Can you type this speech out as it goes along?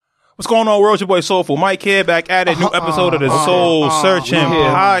What's going on, world? It's your boy Soulful Mike here, back at it. New episode of the Soul Searching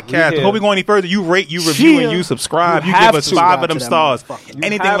Podcast. Before we go any further, you rate, you review, and you subscribe. You give us 5 of them stars.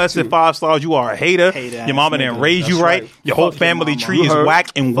 Anything less than 5 stars, you are a hater. Your mama didn't raise you right. Your whole family tree is whack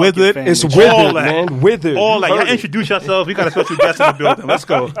and withered. It's withered, man. Withered. All that. Y'all introduce yourselves. We got a special guest in the building. Let's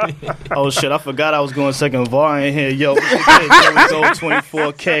go. Oh shit! I forgot I was going second VAR in here. Yo, it's Joey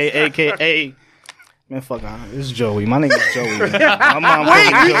 24K, aka. Man, fuck on. It's Joey. My name is Joey. My mom Wait,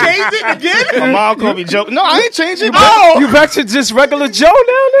 you changed it again? My mom called me Joey. No, I ain't changed it. You back to just regular Joe now,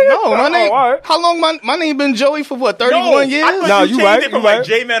 nigga? No, my name. Right. How long my name been Joey for what? 31 years? I thought No, you you changed right, it from you right. like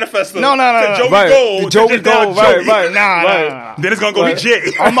J Manifesto. No. To Joey Right. Gold. The Joey to just now Gold. Joey. Right. Nah. Then it's gonna go be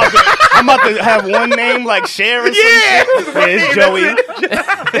J. I'm about to have one name like Cher or some Yeah, shit. Yeah, it's Joey.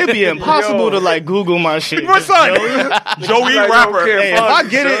 It'd be impossible to like Google my shit. What's son? Joey Like, rapper. don't care.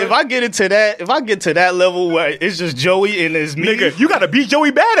 Hey, if I get to that level where it's just Joey and it's me, Nigga, you gotta beat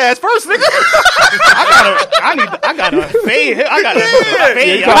Joey Badass first, nigga. I gotta fade him. I gotta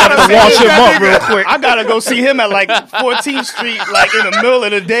fade. You gotta wash him up real quick. I gotta go see him at like 14th Street, like in the middle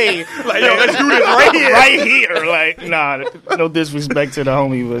of the day. Like, yo, let's do this right here. Right here. Like, nah, no disrespect to the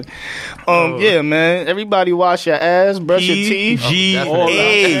homie, but yeah, man. Everybody wash your ass, brush your teeth.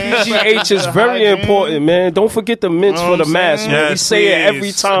 PGA. PGH is very important, man. Don't forget the mints for the mask, man. We Yes, say it every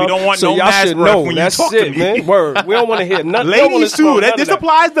please. time. We don't want so no y'all mask should breath know. when you That's talk to it, me. man. Word. We don't want to hear nothing. We don't wanna Ladies smell too. none This of that.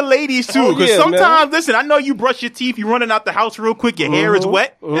 applies to ladies too. Oh, Because yeah, sometimes, listen, I know you brush your teeth, you running out the house real quick, your hair is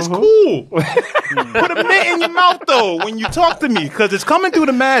wet. It's cool. Put a mitt in your mouth though when you talk to me, because it's coming through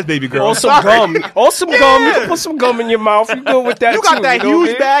the mask, baby girl. Or some gum. Or some gum. You can put some gum in your mouth. You good with that You got too, that you know what I huge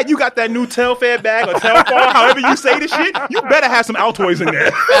mean? bag. You got that new Telfair bag or Telfar, however you say the shit. You better have some Altoids in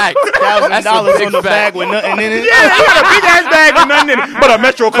there. $1,000 on the bag with nothing in it. Yeah, you got a big ass bag with nothing in it but a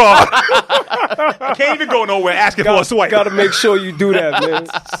Metro card. Can't even go nowhere asking for a swipe. Gotta make sure you do that, man.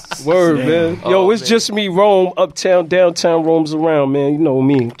 Word, man. Yo, it's just me, Rome, uptown, downtown, roams around, man. You know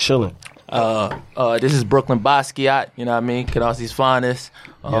me, chilling. This is Brooklyn Basquiat, you know what I mean? Kadasi's finest.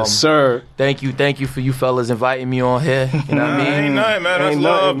 Yes, sir. Thank you for you fellas inviting me on here. You know what I mean? Ain't nothing, man. That's Ain't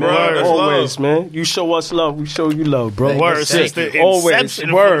love, nothing, bro. man. That's Always, love. man. You show us love, we show you love, bro. Word, since the Always.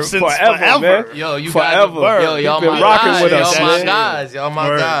 inception, Word, since forever, man. Yo, you Forever. guys, yo, y'all You've been my rocking guys, with us, y'all my man. guys, y'all my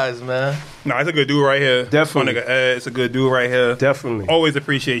Word. guys, man. Nah, it's a good dude right here. Definitely. My nigga Ed, it's a good dude right here. Definitely. Always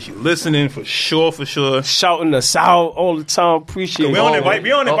appreciate you listening, for sure, for sure. Shouting us out all the time. Appreciate We it. don't invite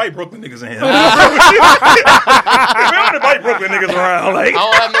Brooklyn niggas in here. we don't invite Brooklyn niggas around. Like, I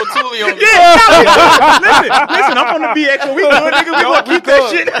don't have no Thule on me. listen, I'm on the BX, so we good, nigga. We gonna keep that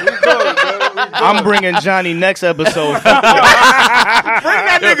shit. I'm bringing Johnny next episode. Bring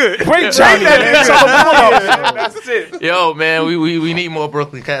that nigga. Bring Johnny. That's it. Yo, man, we need more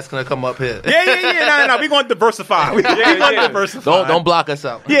Brooklyn cats gonna come up here. Yeah. No. We gonna diversify. We gonna diversify. Don't block us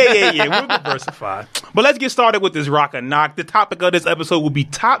out. Yeah. We'll diversify. But let's get started with this rock or knock. The topic of this episode will be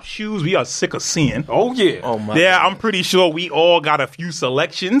top shoes we are sick of seeing. Oh, yeah. Oh my. Yeah, I'm pretty sure we all got a few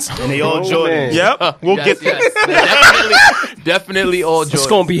selections. And they all Oh, Jordan. man. Yep. We'll get Definitely all Jordan. It's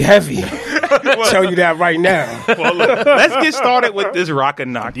going to be heavy. Tell you that right now. Well, look, let's get started with this rock or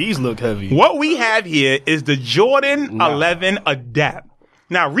knock. These look heavy. What we have here is the Jordan 11 Adapt.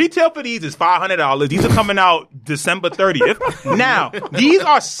 Now, retail for these is $500. These are coming out December 30th. Now, these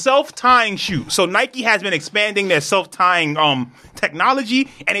are self-tying shoes. So Nike has been expanding their self-tying technology,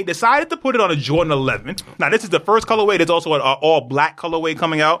 and they decided to put it on a Jordan 11. Now, this is the first colorway. There's also an all-black colorway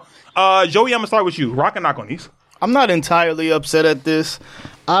coming out. Joey, I'm going to start with you. Rock or knock on these? I'm not entirely upset at this.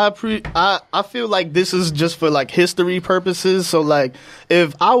 I feel like this is just for like history purposes. So like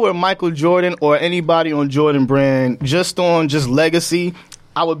if I were Michael Jordan or anybody on Jordan brand, just legacy,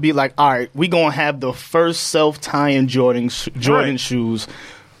 I would be like, all right, we gonna have the first self-tying Jordan shoes.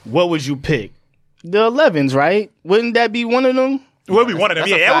 What would you pick? The 11s, right? Wouldn't that be one of them? Well, we wanted them.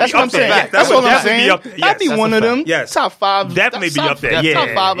 Yeah, That's what I'm saying. That's what I'm saying. That'd be one of them. Yes. Top 5. Definitely be up there. Yeah. Top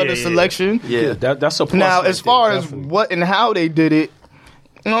 5 of the selection. Yeah. That's a plus. Now, right as far there, as definitely. what and how they did it,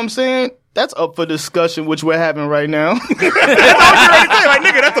 you know what I'm saying? That's up for discussion, which we're having right now. Like,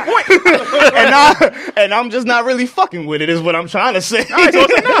 nigga, that's the point. and I'm just not really fucking with it, is what I'm trying to say. All right, so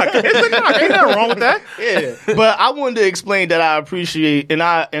it's a knock. It's a knock. Ain't nothing wrong with that. Yeah. But I wanted to explain that I appreciate and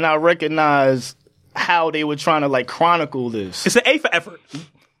I recognize how they were trying to like chronicle this. It's an A for effort.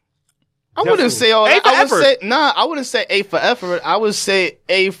 I wouldn't say all that. A for effort. I wouldn't say A for effort. I would say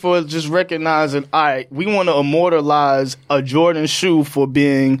A for just recognizing, all right, we want to immortalize a Jordan shoe for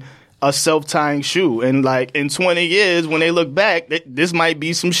being a self-tying shoe. And like in 20 years, when they look back, this might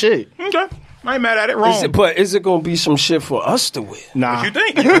be some shit. Okay. I ain't mad at it. Wrong. Is it going to be some shit for us to wear? Nah. What you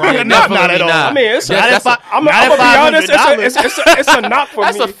think? Not at all. I mean, I'm Not gonna at be honest. $500. It's a knock for me.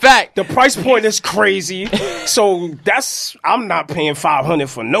 That's a fact. The price point is crazy, so I'm not paying $500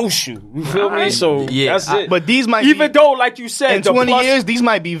 for no shoe. You feel me? So that's it. But these might even though, like you said, in 20 years, these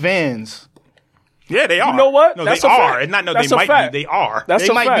might be Vans. Yeah, they are. You know what? No, That's they a are. fact. It's not no, That's they a might fact. be. They are. That's They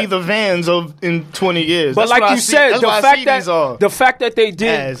a might fact. be the Vans in 20 years. But That's like what I you see- said, that's the what I fact see that these are. the fact that they did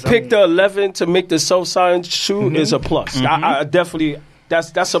As, I pick mean- the 11 to make the self-signed shoe is a plus. I definitely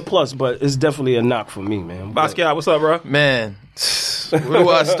that's a plus, but it's definitely a knock for me, man. But- Basquiat, what's up, bro? Man, where do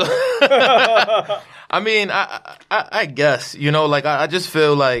I start? I mean, I guess, like I just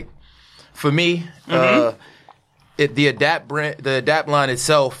feel like for me, the Adapt brand, the Adapt line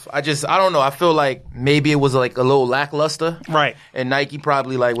itself, I don't know. I feel like maybe it was like a little lackluster, Right. And Nike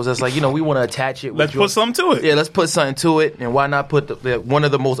probably was just like, we want to attach it. Let's put something to it. Yeah, let's put something to it, and why not put one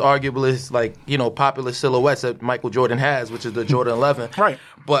of the most arguable, popular silhouettes that Michael Jordan has, which is the Jordan 11. Right.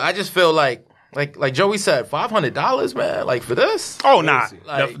 But I just feel like Joey said, $500, man, like for this. Oh, nah.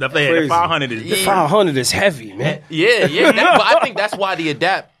 Like, the crazy. 500 is The different. 500 is heavy, man. Yeah. But I think that's why the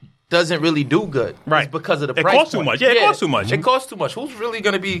Adapt doesn't really do good. Right. It's because of the It price costs too point. much. Yeah, it costs too much. It costs too much. Who's really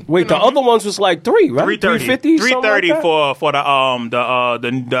going to be... Wait, the other ones was like $300, right? 330. 330 like that? for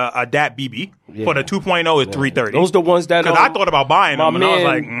the Adapt BB. Yeah. For the 2.0 is 330. Those the ones that Because I thought about buying my them, and I was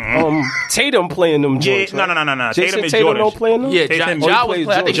man, like, Tatum playing them yeah, joints. no. Jason Tatum is Tatum Jordan. don't play in them? Yeah, Tatum- Ja Oh, was he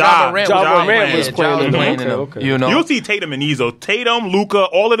playing. I think played Ja Morant was Ja playing in them. playing in them. Okay. You'll see Tatum and these, though. Tatum, Luka,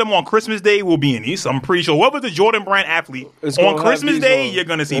 all of them on Christmas Day will be in these. I'm pretty sure. Whoever's the Jordan brand athlete It's on gonna have Christmas these Day, on. you're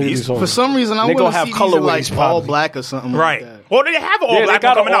gonna see Yeah, these. these on. For some reason, I They want gonna to have see these in like colorways, all probably. black or something Right. like that. Well, they have an all Yeah, they black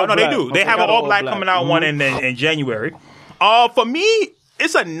got one coming an out. No, all they black. do. They Okay, have got an an all all black black. coming out one in January. For me,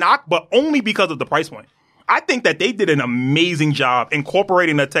 it's a knock, but only because of the price point. I think that they did an amazing job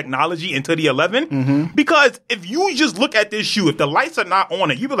incorporating the technology into the 11 because if you just look at this shoe, if the lights are not on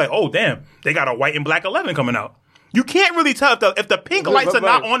it, you'd be like, oh, damn, they got a white and black 11 coming out. You can't really tell if the pink lights are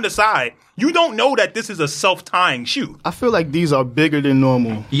not on the side, you don't know that this is a self-tying shoe. I feel like these are bigger than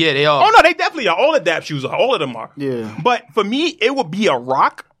normal. Yeah, they are. Oh, no, they definitely are. All Adapt shoes are. All of them are. Yeah. But for me, it would be a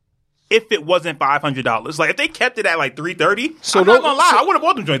rock if it wasn't $500. Like, if they kept it at like $330, I'm not gonna lie, I would have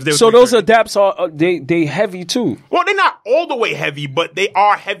bought them joints. If they So were those $330. adapts are they heavy too. Well, they're not all the way heavy, but they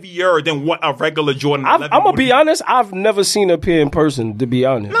are heavier than what a regular Jordan 11 I'm gonna would be honest. I've never seen a pair in person. To be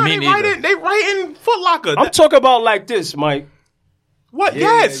honest, No, Me they neither. right in Foot Locker. I'm talking about like this, Mike. What?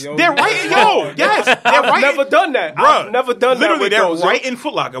 Yeah, Yes, yo. they're right. Yes, they're right. Never done that. Bruh, I've never done literally, that. With they're those, right yo. in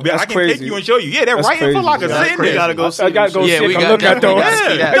Foot Locker. I That's can crazy. take you and show you. Yeah, they're That's right in crazy. Foot Locker. That's Sitting crazy. there. Gotta go see I gotta go Yeah, see. we Come got look at that. We those.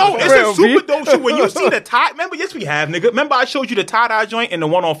 gotta see that. No, it's Real, a super B. dope shoe. When you see the tie, remember? Yes, we have, nigga. Remember I showed you the tie-dye joint and the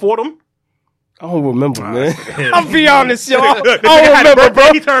one on Fordham? I don't remember, man. I'll be honest, yo. I Look, don't nigga had a remember, birthday,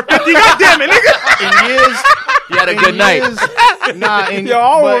 bro. He turned 50. God damn it, nigga. In years, You had a good night. Yo,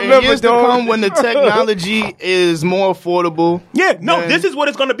 I don't in remember, years to dog. come when the technology is more affordable. Yeah, no, Man. this is what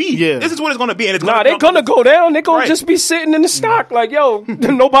it's gonna be. Yeah. This is what it's gonna be. And it's Nah, they're gonna go down. They're gonna Right. just be sitting in the stock. Like, yo,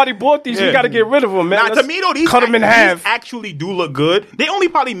 nobody bought these. We Yeah. gotta get rid of them, man. Now, Let's to me, though, these cut them in half. These actually do look good. They only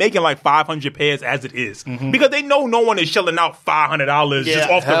probably making like 500 pairs as it is because they know no one is shelling out $500 just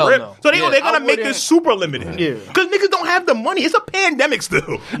Yeah, off the hell rip. no. So Yeah, they're gonna I make wouldn't- this super limited. Yeah. Because niggas don't have the money. It's a pandemic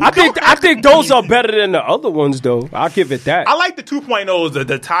still. I think those are better than the other ones, though. I'll give it that. I like the 2.0s,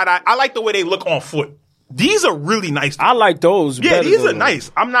 the tie-dye. I like the way they look on foot. These are really nice. I like those. Yeah, better these are than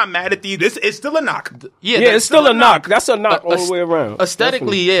nice. I'm not mad at these. It's still a knock. Yeah, that's it's still a knock. That's a knock all Aes- the way around.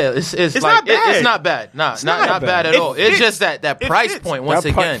 Aesthetically, yeah, it's It's like not bad. it's not bad. Not not bad at It all. It's fits. just that It price fits. point once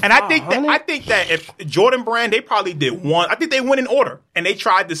That price- again. And I think that 500? if Jordan Brand, they probably did one. I think they went in order and they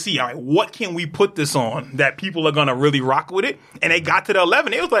tried to see, all right, what can we put this on that people are gonna really rock with it? And they got to the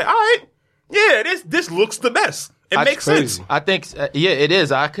 11. They was like, all right, yeah, this looks the best. It makes crazy. sense. I think, yeah, it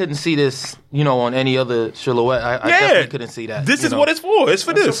is. I couldn't see this, on any other silhouette. I definitely couldn't see that. This is what it's for. It's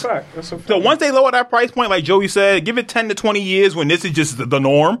for this. fact. That's a fact. So once they lower that price point, like Joey said, give it 10 to 20 years when this is just the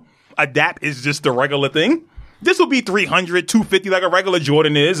norm. Adapt is just the regular thing. This will be 300, 250 like a regular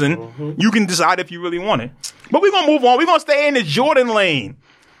Jordan is, and you can decide if you really want it. But we're going to move on. We're going to stay in the Jordan lane.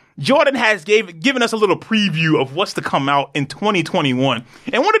 Jordan has given us a little preview of what's to come out in 2021.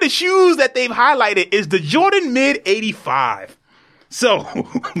 And one of the shoes that they've highlighted is the Jordan Mid 85. So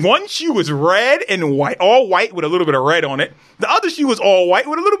one shoe is red and white, all white with a little bit of red on it. The other shoe is all white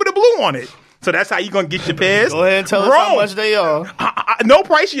with a little bit of blue on it. So that's how you're going to get your pairs. Go ahead and tell us how much they are. No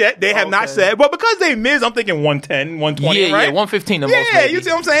price yet. They have not said. But because they mids, I'm thinking 110, 120, Yeah, right? 115 the most. Yeah, maybe. you see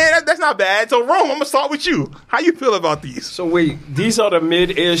what I'm saying? That's not bad. So, Rome, I'm going to start with you. How you feel about these? So wait, these are the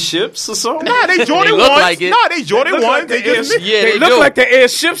mid-air ships or something? Nah, they Jordan look 1s. like it. Nah, they Jordan Look 1s. like They the just air- mid. Yeah, they they look do. like the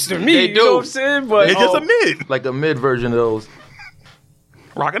airships to me. They You know do. what I'm saying? But It's just a mid. Like a mid version of those.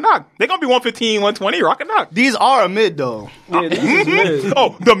 Rock and knock. They're going to be 115, 120. Rock and knock. These are a mid though. yeah, this is mid.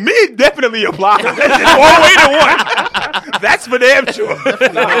 Oh, the mid definitely applies. It's all way to one. That's for damn sure.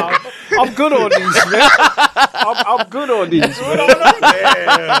 Nah, I'm good on these, man. I'm good on these, man.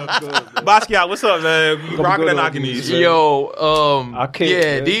 Basquiat, what's up, man? Rocking good and on knocking these, these. man. Yo, I can't,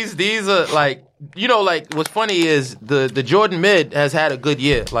 yeah, man. these are like, you know, like what's funny is the Jordan mid has had a good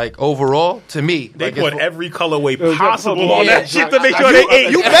year, like overall to me. They like, put it's- every colorway Yeah, possible yeah, on yeah. that shit to make sure they ate.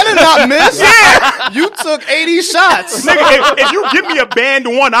 You better not miss. Yeah, you took 80 shots. Nigga, if you give me a band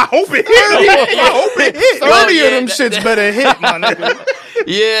one, I hope it hit. I hope it hit. 30 yeah, of them that- shits better hit, my nigga.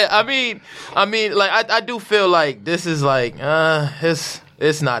 yeah, I mean, like I do feel like this is like,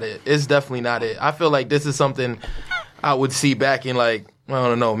 it's not it. It's definitely not it. I feel like this is something I would see back in like, I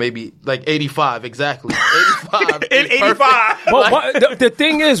don't know, maybe like 85, exactly. 85. In is 85. perfect. But the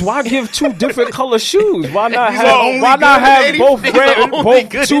thing is, why give two different color shoes? Why not These are only have? Why not good in have 80 both these red, are only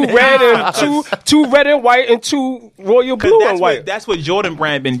good both two in red 85. and two red and white and two royal blue and white? That's what Jordan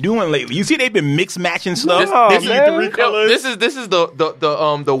Brand been doing lately. You see, they've been mix matching stuff. No, They give you man. three Yo, colors. this is the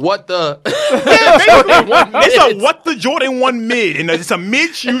what the Yeah, basically, it's a what the Jordan 1 mid, and it's a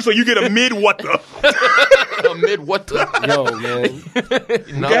mid shoe, so you get a mid what the. a mid what the Yo, man,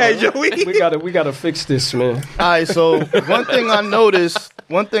 no. Go ahead, Joey. we gotta fix this, man. All right, so one thing I noticed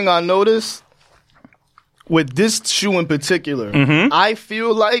with this shoe in particular, I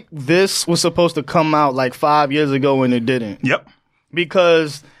feel like this was supposed to come out like 5 years ago and it didn't. Yep.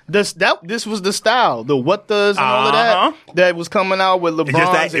 Because this was the style, the what does and all of that was coming out with just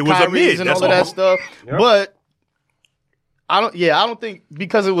that LeBron's it and was a Kyrie's mid, and all that's of that all. stuff. But I don't think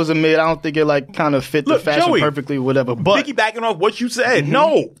because it was a mid, I don't think it like kind of fit Look, the fashion Joey, perfectly, whatever. But Piggybacking off what you said,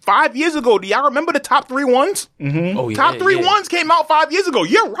 no. 5 years ago, do y'all remember the top 3 ones? Oh, yeah, Top 3 yeah. ones came out 5 years ago.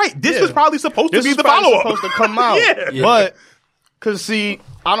 You're right. This was probably supposed to this be is the probably follow up. supposed to come out. Yeah. But because see,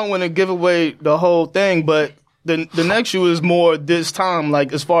 I don't want to give away the whole thing, but the next shoe is more this time,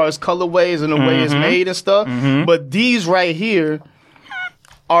 like as far as colorways and the way it's made and stuff. But these right here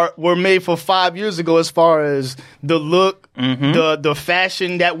were made for 5 years ago as far as the look, the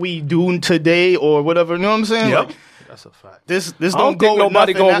fashion that we do today or whatever. You know what I'm saying? Yep. Like, That's a fact. this I don't don't go think with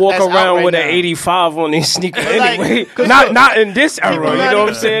nobody nothing gonna walk that's out around right with now. an 85 on their sneaker Like, anyway. 'cause Not in this era. You know what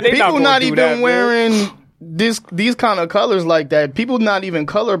I'm saying? They People not, not do even that, man. wearing these kind of colors like that. People not even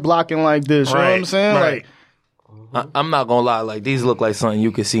color blocking like this. You know what I'm saying? Right. Like, I'm not gonna lie, like these look like something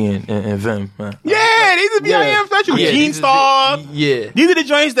you could see in Vim, man. Yeah, these are BIM special. Yeah, Gene these is Star. the- yeah. These are the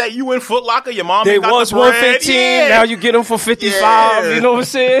joints that you in Foot Locker, your mom They ain't got was the bread. 115. Yeah. Now you get them for 55. Yeah. You know what I'm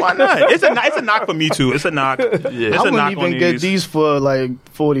saying? Why not? It's a knock for me too. It's a knock. It's I a wouldn't knock even on get these. these for like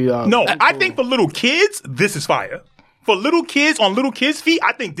 $40. No, I think for little kids, this is fire. For little kids on little kids' feet,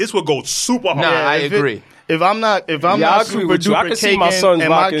 I think this would go super hard. Nah, I if it- agree. If I'm not Yeah, I not agree super with you. I duper can see my caking son and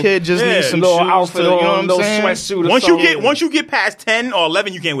my rocking- kid just Yeah, needs some little shoes outfit to, you know what on, I'm little saying? sweatsuit. Or Once you get past 10 or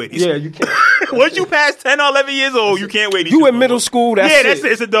 11, you can't wear these. yeah, you can't. Once you pass 10 or 11 years old, you can't wear these. You shit in no middle more. school, that's yeah, it. that's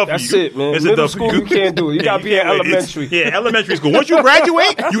it. It's a dub for That's you. it, man. It's a Middle dub for school, you. you can't do it. You gotta be in can't wear these. elementary. Yeah, elementary school. Once you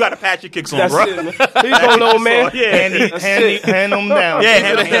graduate, you got to patch your kicks on, That's bro. it, man. Here you go, little man. Yeah, Hand them down. Yeah,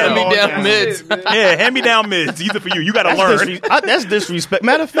 Hand hand me them down mids. yeah, hand me down mids. These are for you. You got to learn. That's disrespect.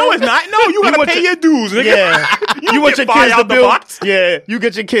 Matter of fact, No, it's not. No, you got to want pay your- your dues, nigga. Yeah, you want get your fired kids to out the build. box. Yeah, you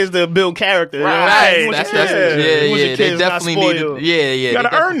get your kids to build character. You know what I'm Right. saying? You want That's your kids- yeah, you want your yeah. They kids not definitely need spoiled. it. Yeah. You gotta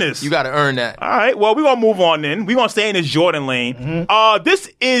they earn definitely- this. You gotta earn that. All right. Well, we're going to move on then. We're going to stay in this Jordan lane. This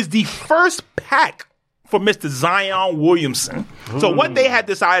is the first pack for Mr. Zion Williamson. So what they had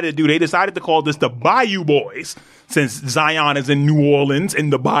decided to do, they decided to call this the Bayou Boys, since Zion is in New Orleans in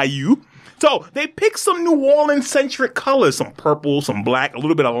the Bayou. So they picked some New Orleans-centric colors, some purple, some black, a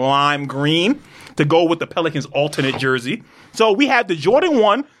little bit of lime green to go with the Pelicans' alternate jersey. So we have the Jordan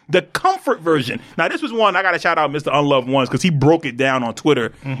 1, the comfort version. Now, this was one, I got to shout out Mr. Unloved Ones because he broke it down on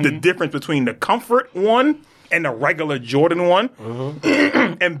Twitter, the difference between the comfort one and the regular Jordan 1.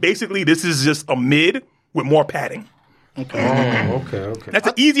 And basically, this is just a mid with more padding. Okay. That's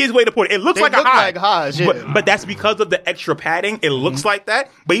the easiest way to put it. It looks They like look a high. like highs, yeah. But that's because of the extra padding. It looks like that.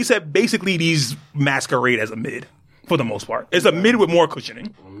 But he said basically these masquerade as a mid for the most part. It's a mid with more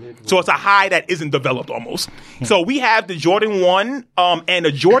cushioning. So it's a high that isn't developed almost. So we have the Jordan 1 and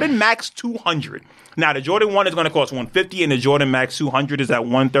the Jordan Max 200. Now the Jordan 1 is going to cost $150 and the Jordan Max 200 is at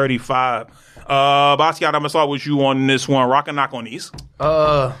 $135. Basquiat, I'm gonna start with you on this one. Rock and knock on these.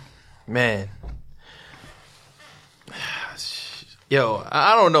 Man. Yo,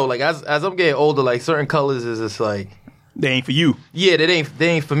 I don't know. Like as I'm getting older, like certain colors is just like They ain't for you. yeah, they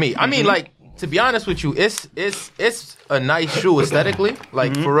ain't for me. I mean, like to be honest with you, it's a nice shoe aesthetically.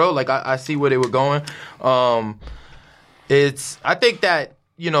 Like for real, like I see where they were going. I think that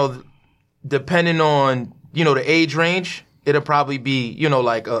depending on the age range, it'll probably be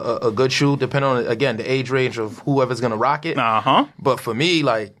like a good shoe. Depending on again the age range of whoever's gonna rock it. But for me,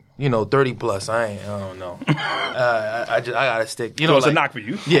 like 30 plus, I don't know. I gotta stick. So it's a knock for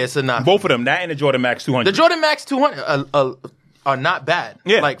you. Yeah, it's a knock. Both of them, that and the Jordan Max 200. The Jordan Max 200 are not bad.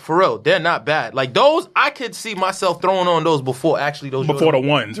 Yeah. Like, for real, they're not bad. Like, those, I could see myself throwing on those before the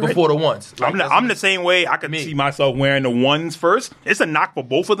ones. Like, I'm the same way. I could see myself wearing the ones first. It's a knock for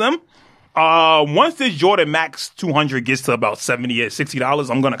both of them. Once this Jordan Max 200 gets to about $70 or $60,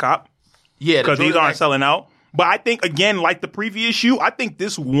 I'm going to cop. Yeah. Because these aren't selling out. But I think, again, like the previous shoe, I think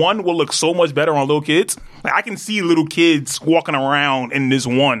this one will look so much better on little kids. Like, I can see little kids walking around in this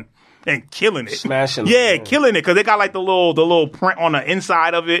one and killing it. Smashing it. Yeah, killing it. Because they got like the little print on the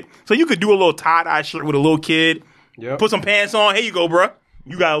inside of it. So you could do a little tie-dye shirt with a little kid. Yep. Put some pants on. Here you go, bro.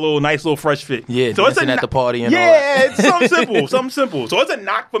 You got a nice little fresh fit. Yeah, so dancing at the party and all that. Yeah, it's something simple. So it's a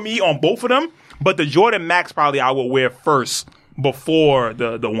knock for me on both of them. But the Jordan Max probably I will wear first before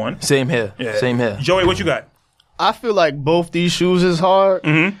the one. Same here. Yeah. Same here. Joey, what you got? I feel like both these shoes is hard.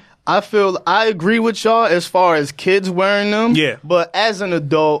 Mm-hmm. I agree with y'all as far as kids wearing them. Yeah. But as an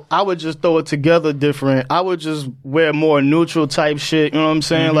adult, I would just throw it together different. I would just wear more neutral type shit. You know what I'm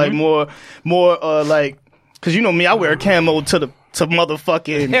saying? Like more like, cause you know me, I wear camo to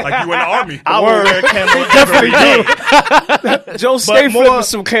motherfucking. Like you in the army. I would wear camo definitely do. Joe, stay flipping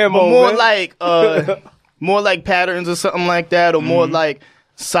some camo, but more like patterns or something like that, or more like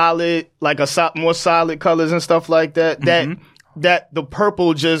solid, like more solid colors and stuff like that. That the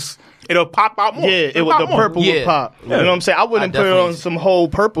purple just it'll pop out more. Yeah, the purple would pop. Yeah. You know what I'm saying? I wouldn't put it on some whole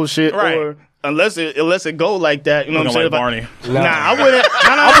purple shit, right. or unless it go like that. You know what I'm saying? Like Barney. Nah, I wouldn't.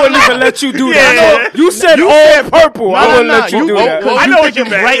 I wouldn't even let you do that. You said all purple. I wouldn't let you do that. I know what you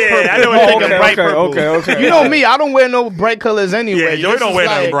meant. Bright purple. I know what you're thinking. Bright purple. Okay. You know me, I don't wear no bright colors anyway. Yeah, Joey don't wear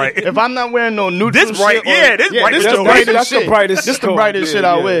no bright. If I'm not wearing no neutral This bright, shit, this bright. this This the brightest shit. That's the brightest. This the brightest shit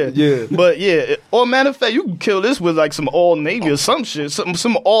I wear. Yeah. But yeah, or matter of fact, you can kill this with like some all navy or some shit,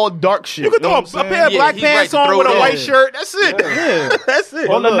 some all dark shit. You could throw a pair of black pants on with a white shirt. That's it. Yeah, that's it.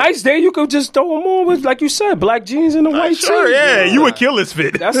 On a nice day, you could just throw them on with, like you said, black jeans and a white shirt. shirt. Yeah, you would kill this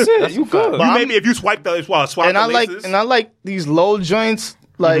fit. That's it. You good. Maybe if you swipe the laces. And I like these low joints.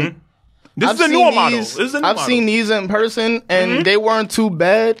 Like this is a newer model. I've seen these in person, and they weren't too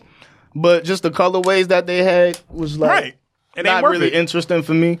bad. But just the colorways that they had was like right. It not really interesting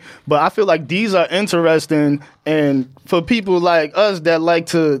for me. But I feel like these are interesting, and for people like us that like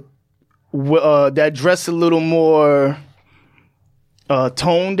to that dress a little more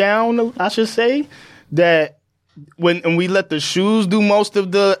toned down, I should say, that when we let the shoes do most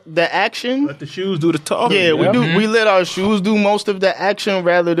of the action. Let the shoes do the talking. Yeah, we do. We let our shoes do most of the action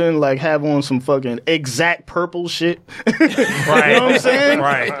rather than like have on some fucking exact purple shit. Right. You know what I'm saying?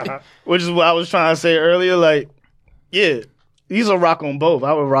 Right. Which is what I was trying to say earlier. Like, yeah, these are rock on both.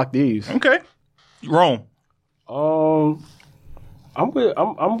 I would rock these. Okay. Rome. I'm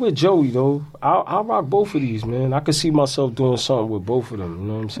with Joey though. I'll rock both of these, man. I could see myself doing something with both of them. You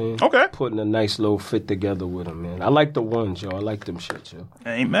know what I'm saying? Okay. Putting a nice little fit together with them, man. I like the ones, yo. I like them shits, yo.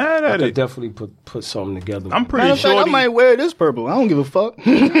 I ain't mad at I it. could definitely put something together. I'm pretty sure. I might wear this purple. I don't give a fuck.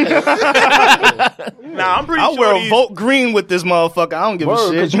 I'm pretty I'll sure. wear a Volt green with this motherfucker. I don't give a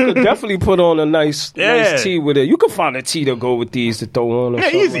shit. Because you could definitely put on a nice tee with it. You can find a tee to go with these to throw on or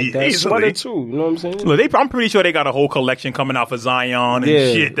something like that. Sweater too. You know what I'm saying? Look, I'm pretty sure they got a whole collection coming out for Zion and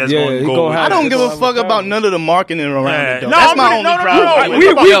shit that's going to go. I don't give a fuck about none of the marketing around it, though. No, that's my only problem. We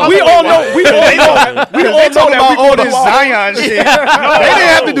all know. We all know. We all know about all this Zion shit. They didn't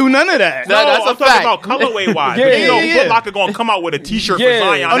have to do none of that. No, that's I'm a fact. talking about colorway wise. Yeah. Foot Locker going to come out with a T-shirt for Yeah.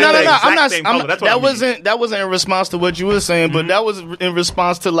 Zion. Oh, no. I'm not. That wasn't in response to what you were saying, but that was in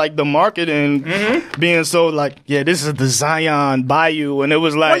response to like the marketing being so like, yeah, this is the Zion Bayou, and it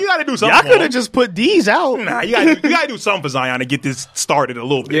was like, well, you got to do something. Y'all could have just put these out. Nah, you got to do something for Zion to get this started a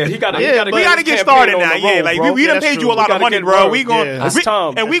little bit. Yeah, we got to get started now. Yeah, like we done paid you a lot of money, bro. We going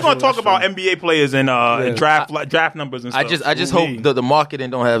and we gonna talk about NBA players and draft numbers and stuff. I just hope the marketing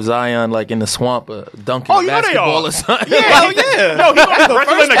don't have Zion like in the swamp dunking basketball or something. Hell yeah. No,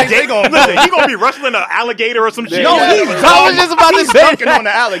 he gonna be wrestling an alligator or some shit. No, I was just about to say dunking on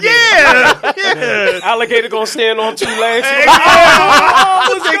the alligator. Yeah. Alligator gonna stand on two legs.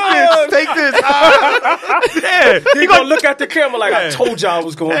 Take this. He gonna look at the camera like I told y'all I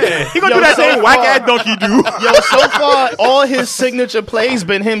was going. He gonna do that same whack ass dunk he do. Yo, so far, all his signature plays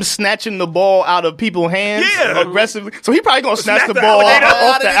been him snatching the ball out of people's hands aggressively. So he probably gonna snatch the ball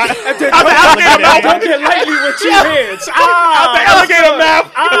off the alligator mouth. Don't get lightly with 2 hands. Out the alligator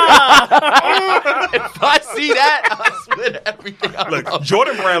mouth. If I see that, I'll split everything out. Look,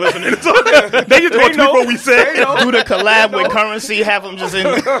 Jordan Brand listening. So they just gonna tweet what we said. Do the collab with Currency, have him just in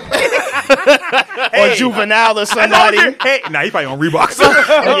or Juvenile or somebody. Hey, nah, he probably on Reebok.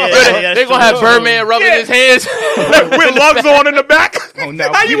 They're gonna have Birdman rubbing his hands with lugs on in the back. Oh,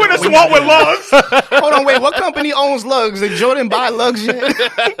 no. How you in a swamp with lugs? Hold on, wait. What company owns lugs? Did Jordan buy lugs yet?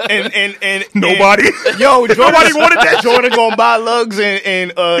 And nobody. Yo, Nobody wanted that. Jordan gonna buy lugs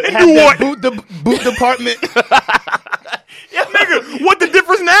and have do that what? boot department. Yeah, nigga, what the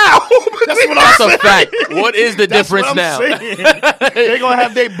difference now? That's what That's a fact. What is the difference now? They're gonna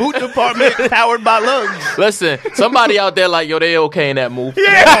have their boot department powered by lugs. Listen, somebody out there like, yo, they okay in that move.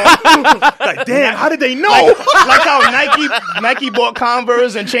 Yeah. Like, damn, how did they know? Like how Nike bought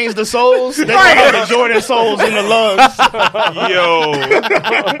Converse and changed the soles. They gonna have the Jordan soles in the lugs. Yo,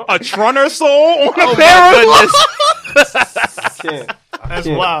 a Trunner sole on a Oh pair my of goodness. That's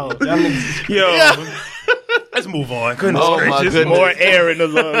wild. Yo, let's move on. Goodness Oh, my gracious. goodness. More air in the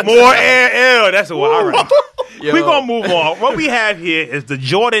lugs. More air. That's a wild. All right. Yo. We're going to move on. What we have here is the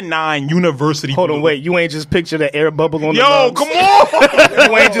Jordan 9 University Hold Blue. on, wait. You ain't just picture the air bubble on the Yo, lugs. come on.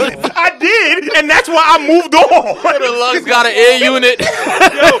 You ain't just... I did, and that's why I moved on. The lugs got an air unit.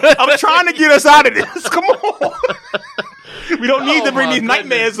 Yo, I'm trying to get us out of this. Come on. We don't need to bring my these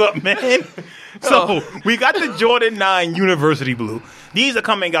nightmares up, man. So, we got the Jordan 9 University Blue. These are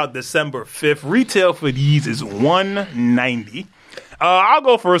coming out December 5th. Retail for these is $190. I'll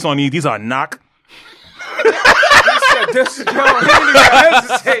go first on these. These are knock. Yeah,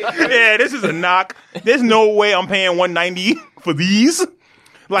 this is a knock. There's no way I'm paying $190 for these.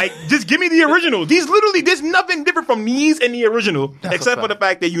 Like, just give me the original. These literally, there's nothing different from these and the original, except for the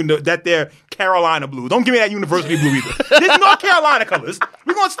fact that that they're Carolina blue. Don't give me that University blue either. There's no Carolina colors.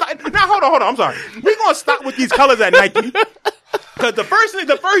 We're gonna stop. Now, hold on. I'm sorry. We're gonna stop with these colors at Nike. Because the first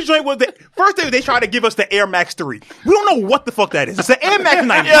joint was they tried to give us the Air Max 3. We don't know what the fuck that is. It's an Air Max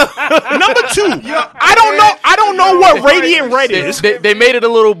 90. Number 2, I don't know what Radiant Red is. They made it a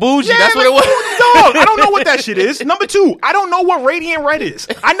little bougie. That's what it was. Dog, I don't know what that shit is. Number 2, I don't know what Radiant Red is.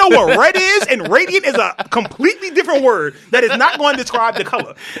 I know what red is, and radiant is a completely different word that is not going to describe the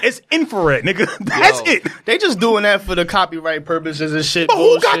color. It's infrared, nigga. That's it. They just doing that for the copyright purposes and shit. But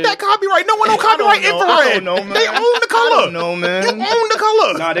who got that copyright? No one don't copyright infrared. I don't know, man. They own the color. I don't know, man. You own the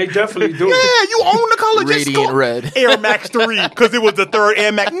color. Nah, they definitely do. Yeah, you own the color. Just Radiant go red. Air Max 3 because it was the third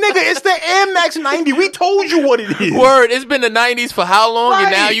Air Max. Nigga, it's the Air Max 90. We told you what it is. Word, it's been the 90s for how long, and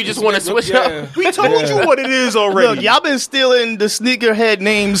Right. now you just want to switch up? We told you what it is already. Look, y'all been stealing the sneakerhead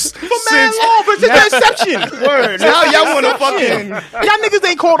names for mad long, but it's the exception. Word. Now y'all want to fucking... Y'all niggas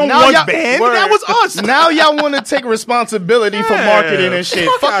ain't called on Now one y'all- band. word. That was us. Now y'all want to take responsibility for marketing and shit.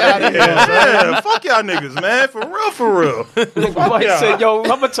 Fuck out of here. Yeah, fuck y'all niggas, man. For real. Mike said, yo, I'm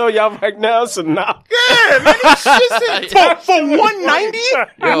gonna tell y'all right now, it's a knock. Yeah, man. This shit for $190?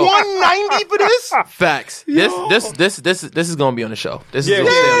 $190 for this? Facts. This is gonna be on the show. This is Yeah,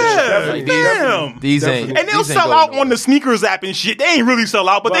 gonna stay on the show. Yeah, Like, damn. these ain't. And they'll these ain't sell going out nowhere. on the sneakers app and shit. They ain't really sell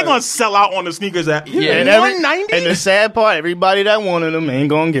out, but they're gonna sell out on the sneakers app. Yeah. And $190? the sad part, everybody that wanted them ain't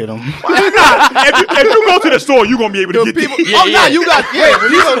gonna get them. If you go to the store, you're gonna be able to get People, these. Yeah, oh, yeah. nah, you got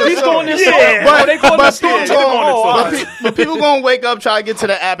He's going to Yeah. store. They going to store. Yeah, they going to store. but people gonna wake up, try to get to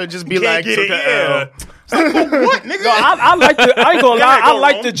the app, and just be Can't like, get took it. a L. Yeah. What, nigga? I like the. I ain't gonna lie. Yeah, go I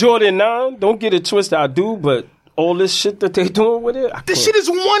like wrong. the Jordan 9. Don't get it twisted. I do, but all this shit that they doing with it, This shit is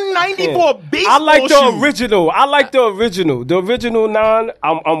 $190 for a baseball I like the shoe. original. I like the original. The original 9.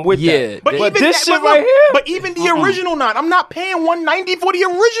 I'm with Yeah, that. But, But even this that, shit right here. But even the original 9, I'm not paying $190 for the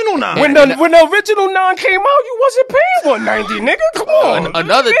original 9. When the original 9 came out, you wasn't paying $190, nigga. Come on.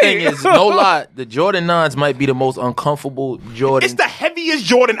 Another thing is, no lie, the Jordan 9s might be the most uncomfortable Jordan. It's the heaviest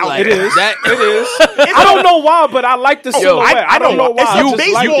Jordan out like, there. is. It is. I don't know why, but I like the silhouette. I don't know why. It's I a just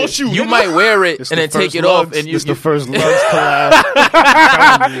like baseball it. shoe. You nigga. might wear it and then take it off, and It's you the first Lugs collab.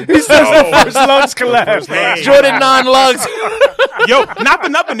 He says the first lunch collapse. Hey. Jordan 9 lugs. Yo, not for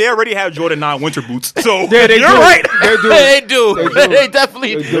nothing, they already have Jordan 9 winter boots. So Yeah, they you're do. right. They do. They do. They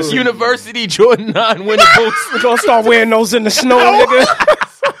definitely University Jordan 9 winter boots. We're gonna start wearing those in the snow, nigga.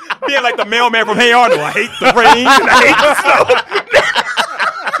 Being like the mailman from Hey Arnold. I hate the rain. And I hate the snow.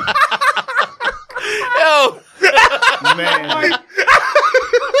 Yo, Man.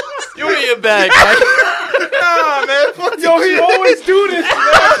 you in your bag, Mike. Nah, man. Fuck Yo, he always do this, man.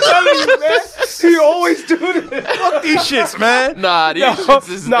 I'm telling you, man. He always do this. these shits, man. Nah, these shits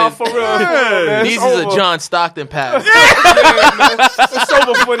is for real. Man, these it's is a over. John Stockton pass. It's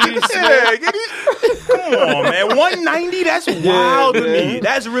over for these. Yeah, get these- come on, man. $190? That's wild to me.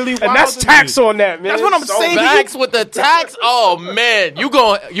 That's really wild. And that's to tax me. on that, man. That's what I'm So saying. Facts with the tax. Oh man, you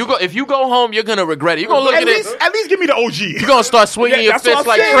go. If you go home, you're gonna regret it. You're gonna look At at least, it. at least give me the OG. You're gonna start swinging Yeah, your that's what fist I'm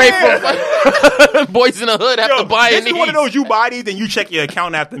like saying. Trey from Boys in the Hood after buying this is one of these. those you buy these and you check your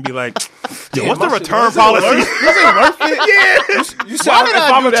account after and be like, yo, what's the my shit- return was it policy? Is it worth it? Yeah. You said Why if did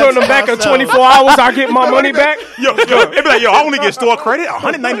I I do that return to them back in myself? 24 hours, I get my money back? Yo, it'd be like, yo, I only get store credit.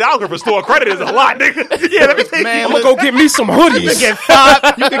 $190 for store credit is a lot, nigga. Yeah, let me take Man, I'm gonna go get me some hoodies. You could get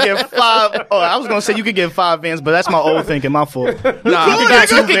 5. You could get 5. Oh, I was gonna say you could get 5 vans, but that's my old thinking. My fault. Nah, You could get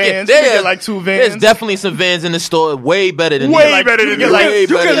 2 vans. You could get like 2 There's vans. definitely some vans in the store way better than way these. better than get this. like- Way You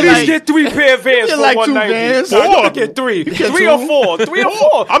better can at than least these. get 3 pair of vans get for like 2 $190. vans. Nah, you Four. can get 3. get 3 2. or 4. 3 or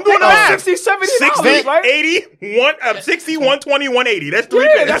 4. I'm doing the math. 60, 70 60, right? 80, 60, 120, 180. That's 3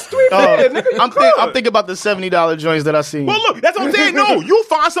 Yeah, pairs. that's 3 Oh, pairs, nigga. I'm thinking about the $70 joints that I seen. Well, look, that's what I'm saying. No, you'll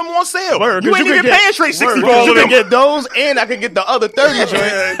find some on sale. Word, You 'cause ain't you even could paying straight 60 Word, for all you of can them. get those, and I could get the other 30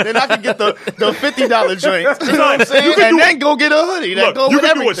 joints. Then I could get the $50 joints. You know what I'm saying? You can And do- then go get a hoodie. That go Look, you with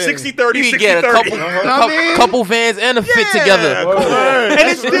can do a everything. 60, 30, You 60, can get a 30. couple, I mean- couple vans and a fit together, And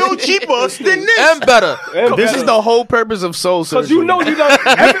it's still cheaper than this. and better. This is the whole purpose of soul surgery. Because you know you done.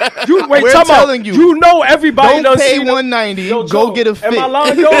 Wait, We're time out. telling you. You know everybody don't done pay seen $190. Yo, Go Joe, get a fit. Am I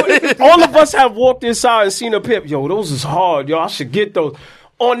lying, yo? All of us have walked inside and seen a pip. Yo, those is hard, yo. I should get those.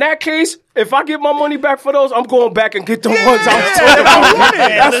 On that case, if I get my money back for those, I'm going back and get the ones I was talking about.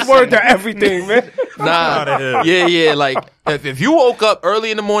 That's word to everything, man. Nah, yeah. Like if you woke up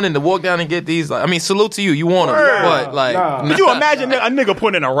early in the morning to walk down and get these, like, I mean, salute to you. You want them, Word. but like, Nah. Could you imagine a nigga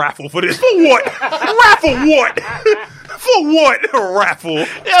putting in a raffle for this? For what? Raffle what? For what? A raffle?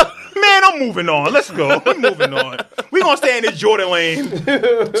 Man, I'm moving on. Let's go. I'm moving on. We're going to stay in this Jordan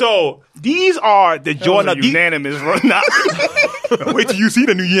lane. So, these are the Jordan. unanimous right now. Wait till you see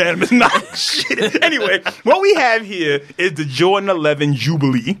the new unanimous. Nah, shit. Anyway, what we have here is the Jordan 11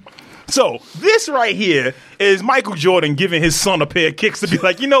 Jubilee. So, this right here is Michael Jordan giving his son a pair of kicks to be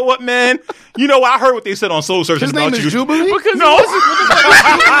like, you know what, man? You know what? I heard what they said on Soul Searching His about name you. is Jubilee? No.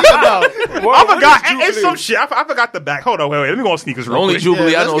 I What forgot. is It's some shit. I forgot the back. Hold on, wait. Let me go on sneakers real only quick.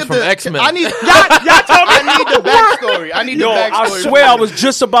 Jubilee I let's know is get from the- X-Men. I need, Y'all tell me. I need the backstory. I need Yo, the I backstory. swear I was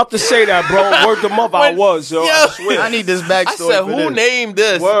just about to say that, bro. Word to mother, I was, yo. I swear. I need this backstory. I said, for who this. named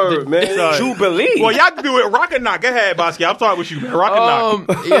this? Word, man. Sorry. Jubilee. Well, y'all can do it. Rock and knock. Go ahead, Bosky. I'm talking with you, man. Rock and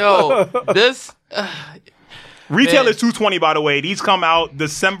knock. Yo, this. Retail man. is $220, by the way. These come out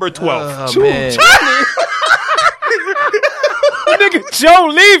December 12th. Oh, man. Nigga Joe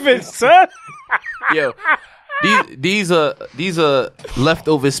leaving, son. Yo, these are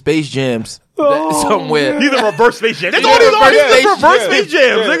leftover Space Jams somewhere. These are reverse Space Jams. That's Yeah, all these are. reverse These are Space reverse Jams. Space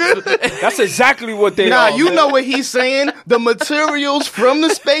Jams, nigga. That's exactly what they Nah, are. you man. know what he's saying. The materials from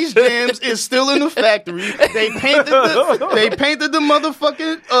the Space Jams is still in the factory. They painted the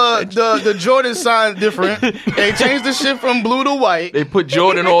motherfucking the Jordan sign different. They changed the shit from blue to white. They put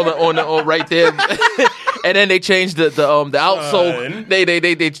Jordan on right there, and then they changed the outsole.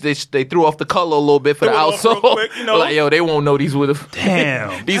 They threw off the color a little bit for the Threw it off real outsole. quick, you know? Like, yo, they won't know these would have.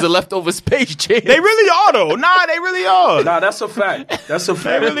 Damn. These are leftover Space Jams. They really are, though. Nah, they really are. Nah, that's a fact. That's a They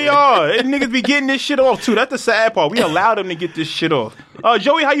fact. really are. And niggas be getting this shit off, too. That's the sad part. We allow them to get this shit off.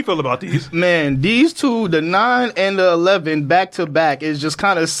 Joey, how you feel about these? Man, these two, the 9 and the 11, back to back, is just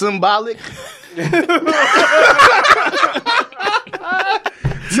kind of symbolic.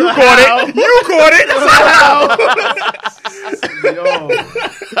 You caught it. You caught it.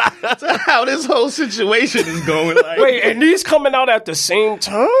 To how this whole situation is going. Like, Wait, and these coming out at the same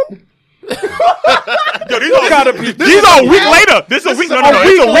time? Yo, these gotta be- these are a week later. This is a week. No, no, no.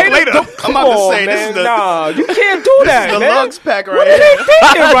 It's a week later. I'm about to say, this man. is the, Nah, you can't do that, the man. Lugs pack right What are they here.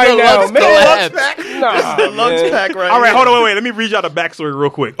 thinking right now, Lugs man? collab. Pack. Nah, The Lugs man. pack right All right, here. hold on, wait. Let me read y'all the backstory real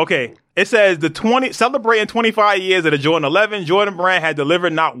quick. Okay, it says celebrating 25 years of the Jordan 11, Jordan brand had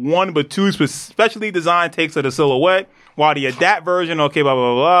delivered not one but two specially designed takes of the silhouette. While the Adapt version, okay, blah,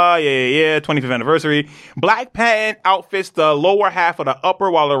 blah, blah, yeah, 25th anniversary. Black patent outfits the lower half of the upper,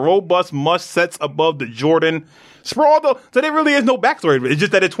 while the robust must sets above the Jordan sprawl. So there really is no backstory. It's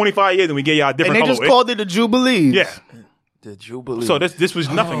just that it's 25 years and we gave y'all a And different they just colorway. called it a Jubilee. Yeah. The Jubilee. So this was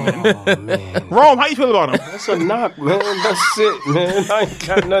nothing, man. Oh, man. Rome, how you feel about him? That's a knock, man. That's it, man. I ain't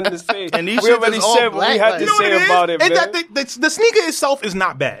got nothing to say. And these we shits already is all said what we black, had like- to You know say about it, man. It's that the sneaker itself is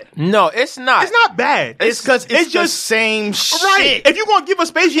not bad. No, it's not. It's not bad. It's because it's just the same right. shit. If you gonna give a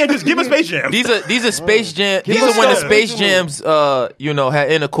Space Jam, just give a Space Jam. These are Space Jam. These us are when the the Space original. Jams,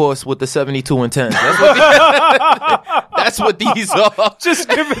 had intercourse with the 72 and 10. That's what these are. Just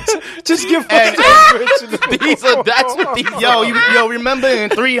give it. Just give And- it. That's what these Yo, are. remember in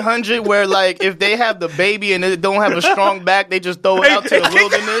 300 where like if they have the baby and they don't have a strong back, they just throw it out to the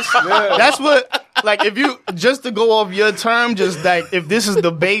wilderness. That's what like if you just to go off your term, just like if this is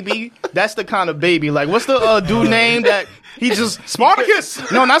the baby, that's the kind of baby. Like what's the dude name that he just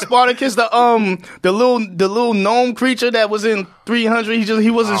Spartacus. No, not Spartacus. The little gnome creature that was in 300.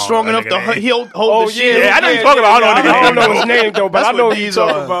 He wasn't strong enough to hold Oh the shit. Yeah, I know you're talking about. I I don't know his name though, but That's I know what what you're these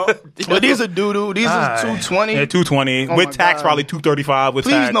talking are. about. But these are doo-doo. These are 220. Yeah, 220 Oh with my tax, God. probably 235 with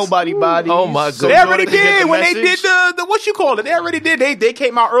Please, tax. nobody body. Oh my So They goodness. already Jordan can get did the when they did message. the what you call it. They already did. They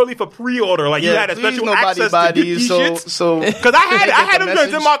came out early for pre-order. Like you Yeah, had a please special nobody access to get body. these So shits. Because I had get the them joints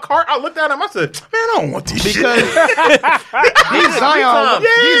in message. my cart. I looked at them. I said, man, I don't want these because shit. these Zion,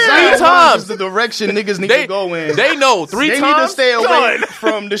 Three Zion times. is the direction niggas need They to go in. They know three They need times. to stay away Done.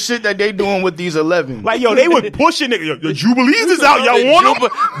 from the shit that they doing with these 11. Like yo, they were pushing it. Yo, the Jubilees is out. Y'all want them?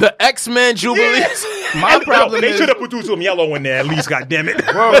 The X-Men Jubilees. My problem They is should have put some yellow in there at least. God damn it.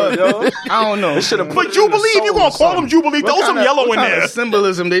 Word, yo. I don't know. Should have put But it in Jubilee, the if you soul gonna or call them Jubilee, throw some yellow what in kind there. of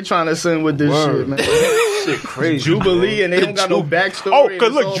symbolism they trying to send with this shit, man? Shit crazy. Jubilee and they don't got no backstory. Oh, and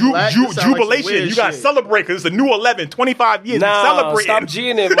because it's look, all black. It sound like some jubilation. weird You got to shit. celebrate because it's a new 11, 25 years. Nah, Celebrating. stop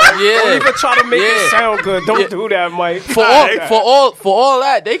G'ing it, Mike. Yeah. Don't even try to make Yeah. it sound good. Don't do that, Mike. For all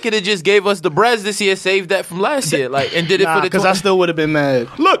that, they could have just gave us the Brez this year, saved that from last year, like, and did it for the. Because I still would have been mad.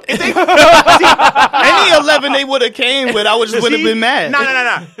 Look, if they Any 11 they would have came with, I would just would have been mad. No.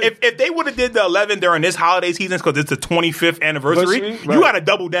 If they would have did the 11 during this holiday season because it's the 25th anniversary, Anniversary? you Right. got to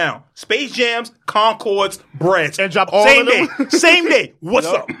double down. Space Jams, Concords, Breads, And drop all same of them? day. Same day. What's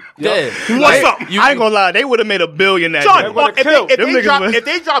up? Yeah. What's up? I ain't gonna lie, they would have made $1 billion that Son, day. would've if killed. they Them niggas would- if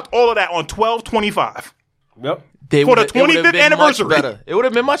they dropped all of that on 12/25, Yep. They For the would've- it would've 25th been much anniversary. better. It would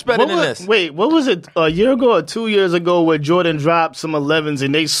have been much better What than was- this. Wait, what was it? A year ago or 2 years ago, where Jordan dropped some 11s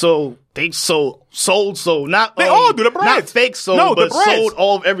and they sold. Not They all do the breads. not fake sold, No, the but breads. sold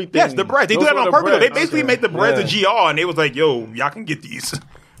all of everything. yes, the breads. They Those do that were on the purpose. They breads. basically Okay. made the breads a GR, and they was like, "Yo, y'all can get these."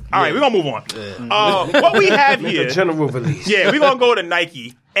 All right, we're gonna move on. What we have here. The general release. Yeah, we're gonna go to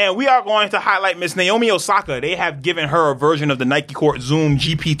Nike, and we are going to highlight Miss Naomi Osaka. They have given her a version of the Nike Court Zoom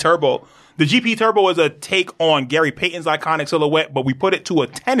GP Turbo. The GP Turbo is a take on Gary Payton's iconic silhouette, but we put it to a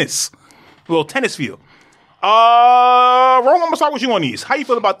little tennis feel. Ron, I'm gonna start with you on these. How you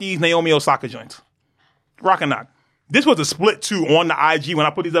feel about these Naomi Osaka joints? Rock and knock. This was a split too on the IG. When I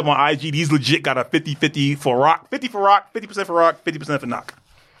put these up on IG, these legit got a 50-50 for rock. 50 for rock, 50% for rock, 50% for knock.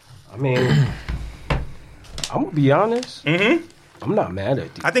 I mean, I'm gonna be honest. Mm-hmm. I'm not mad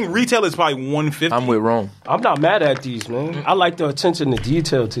at these. I think retail is probably 150. I'm with Rome. I'm not mad at these, man. I like the attention to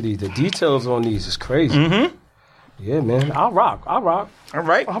detail to these. The details on these is crazy. Mm-hmm. Yeah, man. I'll rock. All right.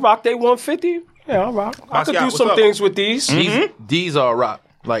 I'll rock. They 150. Yeah, I'll rock. I could Pascal, do what's some up? things with these. These are rock.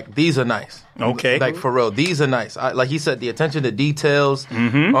 Like, these are nice. Okay. Like, for real, these are nice. Like he said, the attention to details.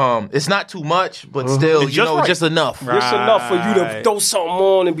 It's not too much, but still, It's just right. just enough. It's enough for you to throw something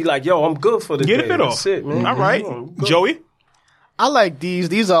on and be like, yo, I'm good for the Get day. a fit That's off. it, man. All right. I'm good. Joey? I like these.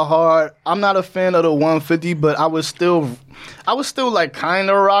 These are hard. I'm not a fan of the 150, but I was still like kind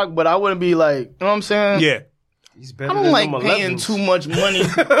of rock, but I wouldn't be like, you know what I'm saying? Yeah. He's better I don't than like them paying 11s. too much money.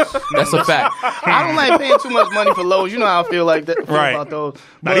 That's a fact. I don't like paying too much money for lows. You know how I feel like that Right. about those.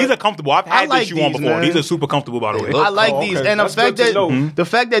 Now, But these are comfortable. I've I had like this shoe on these, before. man. These are super comfortable, by the way. I like Oh, these, okay. and the That's fact good to that know. the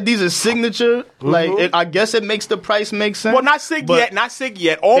fact that these are signature, like I guess it makes the price make sense. Well, not Sig but yet. Not Sig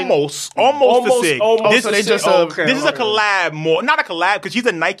yet. Almost the Sig. almost This, a is, Sig. Okay, this is a okay. collab more. Not a collab because she's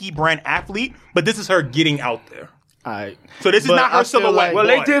a Nike brand athlete, but this is her getting out there. All right. So this is But not I her feel silhouette. like- Well,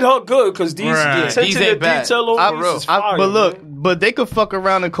 they but- did her good because these Right. attention These to ain't bad. detail on these is fire, but look, man. but they could fuck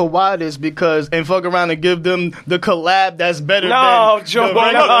around and collide this and fuck around and give them the collab that's better No, than Joe. the Well,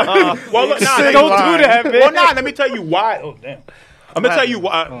 regular- look, well, look, nah, Don't do that, man. Well, nah, let me tell you why. Oh, damn. I'm gonna tell you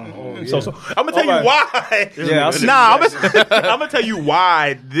why. I'm gonna tell you Alright. why. Yeah, I'll see nah, I'm gonna tell you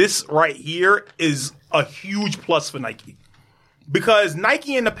why this right here is a huge plus for Nike. Because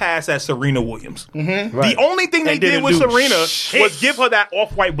Nike in the past had Serena Williams. Right. The only thing they And did didn't with do Serena shit. was give her that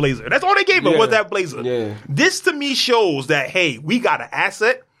off-white blazer. That's all they gave her Yeah. was that blazer. Yeah. This to me shows that, hey, we got an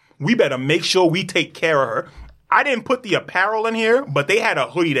asset. We better make sure we take care of her. I didn't put the apparel in here, but they had a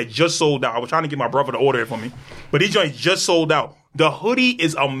hoodie that just sold out. I was trying to get my brother to order it for me. but these joints just sold out. The hoodie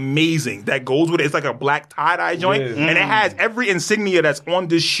is amazing. That goes with it. It's like a black tie-dye joint. And it has every insignia that's on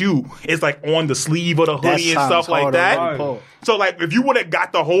this shoe. It's like on the sleeve of the hoodie and stuff like that. So like if you would have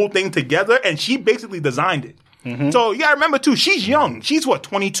got the whole thing together, and she basically designed it. So you gotta remember too, she's young. She's what,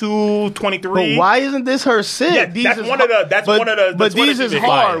 22, 23? But why isn't this her sig? Yeah, that's one of the. But these is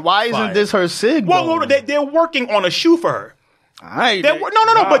hard. Why isn't this her sig? Well, they're working on a shoe for her.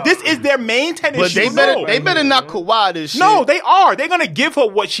 No. But this is their main tennis But shoe. they better not Kawhi this shit. No, they are. They're gonna give her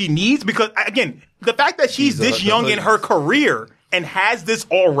what she needs because again, the fact that she's this young in her career and has this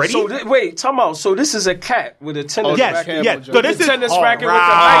already. So wait, time out. So this is a cat with a tennis racket. Yes. So this is tennis racket with the Nike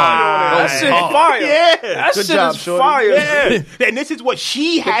on it. That shit fire. Yeah. That Good shit job, is shorty. fire. Yeah. And this is what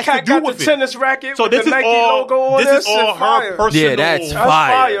she has The cat to do got with the it. tennis racket So with this the is Nike all. logo on This that is all shit her fire. personal. Yeah, that's fire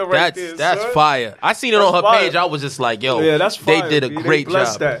fire. right That's there, son. fire. I seen it on her fire. page. I was just like, yo, Yeah, that's fire. they did a B. great They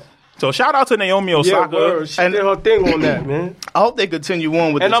blessed job. that. So shout out to Naomi Yeah, Osaka. word. She did her thing on that, man. I hope they continue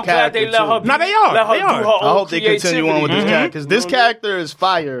on with And this I'm glad character they let her. too. No, they are. Let her They do are. her I own hope they continue on with this character because this character is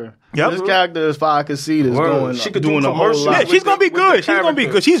fire. Yep. This character is fire. I can see this Word. going. She could do doing a whole commercials. lot. Yeah, she's gonna be with the good. She's gonna be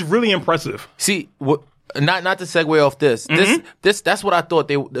character. good. She's really impressive. See, not to segue off this. This that's what I thought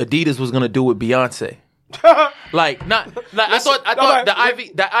Adidas was gonna do with Beyonce. I thought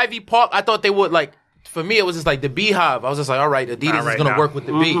the Ivy Park. I thought they would like. For me, it was just like the Beehive. I was just like, all right, Adidas is gonna work with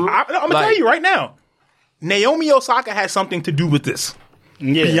the Bee. I'm gonna tell you right now, Naomi Osaka has something to do with this.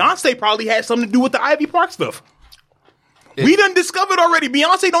 Yeah. Beyonce probably had something to do with the Ivy Park stuff. We done discovered already.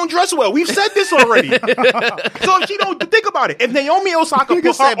 Beyonce don't dress well. We've said this already. So if she don't think about it, if Naomi Osaka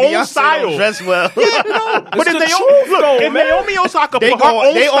put her own style, don't dress well. yeah, no. But if the Naomi, truth, look, though, if man. Naomi Osaka They put her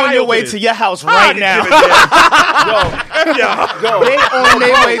own they style on your way to to this, your house I right didn't now. give a damn. They on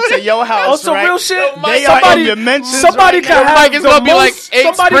their way to your Oh, house. some right? real shit. They are in your mentions. Somebody right can now. have Mike is the gonna be like most- 8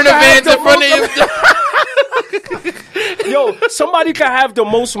 somebody Sprinter can have vans in the front most- of you. Yo, somebody can have the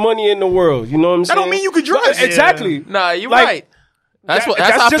most money in the world. You know what I'm saying? That don't mean you could dress. But- Exactly. Nah, you're Like, right. That's that's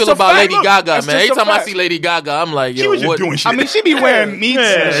how I just feel a about fact. Lady Look, Gaga, that's man. just Every a time I fact. see Lady Gaga, I'm like, yo, She was just what? doing shit. I mean, she be wearing meats.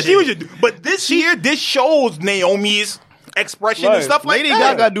 Yeah, and she was shit. just. But this year, this shows Naomi's expression and Right. stuff like Lady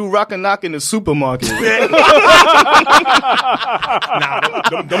that. Gaga do rock and knock in the supermarket. Nah,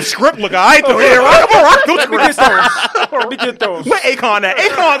 them script look alright though. Yeah, rock them Let me get those. Let me get those. Where Akon at?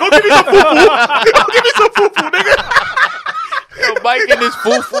 Akon, go give me some foo-foo. Go give me some foo-foo, nigga. Yo, Mike and his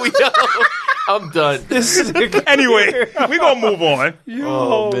foo-foo, yo. I'm done. Anyway, we're going to move on.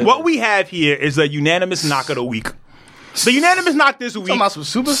 Yo. What we have here is a unanimous knock of the week. The unanimous knock this week, Talking about some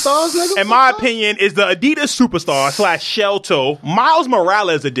superstars, nigga. in my opinion, is the Adidas Superstar / Shell Toe Miles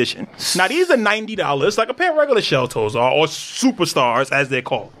Morales edition. Now, these are $90, like a pair of regular Shell Toes are, or Superstars, as they're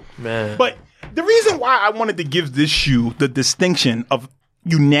called. Man. But the reason why I wanted to give this shoe the distinction of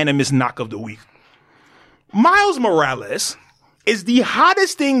unanimous knock of the week, Miles Morales is the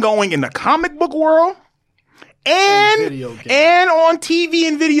hottest thing going in the comic book world and on TV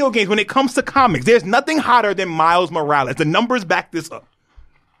and video games when it comes to comics. There's nothing hotter than Miles Morales. The numbers back this up.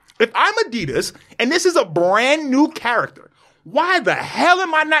 If I'm Adidas and this is a brand new character, why the hell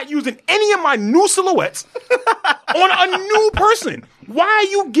am I not using any of my new silhouettes on a new person? Why are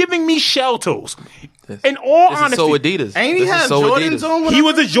you giving me Shell Toes? In all This honesty, is so Adidas. Ain't he This is have so Jordans Adidas. on? he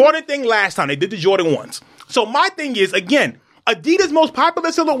was a Jordan thing last time. They did the Jordan ones. So my thing is, again, Adidas' most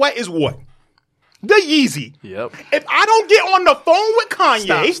popular silhouette is what? The Yeezy. Yep. If I don't get on the phone with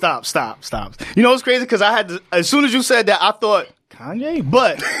Kanye, Stop. You know what's crazy? Because I had to, as soon as you said that, I thought Kanye,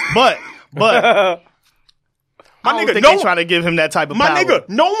 but my I don't nigga, think no, they trying to give him that type of my power. nigga,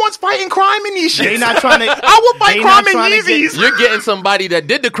 no one's fighting crime in these shit. They not trying to. I will fight they crime not in trying to get- Yeezys. You're getting somebody that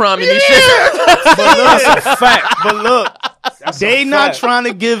did the crime in these shit. That's a fact. But look, they not fact. trying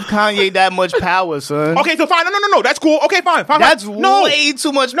to give Kanye that much power, son. Okay, so fine. No. That's cool. Okay, fine. That's no. way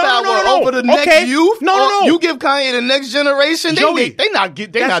too much No, power no. over the next Okay. youth. No. You give Kanye the next generation. Joey, They not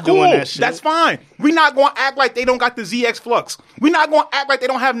That's doing cool. that shit. That's fine. We're not going to act like they don't got the ZX Flux. We're not going to act like they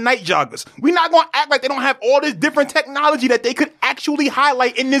don't have night joggers. We're not going to act like they don't have all this different technology that they could actually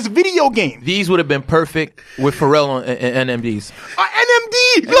highlight in this video game. These would have been perfect with Pharrell on NMDs.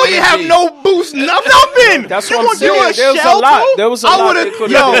 NMD. You ain't have no boost, nothing. That's They what I'm gonna give saying. you There was a Shell lot. Toe? There was a I lot would've- they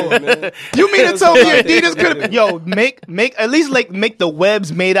could yo. have done, man. You mean to There's tell a me lot they Adidas could make at least like make the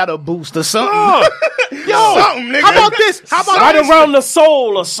webs made out of boost or something? Yo, Something, nigga. how about this? How about Right this? around the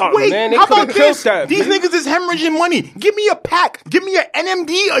soul or something, Wait, man. They how could have about killed this? that. These man. niggas is hemorrhaging money. Give me a pack. Give me an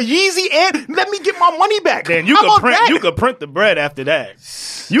NMD, a Yeezy, and let me get my money back. Then you How could about print. that? You could print the bread after that.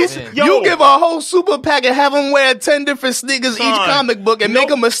 Yo. You give a whole super pack and have him wear 10 different sneakers each Son. comic book and No.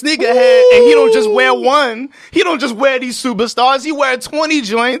 make him a sneakerhead, and he don't just wear one. He don't just wear these super superstars. He wear 20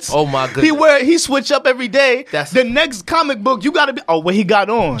 joints. Oh my goodness. He switch up every day. That's the next comic book. You gotta be. Oh, what he got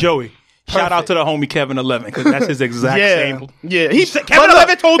on? Joey. Shout out to the homie Kevin 11 because that's his exact same. Yeah, Kevin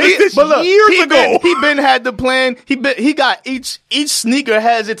 11 told us this years ago. He been had the plan. He got each sneaker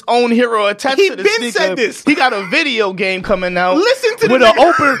has its own hero attached to the sneaker. He been said this. He got a video game coming out. Listen to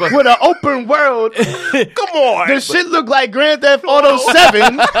with an open world. Come on, the shit look like Grand Theft Auto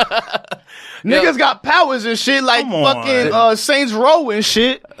 7. Niggas got powers and shit like fucking Saints Row and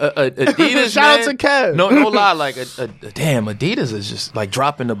shit. Adidas, Shout man, out to Kev. No lie, like damn, Adidas is just like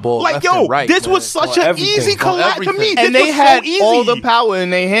dropping the ball. Like left yo, and right, this man. was such an easy collab to me. And this they was had so easy. all the power in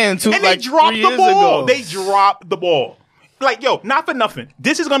their hand too. And like they dropped 3 the years ball. ago. They dropped the ball. Like yo, not for nothing.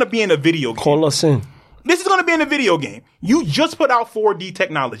 This is gonna be in a video game. Call us in. This is going to be in a video game. You just put out 4D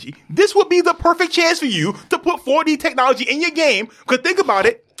technology. This would be the perfect chance for you to put 4D technology in your game. Because think about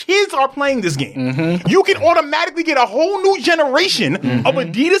it. Kids are playing this game. Mm-hmm. You can automatically get a whole new generation of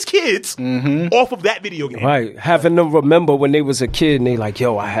Adidas kids off of that video game. Right. Having them remember when they was a kid and they like,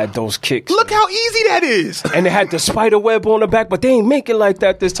 yo, I had those kicks. Look how easy that is. And they had the spider web on the back, but they ain't make it like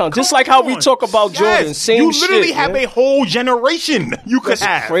that this time. Just like how we talk about Jordan. Same you literally shit, have man. a whole generation you could That's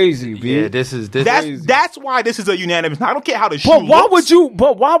have. crazy, B. Yeah, this is That's why this is a unanimous. I don't care how the shoe But why looks. would you?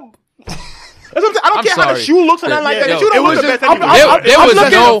 But why? That's what I'm saying. I don't I'm care how the sorry. shoe looks or nothing like that. Yo, The shoe don't it look was the just- best anyway. There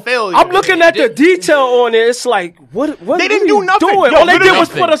was no failure. I'm looking at the detail on it. It's like, what They didn't are do you nothing. doing? Yo, All they did literally was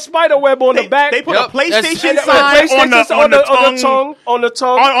nothing. put a spider web on the back. They put Yep, a PlayStation that's- sign on the tongue. On the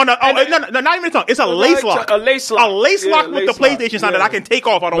tongue. No, not even the tongue. It's a lace lock. A lace lock. A lace Yeah, lock with the lace lock. PlayStation sign that Yeah. I can take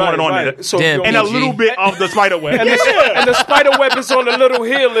off. I don't want it on there. So Damn, you And a don't- PG. little bit of the spider web. and the spider web is on the little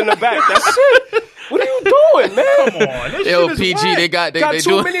heel in the back. That's it. What are you doing, man? Come on, this Yo, shit is PG, whack. they got Got too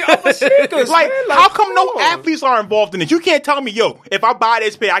do many other sneakers. Like, man. how come no on. athletes are involved in this? You can't tell me, yo, if I buy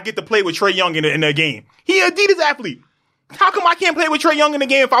this pair, I get to play with Trae Young in the game. He an Adidas athlete. How come I can't play with Trae Young in the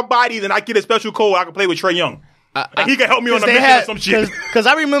game if I buy these and I get a special code I can play with Trae Young? And he can help me on a mission or some shit. Because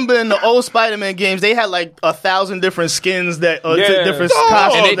I remember in the old Spider-Man games, they had like 1,000 different skins that Yeah. different Oh,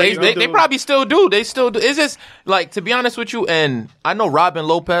 costumes. And that you could they do. probably still do. They still do. It's just like, to be honest with you, and I know Robin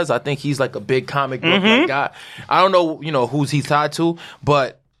Lopez. I think he's like a big comic book like guy. I don't know, who's he's tied to,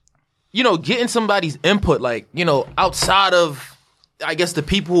 but getting somebody's input, like outside of, I guess, the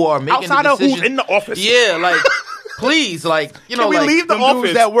people who are making Outside the of who's decisions. in the office. Yeah, like please, like Can we like, leave the Them office?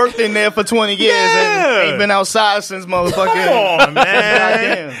 dudes that worked in there for 20 years Yeah. and ain't been outside since motherfucking. Come on,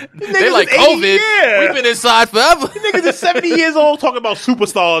 man. Goddamn. They like Niggas is 80, COVID. yeah. We've been inside forever. Niggas is 70 years old talking about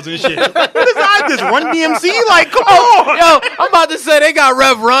superstars and shit. What is that? This Run DMC? Like, come on. Yo, I'm about to say they got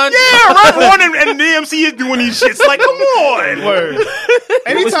Rev Run. Yeah, Run One and DMC is doing these shits. Like, come on. Word.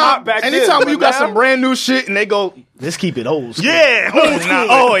 hot back then, Anytime but you got now- some brand new shit and they go, let's keep it old school. Yeah, old school.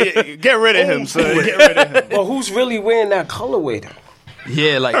 Oh, yeah. Get rid of him, son. Get rid of him. Well, who's really wearing that colorway though?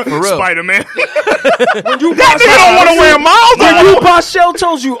 Yeah, like for real. Spider-Man. When you That nigga don't want to wear Miles. When you buy shell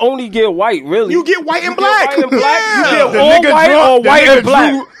toes, you only get white, really. You get white and black. White and black. Yeah. You get all white or white and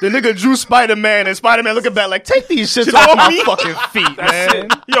black. The nigga drew Spider-Man and Spider-Man looking back like, take these shits off my fucking feet, man.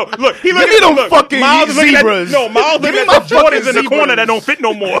 Yo, look, he Give looking me them look, fucking Miles is looking zebras. Miles Give looking me at my the Jordans fucking in the corner zebras. that don't fit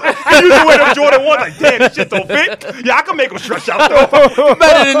no more. He used to wear them Jordan 1s like, damn, this shit don't fit. Yeah, I can make them stretch out though.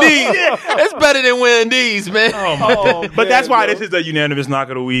 Better than these. It's better than wearing these, man. But that's why this is the unanimous knock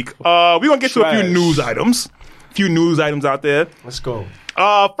of the week. We're going to get to a few Trash. news items. Few news items out there. Let's go.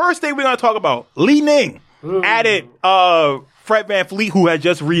 First thing we're going to talk about, Li Ning added Fred VanVleet, who had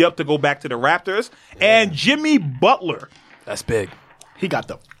just re-upped to go back to the Raptors, and Jimmy Butler. That's big. He got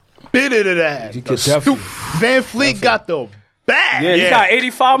the bit of that. You could definitely. Van Fleet got the bag. Yeah, he got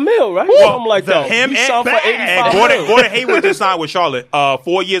 85 mil, right? Woo! Something like that. Him He and, signed for 85 and mil. Gordon Hayward just signed with Charlotte.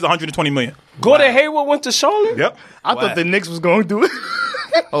 4 years, $120 million. Gordon Hayward went to Charlotte? Yep. I thought the Knicks was going to do it.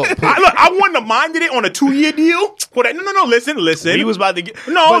 I wouldn't have minded it on a 2-year deal. For that. No, listen. He was about to get.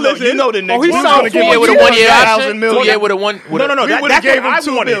 No, but listen. You know the Knicks. Oh, he was signed gonna give 4 him with a 1 year 2,000 option. million. Yeah, with a one. With No. We That's would've what gave him I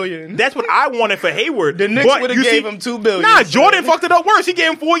 $2 wanted. billion. That's what I wanted for Hayward. The Knicks But would have you gave see- him $2 billion. Nah, Jordan fucked it up worse. He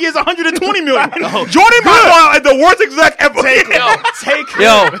gave him 4 years, $120 million. Jordan might the worst exec ever. Take him.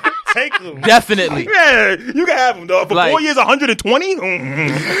 Yo, Take him. definitely. Yeah, you can have him though. For Like- 4 years, 120.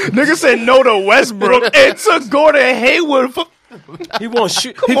 Nigga said no to Westbrook. It took Gordon Hayward for. He won't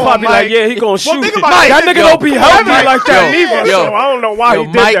shoot. He on, probably Mike. like, yeah, he gonna shoot. think about That it. nigga don't be healthy Mike, like that yo, neither. yo. So I don't know why Yo,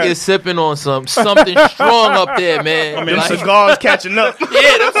 he did Mike that. is sipping on something strong up there, man. Them Like, cigars catching up. yeah,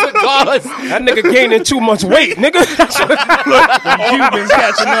 them cigars. That nigga gaining too much weight, nigga. Cubans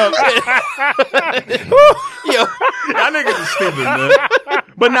catching up. Yo, That niggas is stupid, man.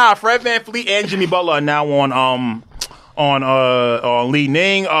 But nah, Fred VanVleet and Jimmy Butler are now on Li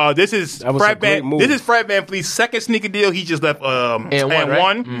Ning. This is That was a great move. This is Fred VanVleet's second sneaker deal. He just left and one, right?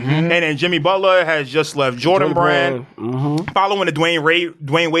 one. And then Jimmy Butler has just left Jordan Brand, following the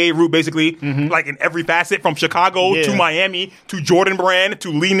Dwayne Wade route, basically, like in every facet from Chicago to Miami to Jordan Brand to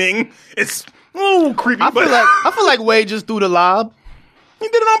Li Ning. It's creepy. I feel like Wade just threw the lob. He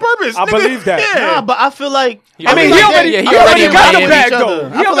did it on purpose. I believe that. Yeah. Nah, but I feel like I mean, he already got the bag, though.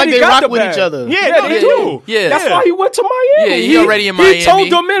 I feel like they rock with each other. Yeah, they do. Yeah. That's why he went to Miami. Yeah, he already in Miami. He told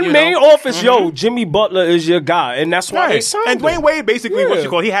them in you main know. office, yo, Jimmy Butler is your guy. And that's why they signed And him. Dwayne Wade basically,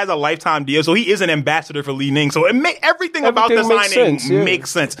 he has a lifetime deal, so he is an ambassador for Li Ning. So everything about the Everything makes signing sense, yeah. makes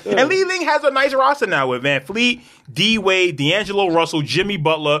sense. And Li Ning has a nice roster now with Van Fleet, D Wade, D'Angelo Russell, Jimmy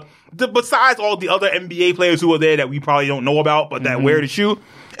Butler. Besides all the other NBA players who are there that we probably don't know about, but that wear the shoe.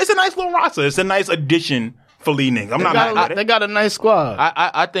 It's a nice little roster. It's a nice addition for Li Ning. I'm not mad at it. They got a nice squad.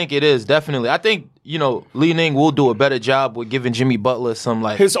 I think it is, definitely. I think, Li Ning will do a better job with giving Jimmy Butler some,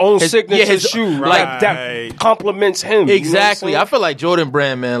 like... His own signature shoe. Right. Like, that compliments him. Exactly. You know I feel like Jordan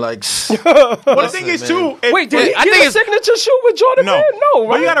Brand, man, like... But the thing is, too... Wait, did he I get think a it's- signature shoe with Jordan No. Brand? No, right?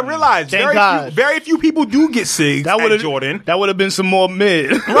 But you got to realize, Thank God. very few people do get SIGs at Jordan. That would have been some more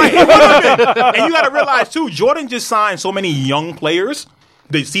mid. Right. And you got to realize, too, Jordan just signed so many young players.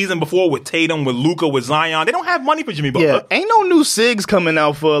 The season before with Tatum, with Luka, with Zion. They don't have money for Jimmy Butler. Yeah, ain't no new SIGs coming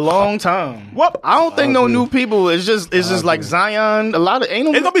out for a long time. What? I don't think no new people. It's just like Zion. It's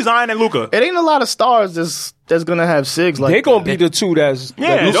going to be Zion and Luka. It ain't a lot of stars that's gonna have SIGs like They're going to be the two that's...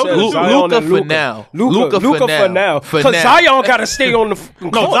 Yeah, that those- you said, Zion Luka and for now. Luka for now. For Because now. Zion got to stay on the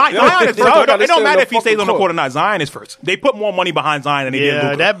court. No, Zion is first. gotta It don't stay matter on if he stays on the fucking court or not. Zion is first. They put more money behind Zion than they did Yeah,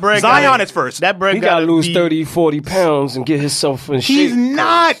 Luka. that bread Zion gotta- is first. That bread He got to lose be- 30, 40 pounds and get himself in shape. He's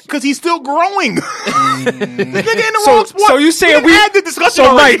not, because he's still growing. This nigga in the So, wrong sport. so you saying we had the discussion so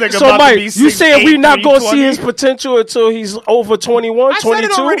already. Mike, Nigga so about to Mike, be you saying we 6'8", not gonna see 320? his potential until he's over 21, I said 22?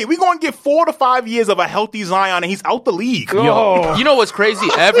 it already. We're going to get 4 to 5 years of a healthy Zion, and he's out the league. Oh. You know what's crazy?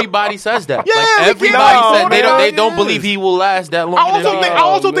 Everybody says that. Yeah, like, we everybody can't- says they no, don't yes. believe he will last that long. I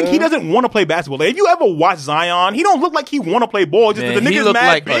also think he man. doesn't want to play basketball. Like, if you ever watch Zion, he don't look like he want to play ball. Just Man, the he nigga's look mad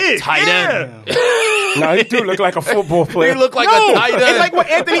like a big. tight Yeah. end. Nah, he do look like a football player. He look like No, a tight end. it's like what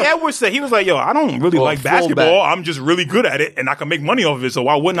Anthony Edwards said. He was like, "Yo, I don't really Or like fullback. basketball. I'm just really good at it, and I can make money off of it. So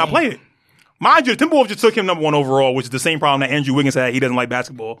why wouldn't I play it?" Mind you, the Timberwolves just took him number 1 overall, which is the same problem that Andrew Wiggins had. He doesn't like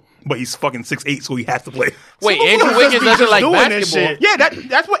basketball, but he's fucking 6'8", so he has to play. Wait, Andrew Wiggins doesn't like doing this basketball. shit. Yeah,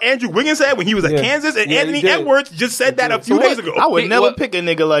 that's what Andrew Wiggins said when he was at Yeah. Kansas, and Yeah, he Anthony did. Edwards just said that a few days ago. I would He- never what- pick a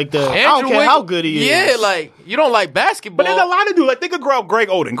nigga like that. I Andrew don't care Wiggins- how good he is. Yeah, like, you don't like basketball. But there's a lot of dudes. Like, think of Greg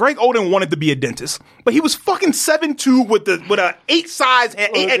Oden. Greg Oden wanted to be a dentist, but he was fucking 7'2" with a 8 size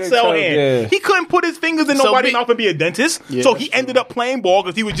hand, 8XL hand. Yeah. He couldn't put his fingers in So nobody's be- mouth and be a dentist. Yeah, so that's he ended up playing ball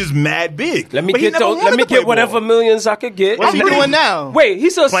because he was just mad big. Let me But he get never those. wanted Let me to play get whatever ball. millions I could get. What's he doing now? Wait,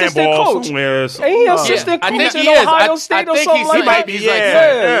 he's an Playing assistant ball coach. somewhere. Ain't he assistant I coach think in he is. Ohio I State or think something he's like might that? be,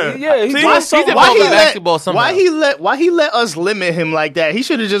 yeah. Yeah. He's See, doing he's something involved like in that. basketball somehow. Why he let us limit him like that? He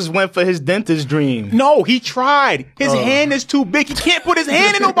should have just went for his dentist dream. No, he tried. His hand is too big. He can't put his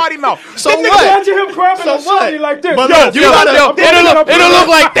hand in nobody's mouth. So This nigga- what? Imagine him grabbing So a shorty what? like this. But Yo, look, you gotta. It'll look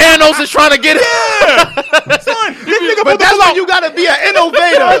like Thanos is trying to get it. Son, this nigga But put that's the why you gotta be an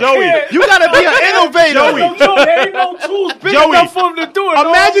innovator. Joey. You gotta be an innovator. There ain't no tools big Joey, enough for him to do it.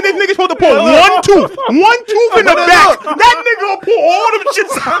 Imagine this nigga's supposed to pull one tooth in the back. That nigga will pull all them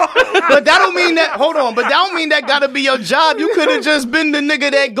shits out. But that don't mean that. Hold on. But that don't mean that gotta be your job. You could have just been the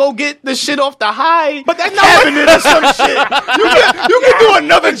nigga that go get the shit off the high. But that's not cabinet or some shit. You can do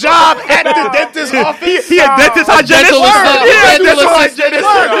another job at the dentist's office. He a dentist hygienist. dental assistant. Yeah, Dental dental assistant. hygienist.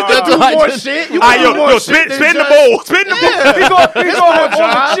 You can Dental do more hygienist. shit. You Ah, can do more yo, shit than spin the just- bowl. Spin the bowl. He gonna have all the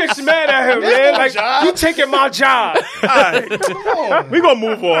job. chicks mad at him, That's man. my Like, job. you taking my job. We gonna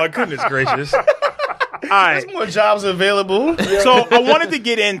move on. Goodness gracious. All right. More jobs available. So I wanted to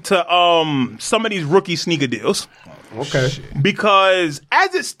get into some of these rookie sneaker deals. Okay. Because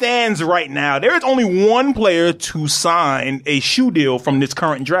as it stands right now, there is only one player to sign a shoe deal from this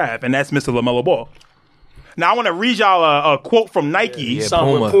current draft, and that's Mr. LaMelo Ball. Now I want to read y'all a quote from Nike. Yeah,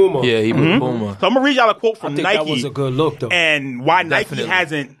 Signed with Puma. Yeah, he with Puma. So I'm gonna read y'all a quote from I think Nike that was a good look, though. and why Definitely. Nike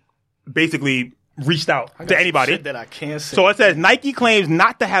hasn't basically reached out to anybody. Shit that I can't say. So it says Nike claims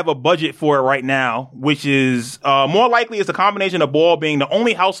not to have a budget for it right now, which is more likely it's a combination of Ball being the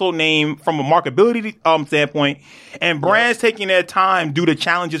only household name from a marketability standpoint, and brands taking their time due to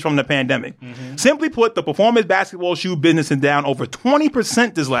challenges from the pandemic. Simply put, the performance basketball shoe business is down over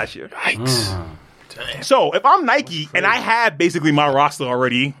 20% this last year. So if I'm Nike and I have basically my roster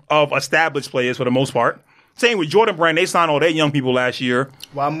already of established players for the most part, same with Jordan Brand, they signed all their young people last year.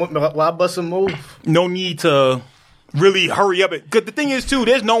 Why bust a move? No need to really hurry up. Because the thing is, too,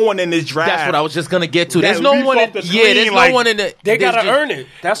 there's no one in this draft. That's what I was just gonna get to. That There's no leaps one. off the screen, There's no like, one in the. They there's gotta just- earn it.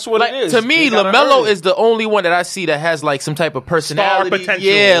 That's what it is. To me, They gotta earn LaMelo it. is the only one that I see that has like some type of personality. potential,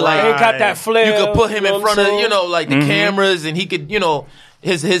 Yeah, like right. Ain't got that flair. you could put him you know in what front I'm of saying? like the cameras, and he could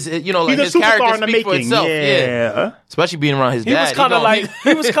his you know like He's his a superstar character in the speak for making. itself. Yeah. Especially being around his He dad. was kind of like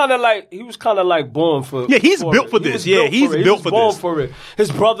he was kind of like born for. Yeah, he's for built it. for He this. was Yeah, built he's for it. He built was for born this. for it.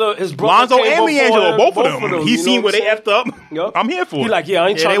 His brother Lonzo came and before D'Angelo, him, both of them. you He's know seen where what they I'm effed up. Yup. I'm here for He it. like, yeah, I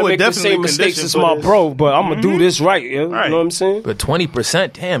ain't Yeah, trying they to were make the definitely same mistakes conditioned as for my this. bro, but I'm gonna do this right. Yeah, you know what I'm saying? but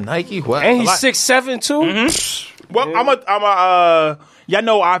 20%. Damn, Nike. What? And A lot. he's 6'7" too. Well, y'all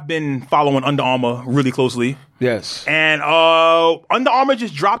know I've been following Under Armour really closely. Yes. And Under Armour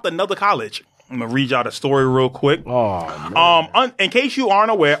just dropped another college. I'm going to read y'all the story real quick. Oh, man. In case you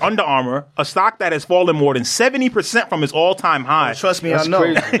aren't aware, Under Armour, a stock that has fallen more than 70% from its all-time high, Trust me, That's I know.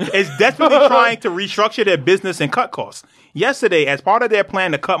 crazy. is desperately trying to restructure their business and cut costs. Yesterday, as part of their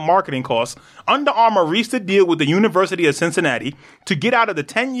plan to cut marketing costs, Under Armour reached a deal with the University of Cincinnati to get out of the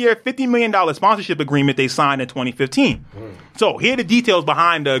 10-year, $50 million sponsorship agreement they signed in 2015. So, here are the details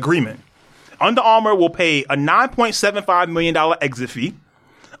behind the agreement. Under Armour will pay a $9.75 million exit fee.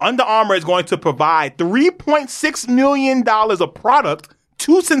 Under Armour is going to provide $3.6 million of product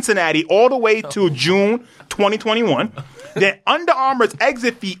to Cincinnati all the way to June 2021. Then Under Armour's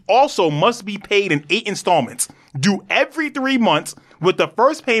exit fee also must be paid in 8 installments, due every 3 months, with the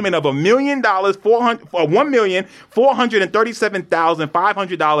first payment of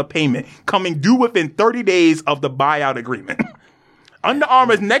 $1,437,500 payment coming due within 30 days of the buyout agreement. Under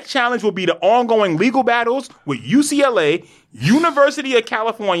Armour's next challenge will be the ongoing legal battles with UCLA, University of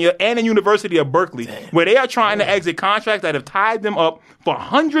California, and the University of Berkeley, where they are trying to exit contracts that have tied them up for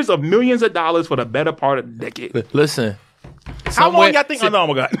hundreds of millions of dollars for the better part of the decade. Listen. How long y'all think Under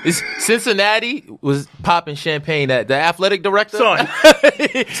Armour got? Cincinnati was popping champagne at the athletic director. Son.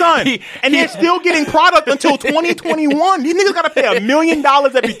 And they're still getting product until 2021. These niggas got to pay $1 million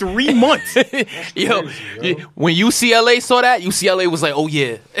every 3 months. Yo, when UCLA saw that, UCLA was like, "Oh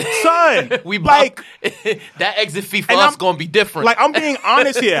yeah, Son. we like, that exit fee for And us I'm- gonna be different." like, I'm being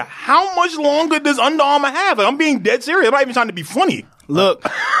honest here. How much longer does Under Armour have? Like, I'm being dead serious. I'm not even trying to be funny. Look,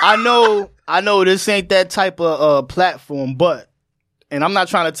 I know this ain't that type of platform, but, and I'm not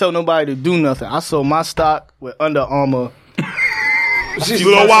trying to tell nobody to do nothing. I sold my stock with Under Armour A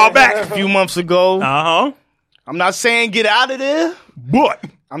little while back. a few months ago. Uh-huh. I'm not saying get out of there. But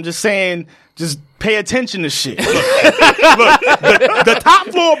I'm just saying just pay attention to shit. the top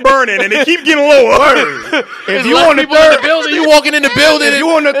floor burning and it keep getting lower. If you on the people in the third, building, you walking in the building. if you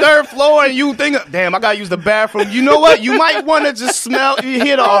on the third floor and you think, damn, I gotta use the bathroom. You know what? You might want to just smell. You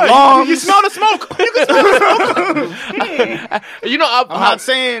hear the alarms. You smell the smoke. You can smell the smoke. You know, I'm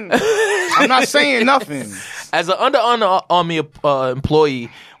not saying nothing. as an Under Armour employee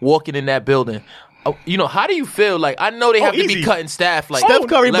walking in that building, you know, how do you feel? Like, I know they have to easy. be cutting staff. Like Steph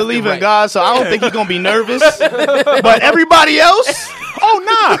Curry left believe and in right. God, so I don't think he's gonna be nervous. But everybody else, Oh,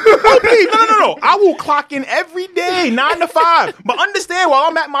 nah. Oh, please. No. I will clock in every day, 9 to 5. But understand, while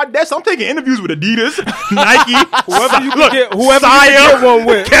I'm at my desk, I'm taking interviews with Adidas, Nike, whoever you can get- whoever you Sire, can get one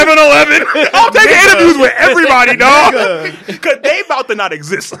with. Kevin 11. I'm taking interviews with everybody, dog. Because they about to not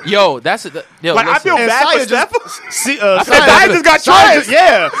exist. Yo, that's yo. Like, I listen. feel and bad for Sire Steph. Sire just got Sire charged.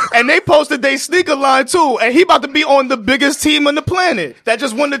 yeah, and they posted their sneaker line too, and he about to be on the biggest team on the planet that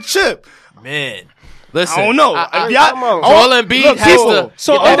just won the chip. Man, listen. I don't know. If y'all- come on. Joel Embiid Look, has people, to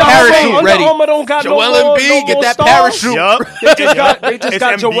So get that Under Armour- parachute Under ready. Armour don't got Joel no more, Embiid, no get more that stars? parachute. Yup. They just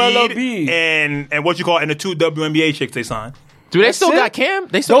got Joel Embiid. and what you call, and the 2 WNBA chicks they signed. Do they still it? got Cam?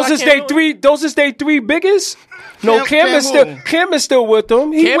 They still Those got is Cam they on? three. Those is they three biggest. No, Cam Cam is still with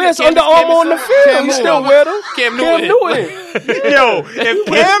them. He Cam- wears Cam- Under Cam Armour is- on the field. Cam He who? still wear them. Cam Newton. Yo, if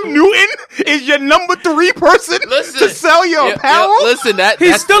Cam Newton is your number 3 person Listen, to sell your apparel, listen,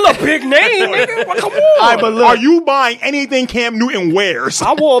 He's that's still a big name. Nigga. Well, come on. All right, but look, are you buying anything Cam Newton wears?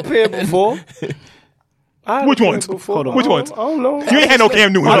 I wore a pair before. I had Which a pair ones? before. Hold on. Which ones? I don't know. You ain't had no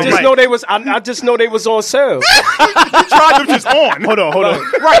Cam Newton. I on, just right? know they was. I just know they was on sale. You tried them just on. hold on.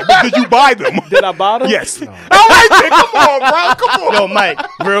 Right, but did you buy them? Did I buy them? Yes. All right, then, come on, bro. Come on. Yo, Mike,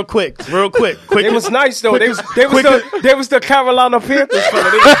 real quick. It was nice though. They was the Carolina Panthers fella.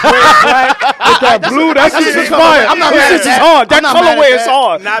 They was wearing black with that blue. That shit is fire. I'm not That mad shit at is that. hard. That I'm not mad colorway at is that.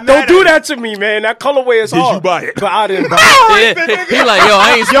 hard. Not mad Don't at do it. that to me, man. That colorway is Did hard. you buy it? But I didn't buy it. yeah. He like, yo,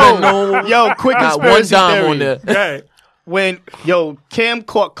 I ain't spend no Yo, quick not one conspiracy dime theory. on there. Yeah. When Cam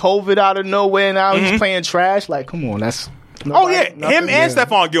caught COVID out of nowhere and now he's playing trash, like, come on, that's Oh, yeah. nothing. Him and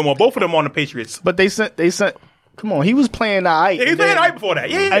Stephon Gilmore, both of them on the Patriots. But they sent Come on, he was playing all right. Yeah, he played right before that.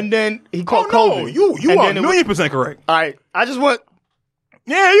 Yeah. And then he caught no, COVID. you And are then it 1,000,000% correct. All right, I just want.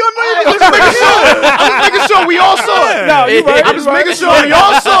 Yeah, you I'm just making sure we all saw it. No, you right. I'm just making sure we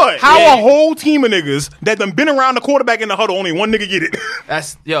all saw it. How a whole team of niggas that done been around the quarterback in the huddle, only one nigga get it.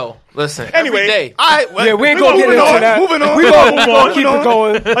 That's listen. Anyway, every day. All right, well, Yeah, we ain't gonna get into that. Moving on. We gonna keep it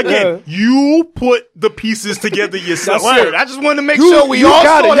going. Again, you put the pieces together yourself. That's it. I just wanted to make sure we You all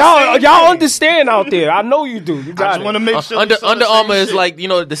got saw it. the same Y'all thing. understand out there. I know you do. You I got just want to it. make sure. Under we saw the same Armour is shit. like,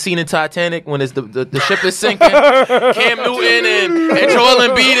 the scene in Titanic when it's the ship is sinking. Cam Newton and Joel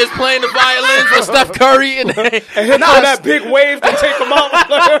Embiid is playing the violins with Steph Curry and And hit that big wave to take him out.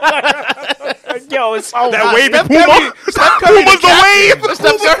 Yo, it's over. That wavy Steph Puma. Curry Puma's the wave.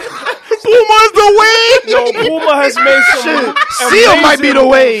 Steph Curry. Puma's the wave. Yo, Puma has made some. Seal might be the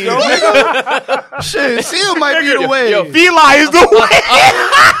wave. Yo. Shit, Seal might be the wave. Feli is the wave.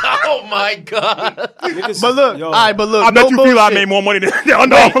 Oh my God. But look, Yo. all right, but look. I bet no you bullshit. Feli made more money than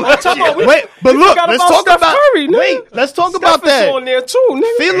Under Armour. Wait, but look, forgot let's about talk Steph about. Curry, nigga. Wait, let's talk Steph about is that. on there too,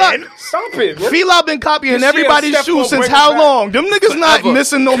 nigga. Feli, Stop it, man. Feli been copying This year, everybody's Steph shoes gonna since bring it how back. long? Them niggas not Forever.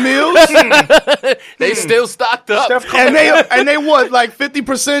 missing no meals, They still stocked up. Steph and they what like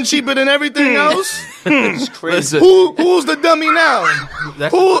 50% cheaper than everything else. Listen, Who's the dummy now?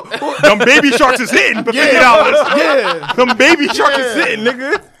 that's- Who? Them baby sharks is hitting for $50. Yeah. Them baby sharks is hitting,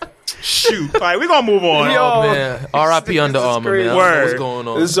 nigga. Shoot. All right, we gonna move on. Yo. Oh, man. R.I.P. Under this is Armour, crazy. man. I don't know Word. what's going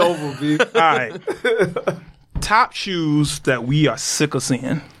on. It's over, B. All right. Top shoes that we are sick of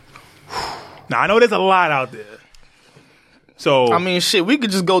seeing. Now, I know there's a lot out there. So, I mean, shit, we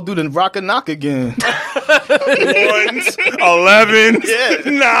could just go through the rock and knock again. 1s, 11s.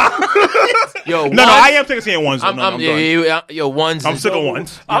 Yeah. Nah. Yo, No, I am sick of seeing ones. I'm done. ones. I'm is- sick of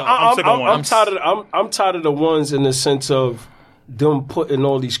ones. I'm sick of ones. tired of the ones in the sense of them putting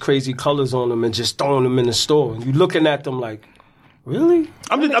all these crazy colors on them and just throwing them in the store. And you looking at them like, really?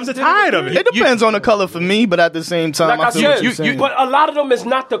 I'm just tired of It it. depends on the color for me, but at the same time, Like I I feel what said, you're saying. but a lot of them is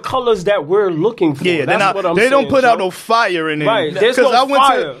not the colors that we're looking for. Yeah, That's what I'm they don't saying, put out Joe. no fire in it. Right, there's 'Cause no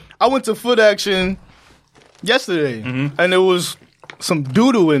fire. I went to Foot Action yesterday, and there was some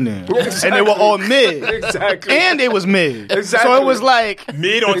doodoo in there, and they were all mid, Exactly. and they was mid. Exactly. So it was like,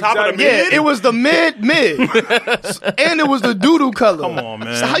 Mid on top of the yeah, mid. it was the mid, and it was the doodoo color. Come on,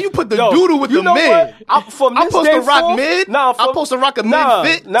 man. So how you put the Yo, doodoo with you the know mid? what? I'm supposed to rock mid. I'm supposed to rock a mid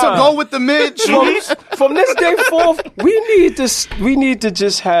fit to go with the mid shoes. From this day forth, we need to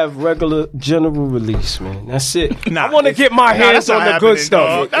just have regular general release, man. That's it. Nah, I want to get my hands that's not on the happening, good stuff.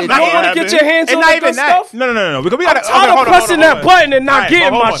 dog. That's You not want to happening. get your hands And on not the even good that. stuff? No. We gotta. Tired of pressing that button and not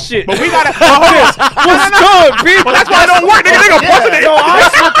getting my shit. But we gotta. What's good, B? Well, that's why it don't work. Nigga pressing it. Yo,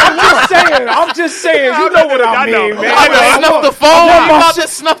 I'm just saying. You know what I mean, man. I know. Snuff the phone. want my You shit-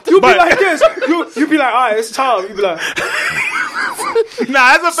 just snuff the You be But- like this. You be like, all right, it's time. You be like,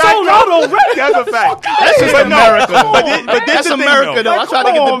 Nah, that's a fact. sold out already. That's a fact. That's just But no, America. but this That's the thing, America, though. I tried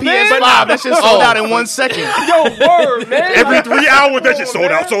to get come the on, man. PS5. That shit sold out in 1 second. Yo, word, man. Every 3 hours, that shit sold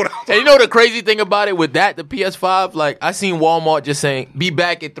out. And you know the crazy thing about it with that, the PS5, like I seen Walmart just saying, "Be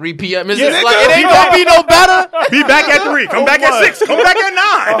back at 3 p.m." It's just nigga. like it ain't gonna be no better. Be back at 3. Come back at 6. Come back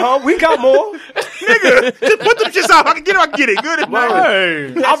at 9. We got more. Nigga, just put them shits out. I can get it. Good enough.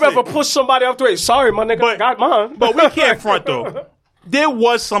 I'd rather push somebody up to it. Sorry, my nigga, I got mine. But we can't front though. There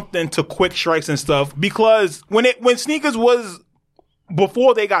was something to quick strikes and stuff because when sneakers was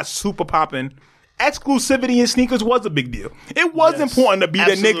before they got super popping, exclusivity in sneakers was a big deal. It was important to be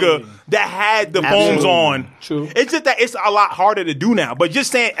the Absolutely. nigga that had the foams on. True. It's just that it's a lot harder to do now. But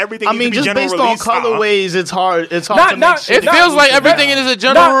just saying everything. I needs mean, to be just general based on release, colorways, it's hard. It's hard Not- to not- make shit. It feels like everything is a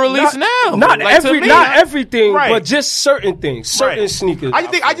general release now. Not Like, to me, not everything, Right. but just certain things, certain Right. sneakers.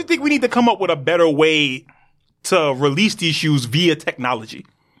 I just think we need to come up with a better way to release these shoes via technology.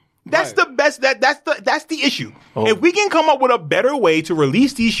 That's the best. That's the issue. If we can come up with a better way to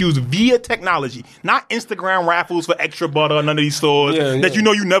release these shoes via technology, not Instagram raffles for extra butter or none of these stores that you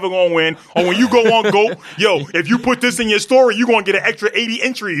know you never gonna win, or when you go on Go, yo, if you put this in your story, you gonna get an extra 80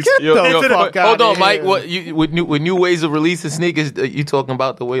 entries. Yo, into the- fuck Hold outta on, Mike. here. What you with new ways of releasing sneakers? You talking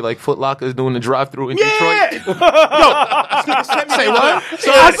about the way like Foot Locker is doing the drive-through in Yeah. Detroit? Say what?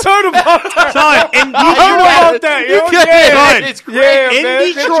 I heard about that. Son, in I heard Detroit, about that. Yo, Yeah, yeah. son, It's crazy. Yeah, in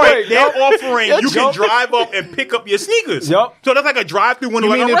man. Detroit, Detroit. they're offering you can drive up and pick up your sneakers. Yup. So that's like a drive-through window, You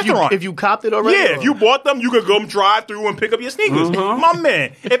like mean a restaurant. if you copped it already? Yeah, if you bought them, you could go drive through and pick up your sneakers. My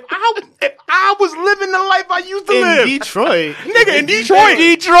man, if I was living the life I used to in live, Detroit. nigga, in Detroit,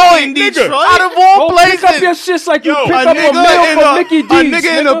 In Detroit. Out of all Go pick up places. your shits like you Yo, pick A up a nigga, meal from Mickey D's. a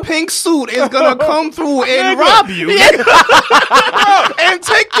nigga in a pink suit is gonna come through and Nigga. rob you, and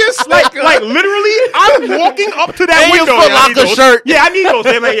take your sneaker. like literally, I'm walking up to that And your window. Foot Yeah, I need Locker those. shirt. Yeah, I need those.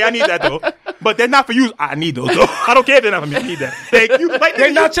 Yeah, I need that though. But they're not for you. I need those though. I don't care if they're not for me. I need that. Thank you. Like,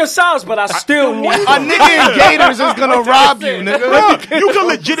 They're not your size, but I still need a them. nigga in Gators is gonna rob you, nigga. You can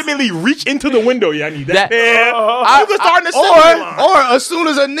legitimately reach into the window. Yeah, I need that. That- Yeah. You can start in the assembly line. Or as soon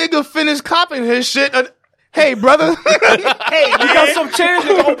as a nigga finish copping his shit, hey brother, Hey, You got some change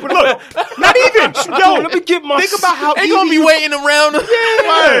to open up. not even. Yo, Let me get my. think about how They easy gonna be you waiting around.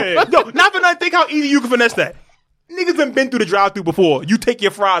 Yeah. Yo, not for nothing. Think how easy you can finesse that. Niggas been through the drive-through before. You take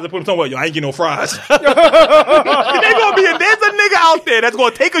your fries and put them somewhere. Yo, I ain't getting no fries. They gonna be. There's a nigga out there that's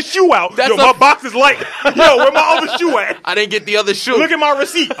gonna take a shoe out. That's Yo, my box is light. Yo, where my other shoe at? I didn't get the other shoe. Look at my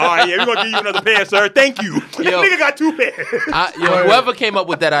receipt. All right, yeah, we're gonna give you another pair, sir. Thank you. Yo. Nigga got 2 pairs. Whoever came up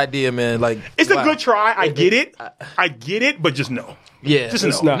with that idea, man, like It's a wow. good try. I get it, but just no. Yeah,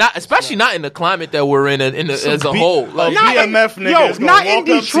 Just no. not especially not in the climate that we're in as a whole. Like, Not in- BMF nigga yo, is gonna not in walk up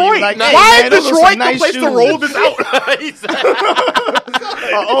to you Detroit. like, Why hey, is man, those are Detroit some nice the place to shoes. roll this out?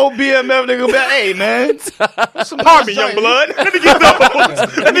 An old BMF nigga be like, hey man, Pardon me, young blood. Let me get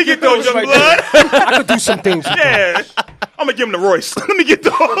those. Let me get those, young Right blood. I could do some things. Yeah. I'm gonna give him the Royce. Let me get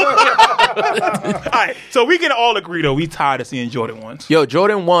those. All right. So we can all agree though, we tired of seeing Jordan 1s. yo,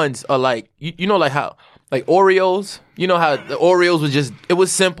 Jordan 1s are like you know like how like Oreos. You know how the Oreos was just it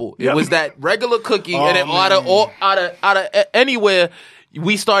was simple. It was that regular cookie, and then out of anywhere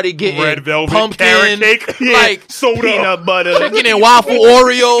we started getting Red velvet, pumpkin, carrot cake, yeah, like soda, peanut butter, chicken and waffle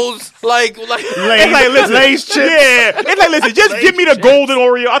Oreos, like It's like, listen, Lay's chips. Yeah, it's like, listen, just give me the golden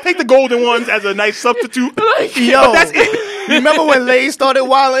Oreo. I'll take the golden ones as a nice substitute. Yo, But that's it. Remember when Lay's started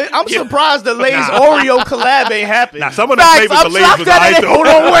wilding? I'm surprised the Lay's Oreo collab ain't happened. Now, some of the Facts, flavors I'm of Lay's shocked was that nice it- though. Hold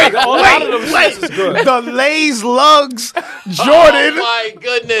on, wait, A lot of them shits is wait. good. The Lay's Lugs Jordan Oh my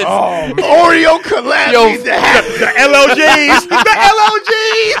goodness! Oreo collab. Yo, needs to happen. The LOGs. The LOGs.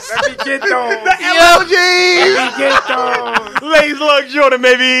 Let me get those. The LOGs. Get those. Lay's Lug Jordan,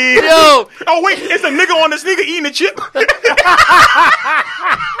 baby. Yo, Oh, wait. It's a nigga on the sneaker eating a chip.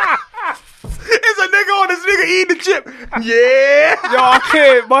 It's a nigga on the sneaker eating the chip. Yeah. Yo, I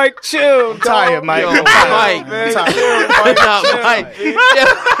can't, Mike. Chill. Dog. Tired, Mike. yo, I'm tired. Mike, Man, Tired. chill, Mike. Nah, Mike.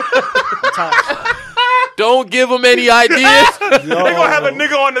 Yeah. Don't give them any ideas. They gonna have a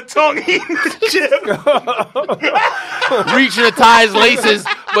nigga on the tongue eating the chip. Reaching to tie his laces,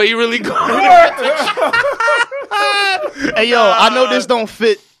 but he really going. Hey yo, I know this don't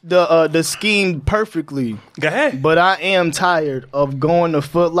fit the scheme perfectly, Go ahead. but I am tired of going to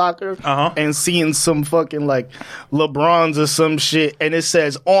Foot Locker and seeing some fucking like LeBrons or some shit, and it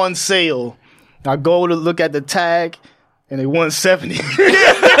says on sale. I go to look at the tag, and they $170.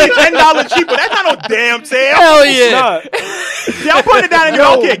 $10 cheaper. That's not no damn sale. Hell yeah! Nah. Yeah, I'm putting it down in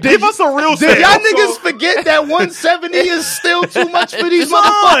your okay. Give us a real sale. Did y'all niggas forget that 170 is still too much for these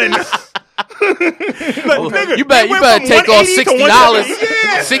motherfuckers? Look, nigga, You they went better from take off $180 to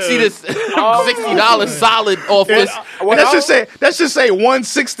 $60, $170. $60 solid off this. That should say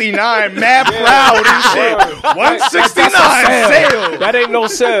 169. Mad proud and shit. 169 sale. That ain't no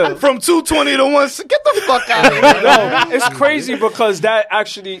sale. From 220 to 1. Get the fuck out of here. No, it's crazy because that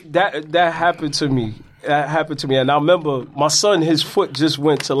actually that happened to me. That happened to me, and I remember my son. His foot just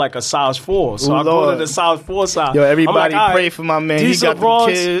went to like a size 4, so Ooh, I go Lord. to the size 4 size. Yo, everybody I'm like, pray for my man. He These got the LeBrons,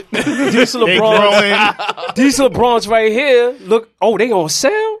 kid. these They LeBrons, growing. these LeBrons right here. Look, oh, they on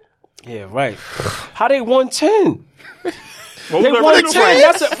sale? Yeah, right. How they 110? What They was the 110. original price?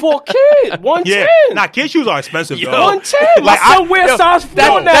 That's it for a kid. 110. Yeah. Nah, kid shoes are expensive, though. 110. My son wears size 4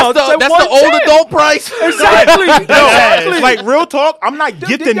 now. That's the old adult price. Exactly. Exactly. Like, real talk, I'm not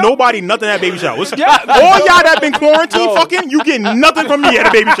gifting yo- nobody nothing at baby showers. Yeah. All y'all that been quarantined Yo. fucking, you get nothing from me at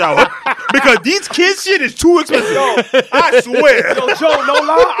a baby shower. Because these kids shit is too expensive. I swear. Yo, Joe, no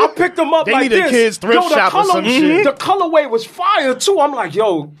lie, I picked them up They like need a this. kid's thrift the shop or some shit. The colorway was fire too. I'm like,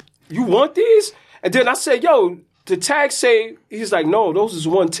 yo, you want these? And then I said, yo, the tag say, he's like, no, those is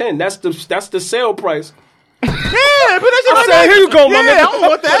 110. That's the sale price. Yeah, but that's I said, here you go, my Yeah, man. I don't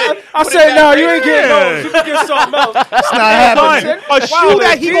want that. I said, no, you ain't getting those. You can get something else. It's not happening. A shoe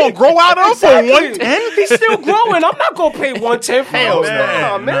that he gonna grow out of for 110? He's still growing. I'm not gonna pay 110 for those.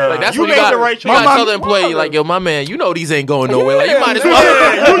 Nah, man. Like, that's You what you made got. the right You gotta choice. tell the employee, like, yo, my man, you know these ain't going nowhere. Like, you might as well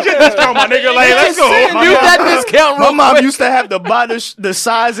Yeah, you just discount my nigga. Like, let's go. use that discount My real mom quick. used to have to buy the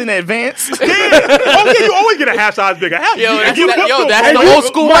size in advance. Yeah. Okay, you always get a half size bigger. Yo, that's You that- put yo, the- that's and the you- old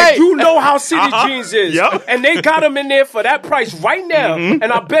school Mike, way. you know how City Jeans is. Yep. And they got them in there for that price right now. And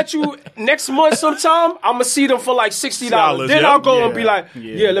I bet you next month sometime, I'm going to see them for like $60. Then yep. I'll go and be like,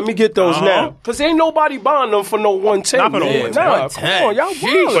 yeah, let me get those now. Because ain't nobody buying them for no 110. Not for no man. 110. Nah, 110. come on, y'all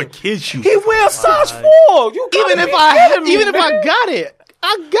Jeez, wild. a kid shoe. He wears size 4. You even if I got it,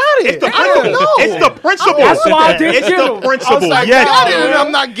 I got it. The I don't principle. know. It's the principle. That's why I didn't It's get the them. principle. I was like, Yes. got it, and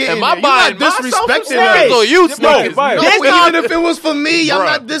I'm not getting Am I it. You're buying not myself some disrespecting sneakers us. or you sneakers? right. No, There's even if it was for me, y'all Bruh.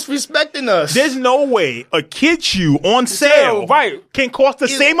 not disrespecting us. There's no way a kid shoe on sale right. can cost the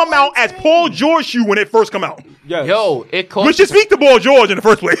same amount as Paul George shoe when it first come out. Yes. Yo, it Which costs. should speak to Paul George in the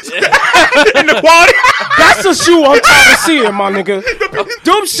first place. In the quality. That's a shoe I'm tired of seeing, my nigga.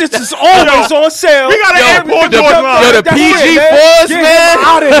 Them shits is always on sale. We gotta add Paul George line. Yo, the That's PG it, fours, Get man. him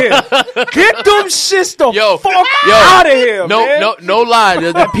out of here. Get them shits the Yo, fuck yo. out of here, man. No lie.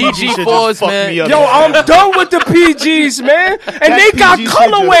 The PG shit just fours, fucked man. me up. Yo, I'm done with the PGs, man. And they got PG shit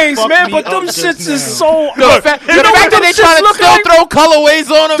just colorways, fucked man. me But up them just shits now. is so. The fact that they trying to still throw colorways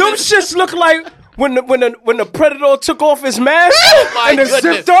on them. Them shits look like when the Predator took off his mask my and it goodness.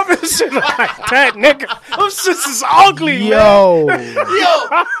 zipped up and shit like that, nigga. Them shits is ugly, man. Yo,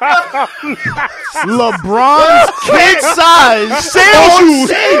 LeBron's kid size Sale on shoes.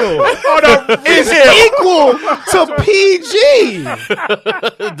 sale is equal to PG.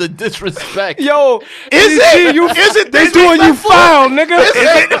 The disrespect. Yo, Is PG, it? Is it They doing you foul, nigga.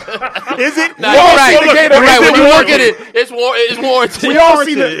 Is it? Nah, you're right. Look, You're right. When you look warranted? at it, it's warranted. We all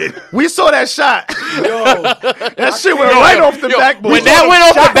see we saw that shot. That shit went right off the Yo, backboard. when that went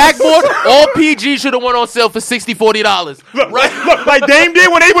off the backboard, all PG should have went on sale for $60, $40. Look, look, like Dame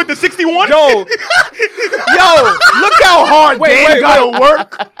did when they went to 61. Yo, Yo, look how hard Dame gotta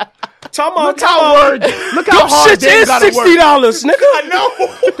work. Look how hard shit Dame is gotta $60, work. nigga. I know.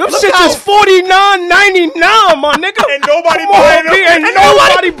 Them shit is $49.99, my nigga. And nobody Come on, buying them. B, and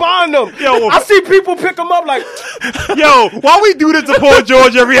nobody buying them. Yo. I see people pick them up like, Yo, why we do this to Paul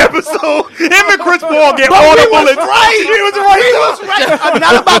George every episode? Him and Chris Paul get all the bullets. Right. He was right.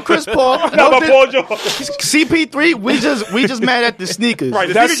 Not about Chris Paul. Not about Paul George. CP3, we just mad at the sneakers. Right,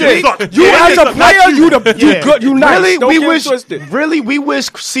 the that's sneakers it. suck. You Yeah, as they a suck. player, you Yeah. good, you nice. Really, Don't we get wish. twisted. Really, we wish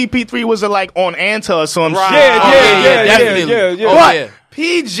CP3 was like on Anta or some shit. Yeah, definitely. yeah. Oh, But yeah.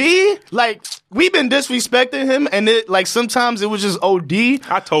 PG, like we've been disrespecting him, and it like sometimes it was just OD.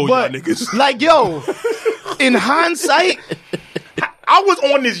 I told but, y'all niggas. Like yo, in hindsight, I was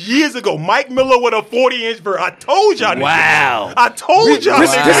on this years ago. Mike Miller with a 40-inch vert. I told y'all niggas. Wow. I told y'all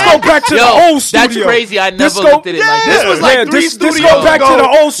This niggas. go back to Yo, the old studio. that's crazy. I never This go- looked at it like this that. was like Yeah, 3 this studios go back to ago the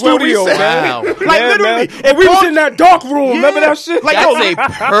old where we studio, said- man. Wow. Like, Yeah, literally. man. And we was in that dark room. Remember Yeah. that shit? Like, That's yo, a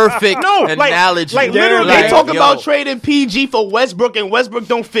perfect No, like- analogy. like, literally, They Like, talk yo. about trading PG for Westbrook, and Westbrook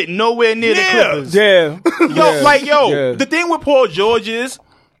don't fit nowhere near the Yeah. Clippers. Yeah. Yo, Yeah. the thing with Paul George is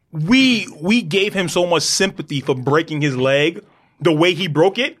we gave him so much sympathy for breaking his leg the way he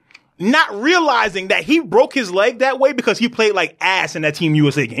broke it, not realizing that he broke his leg that way because he played like ass in that Team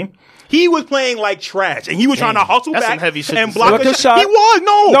USA game. He was playing like trash, and he was trying to hustle that's back some heavy shit and to block say. Look a at shot. shot. He was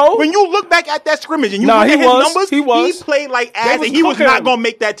No. When you look back at that scrimmage and you Nah, look he at his was. numbers, He was. played like ass, was and he was cooking not him. going to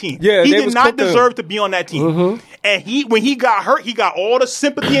make that team. Yeah, he they did was not cooking him. deserve to be on that team. And when he got hurt, he got all the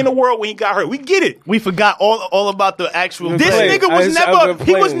sympathy in the world when he got hurt. We get it. We forgot all about the actual. This play. nigga was As never ever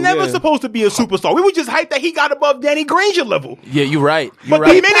he was playing, never yeah. supposed to be a superstar. We were just hyped that he got above Danny Granger level. Yeah, you're right. You're But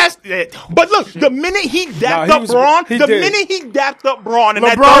right. the minute, but look, the minute he dapped Nah, he up was- Braun, he the did. minute he dapped up Braun in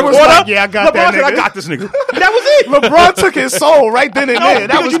that LeBron third was quarter, like, yeah, I got LeBron that said, I nigga. got this nigga. That was it. LeBron took his soul right then and No, there. That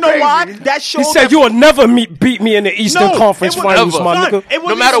because was you know crazy. why? That showed He said, that "You will never beat me in the Eastern No, Conference it was Finals, never. my Son, nigga." it No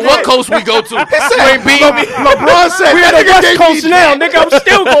wasn't matter even what that. coast we go to, you ain't beat me. LeBron said, We in "That the nigga West gave Coast me now, that." nigga. I'm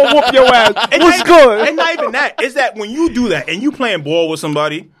still gonna whoop your ass. And What's not- good? And not even that. It's that when you do that and you playing ball with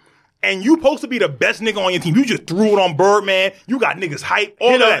somebody and you supposed to be the best nigga on your team, you just threw it on Birdman. You got niggas hype.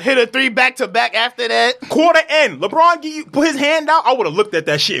 All of that. Hit a 3 back to back after that. Quarter end. LeBron put his hand out. I would have looked at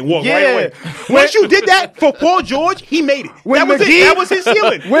that shit and walked right Yeah. away. Once you did that for Paul George, he made it. When That was McGee- it. That was his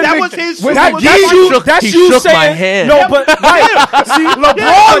ceiling. That was his. When that that was gives that- you, shook- that's he you shook saying my hand. no, but right. See,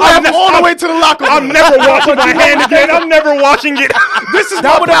 LeBron left all the way to the locker room. I'm never washing my hand again. I'm never washing it. This is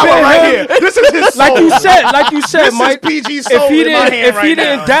That my would've power been right him. here. This is his soul. like you said, This is Mike. PG soul If he in my didn't, hand if he right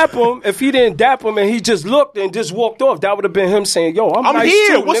didn't now. dap him, him, if he didn't dap him and he just looked and just walked off, that would have been him saying, "Yo, I'm nice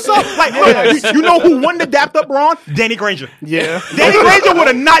here. too, What's nigga." up?" Like, look, you know who won the dapped up Braun? Danny Granger. Yeah. Danny Granger would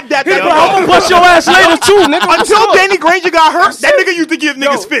have not dapped He that like, I'm Braun. gonna bust your ass later too, nigga. What's Until up? Danny Granger got hurt, that nigga used to give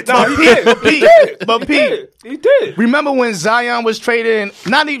niggas fits. Nah, he did. But Pete, He did. remember when Zion was trading?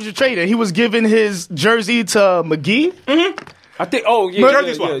 Not even trading. He was giving his jersey to McGee. I think. Oh yeah,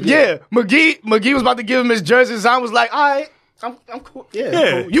 Jersey swap. Yeah, McGee was about to give him his jersey. Zion was like, "All right, I'm cool.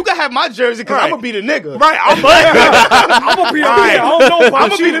 Yeah, cool. You can have my jersey because Right. I'm gonna be the nigga. Right, I'm I'm gonna be. I don't know I'm about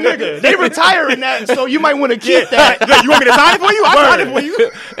gonna be the nigga. They retiring that, so you might want to keep Like, that. you want me to sign it for you? I'll sign it for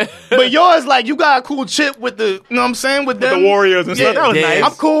you. But yours, like, you got a cool chip with the, you know what I'm saying, with The them. Warriors and stuff. That was Damn. nice.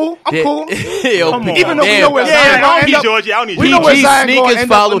 I'm cool. I'm cool. Yo, Come on. Even though we damn. know where Yeah, Zion I gonna don't end need up. Georgia. I don't need We know Georgia. where PG Zion gonna Sneakers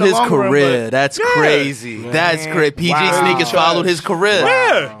end up followed in the his long run, career. but- That's crazy. That's crazy. PG Wow. Sneakers followed his career.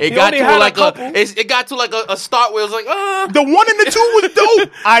 Yeah. It He got only to had a like couple. it got to like a start where it was like, The 1 and the 2 was dope.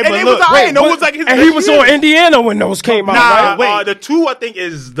 Aight, And but it look, was alright. wait, And it was like his And he best was year. on Indiana when those came out, Nah, right? the 2 I think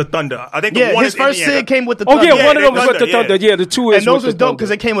is the Thunder. I think the Yeah, 1 his is first Indiana. sig came with the Oh Thunder. yeah, one of the them was with the Thunder, Thunder. Yeah, the two is And those with was the dope Thunder. because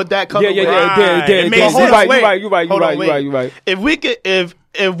they came with that color. Yeah. It But made you're sense. right. Wait, You're right. hold on, wait. You're right. If we could, if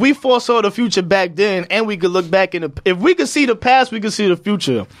we foresaw the future back then, and we could look back in the, if we could see the past, we could see the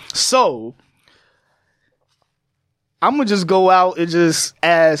future. So, I'm gonna just go out and just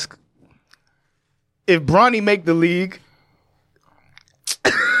ask if Bronny make the league.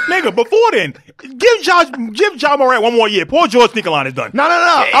 Nigga, before then, give Ja Morant 1 more year. Poor George Sneakerline is done. No.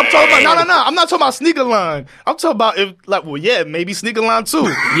 I'm talking about no. I'm not talking about sneaker line. I'm talking about if, like, well, yeah, maybe sneaker line too.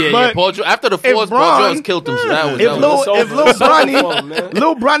 yeah, But Paul George, after the if fourth, Paul Bron- George killed him. So that was If that Lil was- over. Lil It's over for him, Bronny man.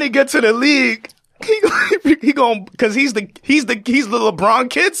 Lil Bronny get to the league, he gonna, because he's the LeBron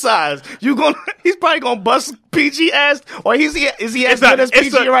kid size. He's probably gonna bust PG ass, or is he as good as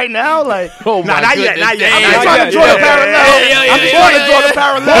PG right now? Like, Oh Nah, my not yet, goodness, not yet. damn. I'm Not trying yet, to draw the yeah. parallel. I'm trying to draw the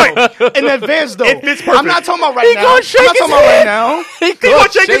parallel in advance, though. It fits perfect. I'm not talking about right now. gonna shake I'm not his talking about right head. now. He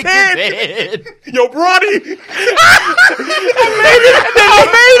gonna shake his hand. Yo, Bronny.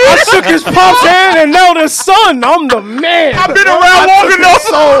 I shook his pop's hand and now the son. I'm the man. I've been around long enough.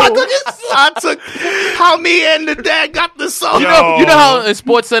 I took how me and the dad got the song. Yo. You know how in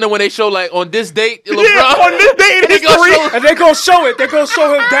Sports Center when they show like on this date, LeBron, Yeah, on this day in They gonna history. show- And they gonna show it. They gonna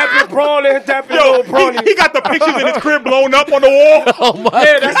show him dapping Braun and dapping Yo, little Bronny. he got the pictures in his crib blown up on the wall. oh my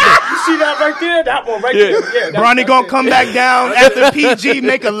Yeah, that's it. You see that right there? That one right there. Yeah, Bronny gonna come back down after PG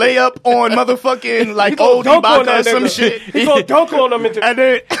make a layup on motherfucking like old dunk on Ibaka or that some nigga. shit. He gonna dunk on him into And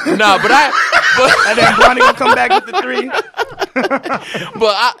then Nah, but Bronny gonna come back with the 3.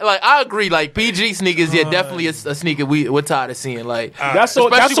 I agree. Like PG sneakers, yeah, definitely a sneaker we're tired of seeing. Like That's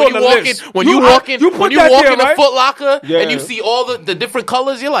on especially the when you walk in list. when you walk in you put when you that walk there, in a right? Foot Locker Yeah. and you see all the different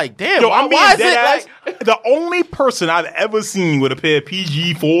colors, you're like, damn, Yo, why, I'm being why is dead it ass. like? The only person I've ever seen with a pair of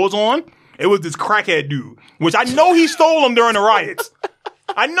PG 4s on, it was this crackhead dude, which I know he stole them during the riots.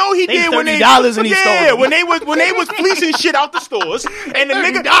 I know he did when they $30 and he stole them. when they was fleecing shit out the stores and the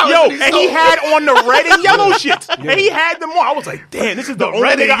nigga $30 and he had on the red and yellow shit and he had them on. I was like, damn, this is the only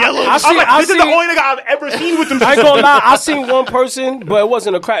red and nigga yellow. this is the seen- only nigga I've ever seen with them. I ain't gonna lie, I seen one person, but it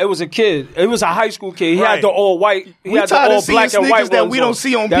wasn't a crack. It was a kid. It was a high school kid. He Right. had the all white. He We had the tired of all seeing black and white sneakers that ones we don't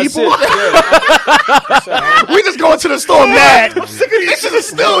see on That's people. it, yeah. We just going to the store mad. I'm sick of these shit is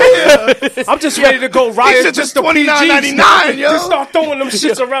still here. I'm just ready to go riot. These shit Just just the PGs. $29.99, yo. Just start throwing them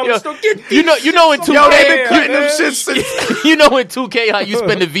shits around the store. Get You know in 2K, Yo, they been Yeah, cutting them man. shit since. you know in 2K how you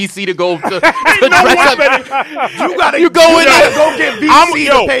spend the VC to go to No dress one up. better- You gotta You go in there. go get VC I'm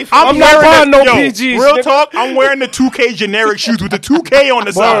to pay for. I'm not buying no yo, PGs, Real nigga. talk, I'm wearing the 2K generic shoes with the 2K on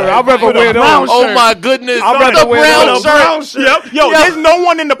the side. I'd rather With a wear brown those. shirt. Oh my goodness! I'd rather the wear brown those. shirt. Brown shirt. Yep. Yo, Yeah. there's no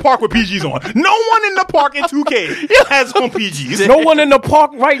one in the park with PGs on. No one in the park in 2K has on PGs. No one in the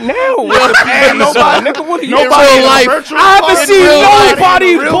park right now. with the And PGs on. nobody, Nigga, what are you nobody real in the life. virtual I haven't park, seen real life,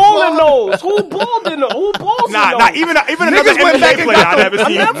 nobody real balling park. those. Who balled in those? Who balls in Nah, those? even another Niggas went back NBA and player got I've the, never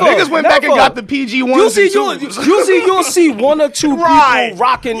seen. never. niggas went back and Never. got the PG ones. You'll see one or two people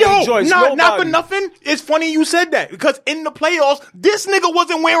rocking Yo, them joints. not for Nobody. nothing. It's funny you said that because in the playoffs, this nigga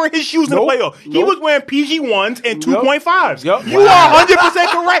wasn't wearing his shoes in the Nope. playoffs. He Nope. was wearing PG 1s and 2.5s. Yep. You are 100%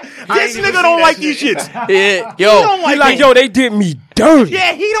 correct. This even nigga see don't that like shit. these shits. Yeah, He yo, don't He like like, these. yo, they did me dirty.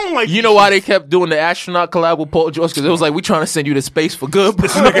 Yeah, he don't like. you know why they kept doing the astronaut collab with Paul George? Because it was like, we trying to send you to space for good, bro. We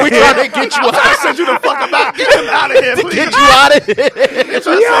trying to get you I out, sent you the fuck about. Get him out of here, please. get you out of here. Trying to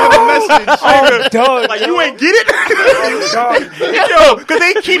send a message. I'm done. Like you ain't get it, done. yo, because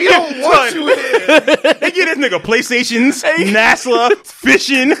they keep We don't want you here. They get this nigga PlayStations, NASA,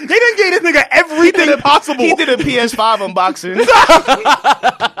 fishing. They done gave this nigga everything possible. He did a PS5 unboxing.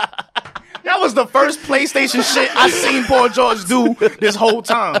 That was the first PlayStation shit I seen Paul George do this whole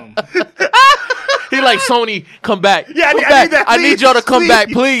time. He like, Sony, come back. Yeah, I Come need back. that, I need please, y'all to come please. back,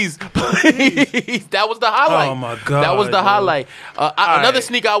 please. Please. That was the highlight. Oh, my God, That was the yo. highlight. Another right.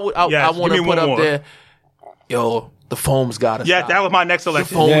 sneaker I want Yes, to give me put one up more. there. Yo, the foam's gotta Yeah, stop. that was my next The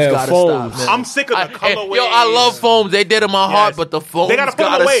selection. foam's Yeah, gotta foams. stop, man. I'm sick of the colorways. Yo, I love foams. They did in my heart, Yes. but the foams They gotta put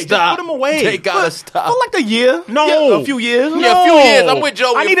 'em away. Just stop. put 'em away. They gotta stop. For like a year. No. Yeah, a few years. Yeah, a few years. I'm with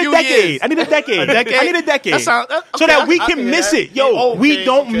Joey. I need a a few decade. years. I need a decade. decade? I need a decade. That sound- so okay, that we I can can hear miss that. it. Yo, Okay, we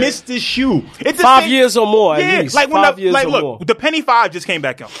don't okay. miss this shoe. It's the 5 same- years or more, Yeah, at least. like when 5 years like or look, more. the Penny 5 just came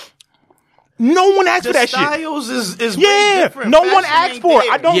back out. No one asked for The that shit. styles is way Yeah, different. no one Fashion asked ain't for it.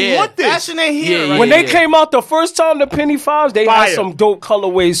 there. I don't Yeah. want this. Fashion ain't here. Yeah, right? When they yeah. came out the first time, the Penny 5s, they Fire. had some dope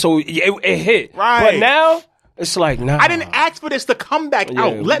colorways, so it hit. Right. But now, it's like, nah. I didn't ask for this to come back Yeah,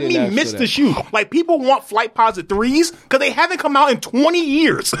 out. we Let didn't me ask miss for the that. shoe. Like people want Flight Posit 3s because they haven't come out in 20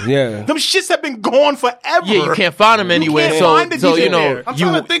 years. Yeah. Them shits have been gone forever. Yeah, you can't find them anywhere. can't So, find the so DJ you know, there. I'm you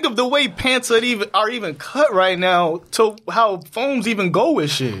trying to think of the way pants are even cut right now to how foams even go with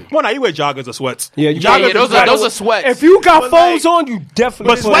shit. Well, now you wear joggers or sweats. Yeah, you joggers gotta- and those are sweats. sweats. If you got But phones like- on, you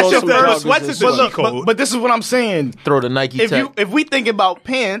definitely But put on sweats is some the- joggers sweats and is the shit. cheat code. But this is what I'm saying. throw the Nike tech. If we think about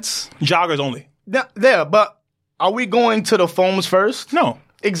pants, Joggers only. but are we going to the foams first? No.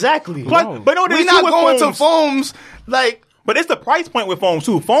 Exactly. But no, We're there's not two with going foams. to foams like But it's the price point with foams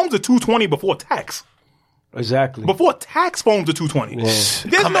too. Foams are $220 before tax. Exactly. Before tax, foams are $220.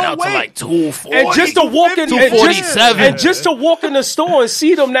 There's coming no out way. to like 240. And just to walk in, and just, 247. and just to walk in the store and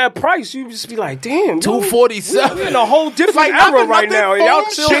see them that price, you just be like, damn, 247. We're in a whole different Like, era nothing- right nothing now. Y'all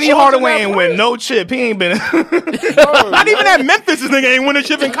foam still shit. Kenny charging Hardaway that ain't price? win no chip. He ain't been. Not even at Memphis, this nigga ain't winning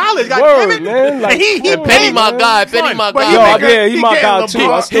shit in college. God Word, damn it. man. Like, And he word, Penny paid my man. guy. Penny my But guy. he Yo, making- yeah, he my getting guy too. I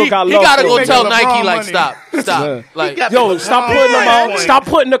LeBron. still got he love gotta for go him. tell LeBron Nike like money. stop. Yeah. Like got- Yo, stop putting them out. Stop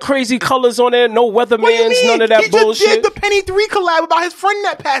putting the crazy colors on there. No What do you weathermans, mean? none of that he just bullshit. did the Penny 3 collab about his friend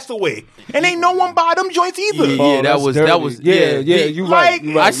that passed away. And ain't no one buy them joints either. Yeah, Oh, that that's was dirty. yeah. He- You like, right.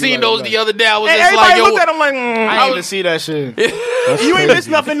 You right, I you seen right, those you the other day. I was And just like, everybody yo, looked at him like, I didn't even see that shit. you ain't missed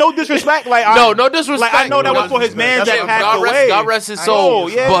nothing. No disrespect. Like, no disrespect. Like, I know that No was for his man disrespect. that passed God rest, away. God rest his I soul.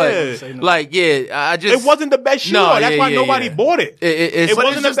 know, yeah. But like, yeah, I just It wasn't the best shoe. No, That's yeah, why yeah, nobody yeah. bought it. It's It But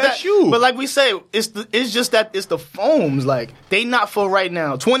wasn't it's the just best shoe. But like we say, it's just that it's the foams. Like they not for right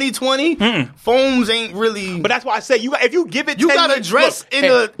now. 2020, foams ain't really. But that's why I say if you give it, you 10 got to years- dress look,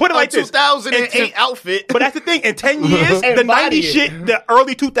 in a, put it like this. 2008 outfit. But that's the thing. In 10 years, And the body 90s it. shit, the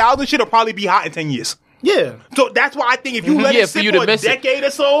early 2000s shit will probably be hot in 10 years. yeah. So that's why I think if you let Yeah, it for sit you for to a miss it. decade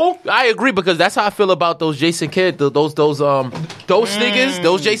or so, I agree because that's how I feel about those Jason Kidd, those sneakers,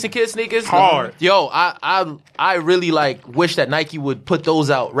 those Jason Kidd sneakers. Hard. Yo, I really like wish that Nike would put those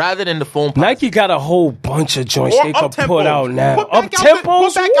out rather than the foam. Nike got a whole bunch of joints or they could up-tempos. put out now. Put back Up out tempos,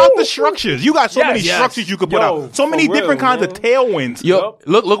 put back out the structures. You got so many Yes. structures you could put Yo, out. So many for different real, kinds man. of tailwinds. Yo,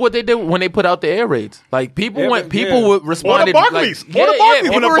 look what they did when they put out the air raids. Like people Yeah, would Or responded the Barclays. Like, Or the Barclays.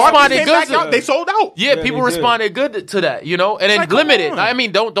 When people the Barclays responded came good. back to out, they sold out. Yeah, they people did. responded good to that, you know, and then like, come limited. on. I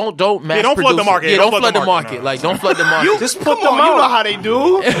mean, don't mass don't flood the produce it. market. Yeah, Don't don't flood the market. no. Like, don't flood the market. Just put Come them on, you know out. how they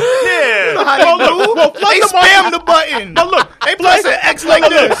do. Yeah. How they do. Well, flood They the market. spam the button. But look, They press an X like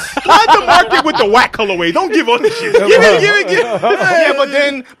this. flood the market with the whack colorway. Don't give us the shit. Give it.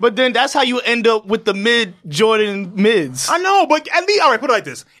 Yeah, but then that's how you end up with the mid Jordan mids. I know, but at least, all right, put it like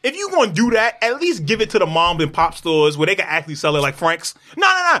this. If you going to do that, at least give it to the moms and pop stores where they can actually sell it like Frank's. No.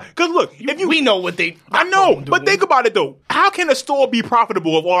 Because look, if you. We know what they. I know, but think about it though. How can a store be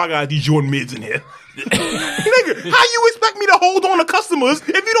profitable if all I got is these Jordan mids in here? Nigga, how you expect me to hold on to customers if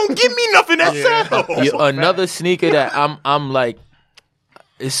you don't give me nothing that sells? Yeah, another sneaker that I'm like,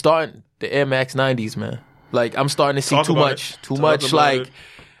 it's starting the Air Max 90s, man. Like I'm starting to see Talk too about much, it. too Talk much. about Like it.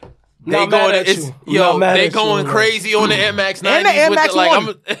 they Not mad going, at it's, you. yo, Not mad they at going you, crazy on the Air Max 90s And the Air with Max the, like,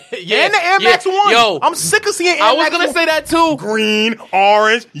 1. yeah, And the Air yeah. Max 1. Yo, I'm sick of seeing Air I was Max gonna 1. say that too. Green,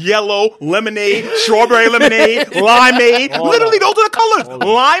 orange, yellow, lemonade, strawberry lemonade, limeade. Literally, those are the colors.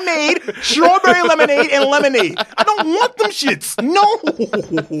 Limeade, strawberry lemonade, and lemonade. I don't want them shits. No.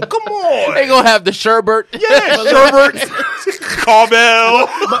 Come on. They gonna have the sherbet. Yeah, sherbet, Carvel.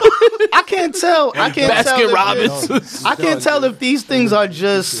 I can't tell. I can't tell. Baskin if Robbins. I can't tell if these things are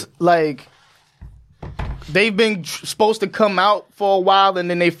just like they've been supposed to come out for a while and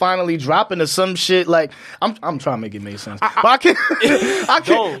then they finally drop into some shit. Like I'm trying to make it make sense, but I can't. I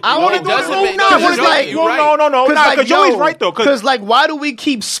can't. I want to it do doesn't it. make No, no it's sense. like You're right. No. Because Joey's right though. Because like, why do we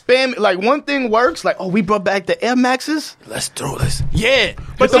keep spamming? Like one thing works. Like, oh, we brought back the Air Maxes. Let's throw this. Yeah,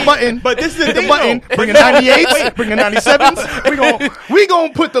 Hit the button. But this is the Hit the thing, button. though. Bring a 98s. Bring a 97s. We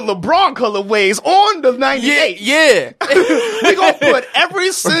gonna put the LeBron colorways on the 98. yeah. We gonna put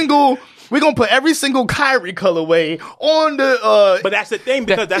every single we're gonna put every single Kyrie colorway on the. But that's the thing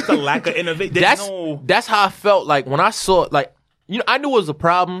because that's the lack of innovation. That's how I felt like when I saw like I knew it was a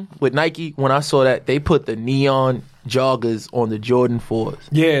problem with Nike when I saw that they put the neon joggers on the Jordan 4s.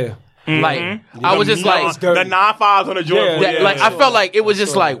 Yeah. Like I was just like the 9.5s on the Jordan. Yeah, like I felt like it was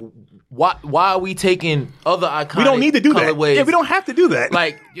just like why are we taking other iconic we don't need to do that. colorways? Yeah, we don't have to do that.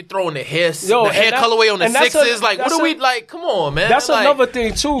 Like you're throwing the hair colorway on the sixes. Like what are we like? Come on, man. That's like, another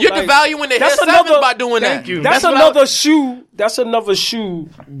thing too. You're devaluing the hair sevens by doing that. Thank you. That's another shoe. That's another shoe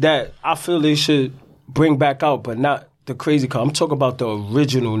that I feel they should bring back out, but not the crazy color. I'm talking about the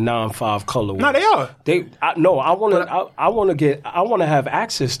original 9.5 colorway. No, they are. I want to have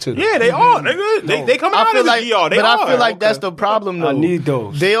access to them. Yeah, they are. They coming out as a GR. They but are. I feel like that's the problem, though. I need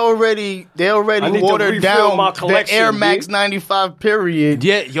those. They already need to watered refill down my the collection, Air Max B. 95 period.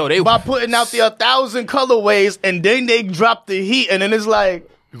 Yeah, yo, they By putting out the 1,000 colorways, and then they drop the heat, and then it's like.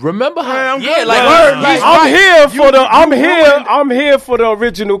 remember how? I'm Yeah, good. like Word, he's I'm here for the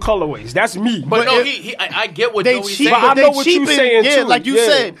original colorways. That's me. But no, if- I get what They Joey's cheap, saying. But I know what you cheapened, saying, yeah, too. like you Yeah.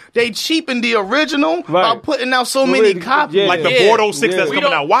 said, they cheapened the original by Right. putting out so many copies. Yeah. like the Yeah. Bordeaux 6 that's Yeah.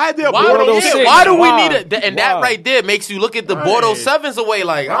 coming out. Why is there a Why, Bordeaux Bordeaux yeah, 6? why do we Why? need it? And that Why? right there makes you look at the Bordeaux 7s away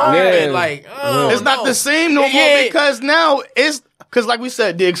like, oh, Yeah. man, like, oh, It's not the same no more Yeah. because now it's because, like we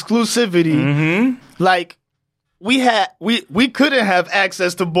said, the exclusivity. Like we couldn't have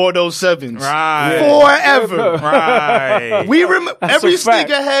access to Bordeaux 7s Right. forever. Right. We remember every a fact.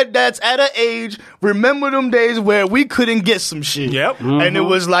 sneakerhead that's at an age. Remember them days where we couldn't get some shit. Yep. And it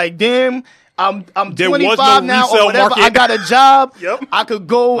was like, damn. I'm There was 25 no now resale or whatever. market. I got a job. Yep. I could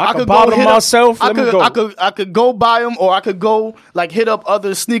go. I I could could buy go them hit up- myself. I Let me could. go. I could go buy them, or I could go like hit up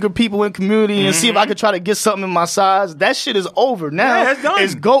other sneaker people in community and see if I could try to get something in my size. That shit is over now. Yeah, it's done.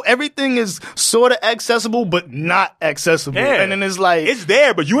 It's go. Everything is sort of accessible, but not accessible. Yeah. And then it's like, It's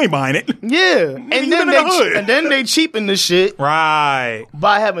there, but you ain't buying it. yeah. you And live then in the hood. they cheapen the shit Right.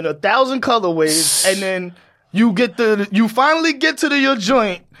 by having 1,000 colorways, and then you finally get to your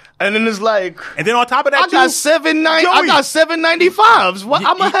joint, and then it's like, And then on top of that, I got $7.95s. What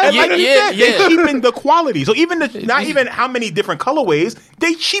I'm gonna have yeah, like yeah, that. yeah. They cheapen the quality. So even not even how many different colorways,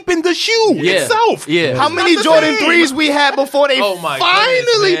 they cheapen the shoe Yeah. itself. Yeah. How It's many not the Jordan same. 3s we had before they Oh my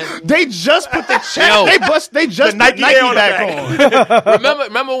finally goodness, man. they just put the check Yo. they just The put Nike Air on the back back. on.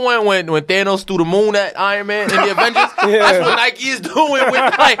 Remember when Thanos threw the moon at Iron Man in the Avengers? That's what Nike is doing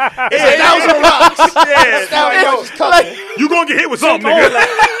with like $1,000 rocks. Yeah. like, You gonna get hit with something,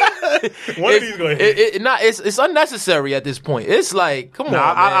 nigga. One of these gonna hit. it's unnecessary at this point. It's like, come on, man.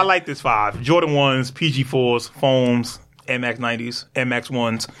 I like this 5. Jordan 1s, PG4s, foams, MX 90s, MX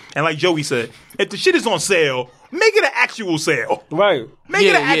 1s. And like Joey said, if the shit is on sale, make it an actual sale. Right. Make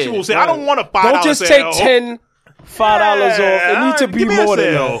it an Yeah, actual yeah. sale. I don't want a $5 Don't just sale. take $5 Yeah, off. It needs to be give me a more than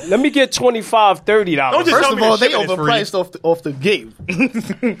sale. that. Let me get $25, $30. Don't just First tell of me all, the they shipping is free. overpriced off the gate.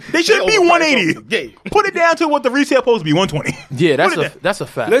 They should be overpriced 180. off the gate. Put it down to what the retail supposed to be, 120. Yeah, Put it that's a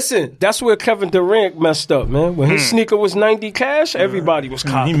fact. Listen, that's where Kevin Durant messed up, man. When his sneaker was 90 cash, everybody was He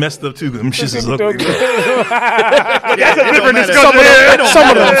copying. messed up too. Them shits is ugly. That's a different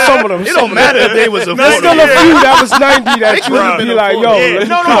Some of them. It don't matter if they was a There's still a few that was 90 that you would be like, yo. Yeah, let's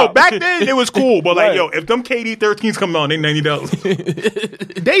no. cop. Back then it was cool, but like, Right. yo, if them KD 13s come on, they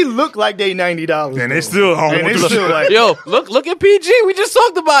 $90. They look like they $90. And they still home. And they still like, Yo, look at PG. We just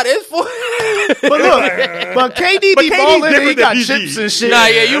talked about it. It's for but look, but KD But be KD balling and he different got than PG. chips and shit. Nah,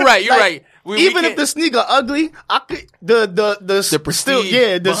 yeah, you're right. You're Like, right. We Even if can't- the sneaker ugly, I could the prestige still,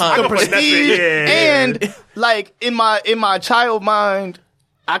 yeah, the behind it. prestige, Yeah. and like in my child mind,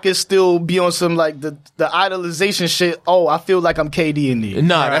 I could still be on some like the idolization shit. Oh, I feel like I'm KD in there.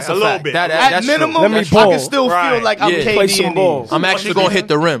 Nah, that's a a little fact. bit. At That's minimum, true. Let me I ball. can still Right. feel like I'm Yeah. KD Play some in balls. there. I'm actually gonna hit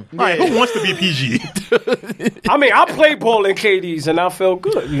the rim. Right, who wants to be PG? I mean, I played ball in KDs and I felt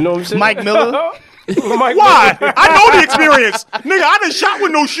good. You know what I'm saying? Mike Miller? Mike Why? I know the experience. Nigga, I done shot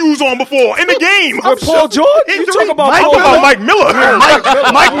with no shoes on before in the game. With Paul George? You Injury. talk about I'm Paul talking about George? Mike Miller.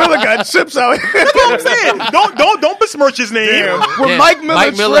 Mike Miller got chips out. That's what I'm saying. Don't besmirch his name. When Yeah. Mike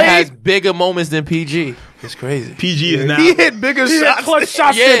Miller trade, has bigger moments than PG. It's crazy. PG is now. he hit bigger He had shots. clutch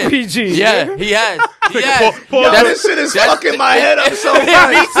shots Yeah, than PG. Yeah, he has. He has. Paul- Yo, That's- this shit is that's- fucking my head up so Me much.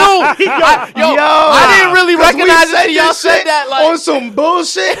 too. I didn't really 'Cause we recognize it said till y'all this said shit that. Like, on some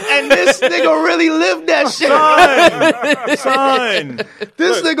bullshit, and this nigga really lived that shit. Son.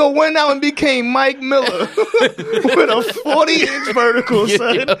 This nigga went out and became Mike Miller with a 40-inch vertical,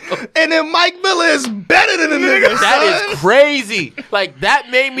 son. And then Mike Miller is better than the nigga, that son. is crazy. Like that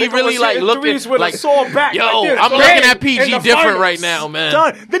made me really like look threes at with like a sore back. back. Yo, like this. I'm Bang, looking at in PG the different finals. right now, man.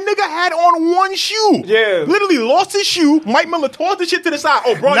 Son, the nigga had on one shoe. Yeah. Literally lost his shoe. Mike Miller tossed the shit to the side.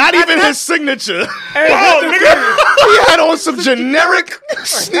 Oh, bro. Not you even got his signature. Oh, nigga. He had on some generic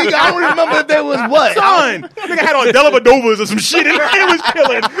sneaker. I don't remember if there was what. Son. Nigga had on Delavadovas or some shit. And it was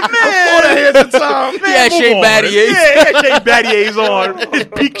killing. All the Man. heads of time. He had Move Shea on. Battiers. Yeah, he had Shea Battiers on. His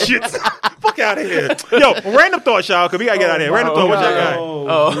peak shits. Fuck out of here. Yo, random thought, y'all, because we got to get out of here. Random thought, what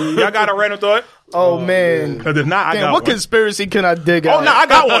y'all got? Y'all got a random thought? Oh, man. Because if not, I Damn, got what one. conspiracy can I dig Oh, out? no, I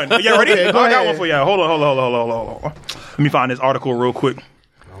got one. You ready? Okay, I go got ahead. one for y'all. Hold on. Let me find this article real quick.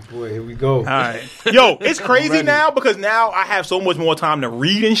 Boy, here we go. All right. Yo, it's crazy now because now I have so much more time to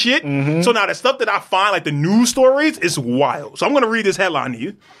read and shit. So now the stuff that I find, like the news stories, is wild. So I'm going to read this headline to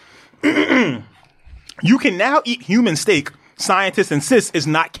you. You can now eat human steak. Scientists insist is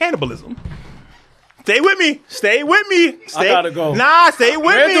not cannibalism. Stay with me. Stay. I gotta go. Nah, stay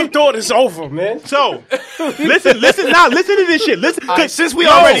with Random me. thought is over, man. So, listen to this shit. Listen, All right, since we yo,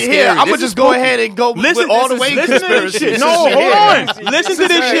 already here, scary. I'm gonna This just is go ahead and go Listen, with all the way listen to this conspiracy. shit. Since No, we're hold here. on. Listen to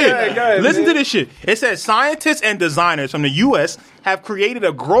this shit. Go ahead, Listen man. to this shit. It says scientists and designers from the U.S. have created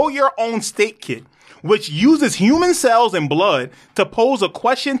a grow-your-own steak kit, which uses human cells and blood to pose a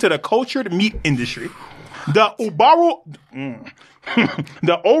question to the cultured meat industry. The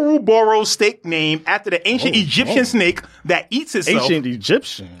Ouroboros steak, named after the ancient Egyptian snake that eats itself, Ancient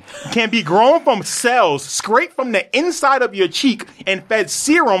Egyptian. can be grown from cells scraped from the inside of your cheek and fed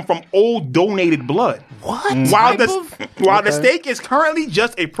serum from old donated blood. What? While the steak is currently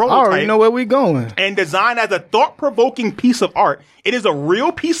just a I prototype already know where we going. and designed as a thought-provoking piece of art, it is a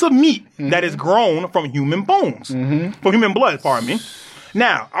real piece of meat that is grown from human bones, from human blood. Pardon me.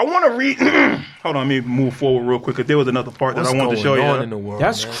 Now, I want to read. Hold on, let me move forward real quick because there was another part that I wanted to show you. in the world?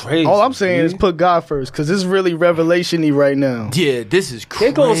 That's man? crazy. All I'm saying is put God first, because it's really revelation-y right now. Yeah, this is They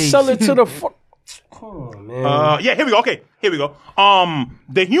crazy. gonna sell it to the fuck. Come on, man. Yeah, here we go. Okay, here we go.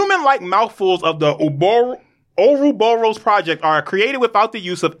 The human-like mouthfuls of the Ouroboros project are created without the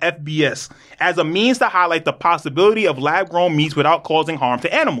use of FBS as a means to highlight the possibility of lab-grown meats without causing harm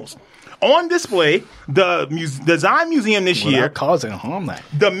to animals. On display, the Design Museum this year, Without causing harm. Like.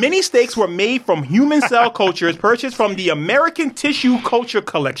 the mini steaks were made from human cell cultures purchased from the American Tissue Culture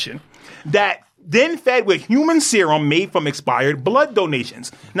Collection that then fed with human serum made from expired blood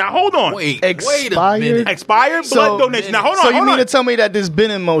donations. Now, hold on. Wait a Expired? minute. Expired blood donations. Now, hold on. So you hold mean on. to tell me that this been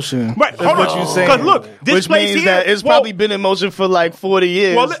in motion? Right, Is hold what on. you saying? 'Cause look, this which place means here- that it's well- probably been in motion for like 40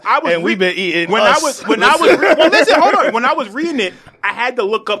 years. Well, I was and we've been eating. when us. I was well, listen, hold on. When I was reading it, I had to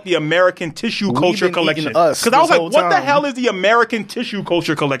look up the American Tissue Culture been Collection eating us because I was this like, whole "What the time. hell is the American Tissue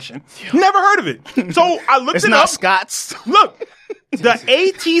Culture Collection?" Never heard of it. So I looked It's it not up. Scott's. Look, the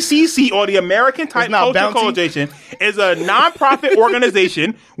ATCC, or the American Type not Culture Bounty? Coalition, is a nonprofit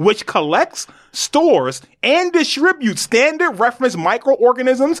organization which collects, stores, and distributes standard reference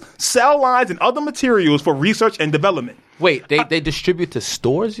microorganisms, cell lines, and other materials for research and development. Wait, they distribute to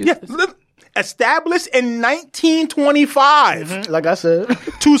stores? Yeah, established in 1925 Like I said,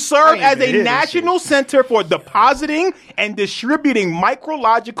 to serve I as ain't even a hear this national center for depositing and distributing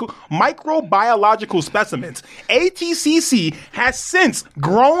microbiological specimens. ATCC has since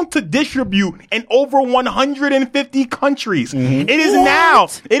grown to distribute in over 150 countries. It is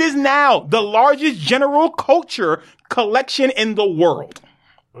now the largest general culture collection in the world.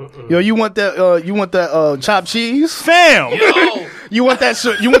 yo, you want that? You want that chopped cheese? Fam, You want that?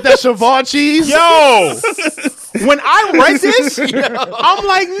 You want that Cheval cheese? yo. When I read this, I'm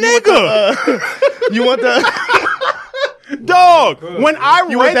like, nigga, You want that? dog. When I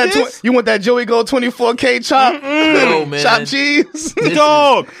You want read that? this, You want that Joey Gold 24K chop? Yo, man. Chopped cheese?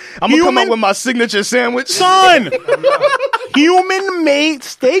 dog, I'm gonna come up with my signature sandwich. son. Human-made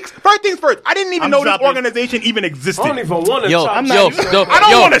steaks. First things first. I didn't even I'm know this dropping- organization even existed. I don't even want to Yo, chop. yo, I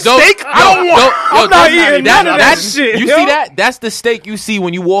don't want a steak. I don't want. I'm not eating none of that shit, You yo. see that? That's the steak you see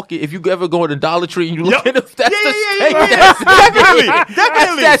when you walk it. If you ever go to Dollar Tree and you look Yep. at it, that's Yeah, the yeah, steak. yeah, yeah. That's Definitely, it.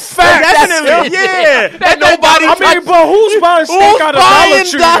 definitely. That's fact. Definitely, That's it. yeah. That nobody. I mean, but who's buying steak out of Dollar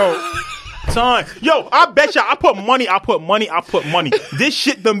Tree, though? Son, yo, I bet you I put money. This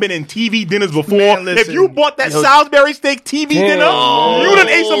shit done been in TV dinners before. Man, listen. If you bought that Salisbury steak TV dinner, you done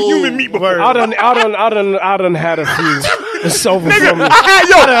ate some human meat before. I done had a few. It's over Nigga, for me.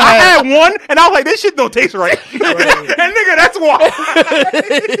 I had one, and I was like, this shit don't taste right. And nigga, that's why.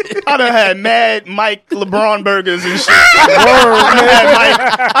 I done had Mad Mike LeBron burgers and shit.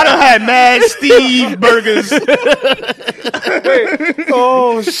 I done had Mad Steve burgers.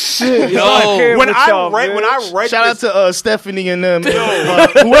 Oh shit! Yo, when I read Shout out this, to Stephanie and them.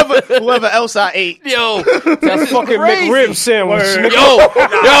 Whoever else I ate. Yo, that's Fucking crazy. McRib sandwich. nigga. Yo.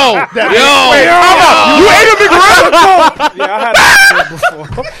 you ate a McRib? Yeah, I had that shit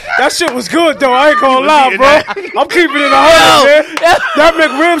before. That shit was good though. I ain't gonna lie, bro. I'm keeping it 100, man. That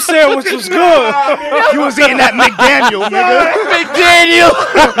McRib sandwich was good. You was eating that McDaniel, nigga.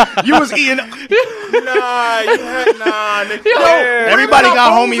 McDaniel. You was eating. Nigga. Everybody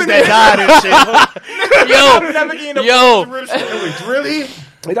got homies that died and shit. I've never eaten a Yo. McRib sandwich. Really?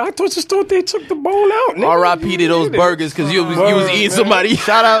 I just thought they took the bone out. nigga. R.I.P. to those burgers because you was eating somebody.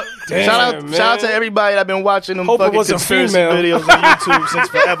 Shout out man. shout out to everybody that been watching them Hope it fucking wasn't conspiracy female. videos on YouTube since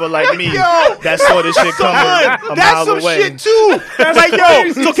forever, like me. Yo, that saw this shit coming a that's mile some away. shit too. Like,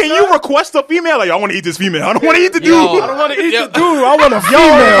 yo, so can you request a female? Like, I want to eat this female. I don't want to eat the dude. Yo. I don't want to eat the dude. I want a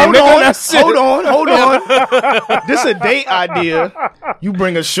female. Hold on. This a date idea. You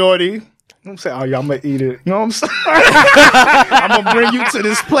bring a shorty. I'm saying, oh yeah, I'm gonna eat it. You know what I'm saying? I'm gonna bring you to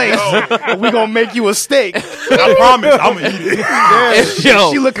this place. And we gonna make you a steak. I promise, I'm gonna eat it.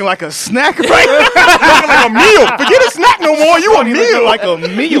 Yo. She looking like a snack right now. Looking like a meal. Forget a snack no more. You a Looking meal. like a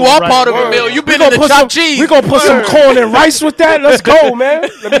meal. You are right part of now. a meal. You been in the chopped cheese. We gonna put some corn and rice with that. Let's go, man.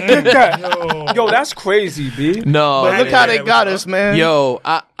 Let me get that. Yo, that's crazy, B. No. But look how they got us, man. Yo,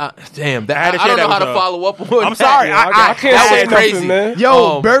 damn. I had to I share don't know that how to with follow up on I'm that. sorry. I can't that say was nothing, crazy. man.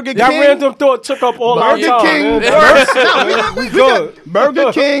 Yo, Burger That King. random thought took up all our Burger time, King. man. We good.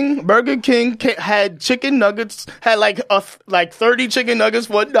 Burger King had chicken nuggets. Had like 30 chicken nuggets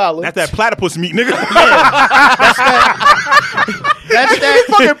for $1. That's that platypus meat, nigga. That's that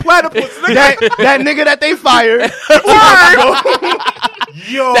fucking platypus, nigga. that nigga that they fired.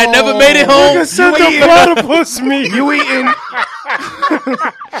 Yo, That never made it home. Nigga said the platypus meat. You eating?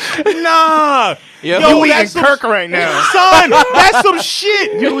 Nah. Yo, You eating that's some Kirk right now? Son, that's some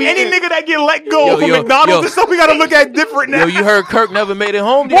shit. Any nigga that get let go from McDonald's and stuff, we gotta look at different now. Yo, you heard Kirk never made it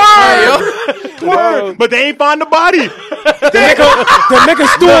home. Word. But they ain't find the body. The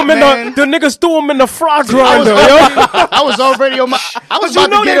niggas threw him in the fry grinder, yo. I was already on my. I was about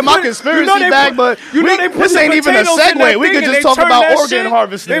to get in my conspiracy bag, but this ain't even a segue. We could just talk about organ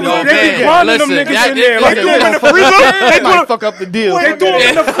harvesting. They man. be grinding them Listen, niggas in there. that- Like, They threw him in the freezer. They might fuck up the deal. they threw him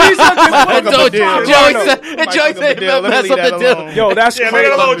in the freezer. Joey said mess up the deal. Yo, that's Yeah, leave crazy.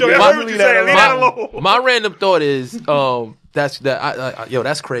 that alone, Joe. I My- heard what you saying. Leave that alone. My random thought is,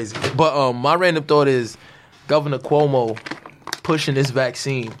 that's crazy. But my random thought is, Governor Cuomo pushing this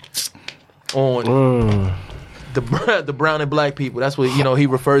vaccine on the brown and black people. That's what he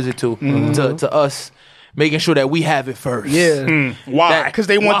refers it to us, making sure that we have it first. Yeah. Why? Because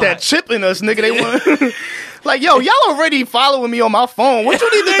they want Why? that chip in us, nigga. They want. Like, yo, y'all already following me on my phone. What you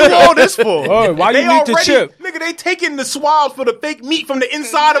need to do all this for? Oh, why They you need the already, chip? nigga, they taking the swabs for the fake meat from the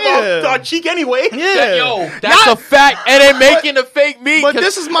inside of Yeah. our cheek anyway. Yeah. Yo, that's a fact, and they making the fake meat. But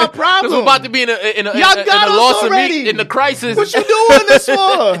this is my problem. Because we're about to be in a Y'all got us loss of already. meat in the crisis. What you doing this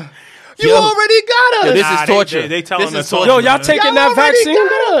for? You Yo. already got us. Yo, this Nah, is torture. they telling This us is so. torture. Yo, y'all taking Y'all that already vaccine?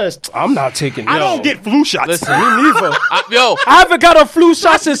 got us. I'm not taking it. I don't get flu shots. Listen, Me neither. yo, I haven't got a flu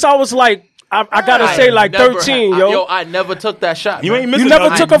shot since I was like, I gotta say like 13, yo. I never took that shot. You man. ain't missing You never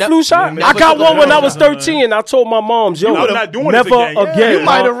nothing. took a flu shot? never I got took a one when flu I was shot. 13. I told my moms, yo, I'm not doing this never again.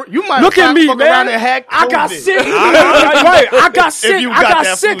 Yeah. again. You might Look at me, fuck man. around and hack I got COVID. sick. Right, I got sick. you I got got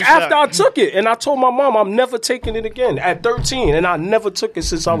that sick flu after shot. I took it, and I told my mom I'm never taking it again at 13, and I never took it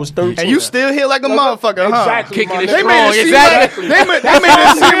since I was 13. And you still here like a motherfucker, huh? Exactly, Kicking my it nigga. They made it strong. seem Exactly. like they made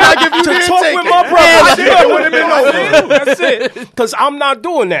it seem like if you To didn't talk take with it, my brother, it would have been over. That's it. Because I'm not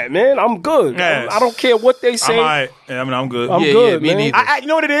doing that, man. I'm good. Yes. I don't care what they say. I'm all right. Yeah, I'm good. I'm Yeah, good, me man. neither. You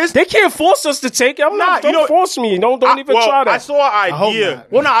know what it is? They can't force us to take it. I'm not. you Don't know- force me. Don't even try that. I saw an hope idea.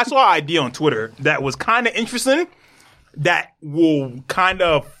 not. Well, no, I saw an idea on Twitter that was kind of interesting. That will kind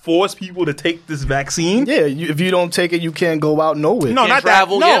of force people to take this vaccine. Yeah, if you don't take it, you can't go out nowhere. No, Can't not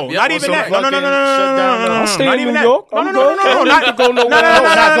travel. that. No, Yep, not yep. even Or that. some No. fucking shut down. I'll stay Not in even New that. York. No. I'm good. I don't need to go nowhere No,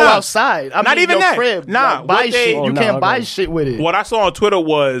 else. not go outside. I Not mean, even your that. crib. Nah, Like, buy what they- shit. Oh, You nah, can't buy no. shit with it. What I saw on Twitter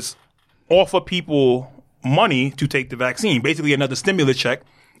was offer people money to take the vaccine, basically another stimulus check.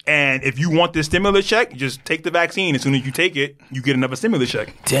 And if you want this stimulus check, just take the vaccine. As soon as you take it, you get another stimulus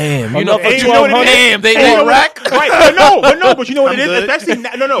check. Damn, you Enough know, for you know what it is? damn, they And you know rack. what- right? But you know what it is? good.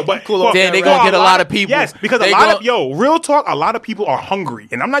 Especially but Cool off Damn, that they rack. gonna get a lot of people. Yes, because They a lot gon- of real talk, a lot of people are hungry,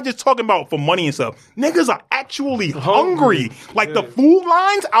 and I'm not just talking about for money and stuff. Niggas are actually hungry. Like the food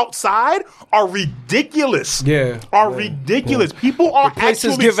lines outside are ridiculous. Yeah. Are ridiculous. People are place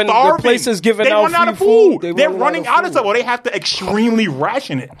is actually giving- the starving. place is giving they out run out of free food. food. They're running out of stuff, or they have to extremely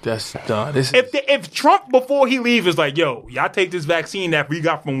ration it. If Trump before he leaves is like, yo, y'all take this vaccine that we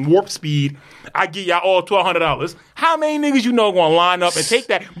got from Warp Speed, I get y'all all $1,200. How many niggas you know gonna line up and take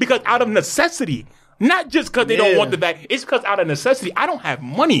that because out of necessity? Not just because they don't want the vaccine. It's because out of necessity. I don't have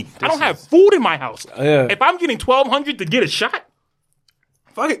money. I don't have food in my house. If I'm getting $1,200 to get a shot,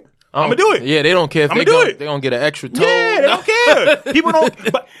 fuck it. I'm gonna do it. Yeah, they don't care if they're gonna get an extra toe. Yeah, they don't care. People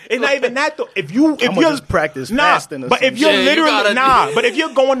don't. But it's not even that though. If you're just practice fasting. But if you're literally but if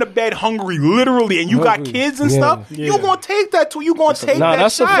you're going to bed hungry, literally, and you got kids and stuff, you're gonna take that too. You gonna take that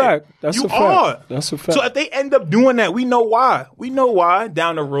that's shot. A fact. That's you a fact. are. That's a fact. So if they end up doing that, we know why. We know why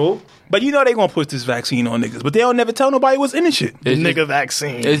down the road. But you know they gonna push this vaccine on niggas, but they don't never tell nobody what's in the shit. The nigga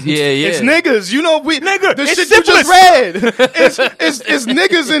vaccine. It's niggas. You know nigga. The it's shit syphilis. you just read. it's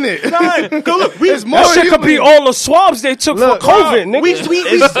niggas in it. Look, that shit could be all the swabs they took for COVID,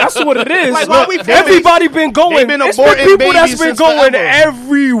 nigga. That's what it is. Like, everybody been going. It's been people that's been going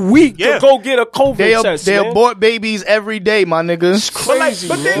every week to go get a COVID test. They abort babies every day, my nigga. It's crazy.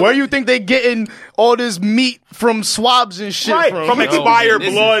 Where you think they getting all this meat from swabs and shit from expired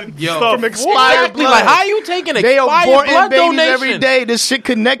blood stuff? From expired blood. Like, how you taking they expired aborting blood babies donation? every day. This shit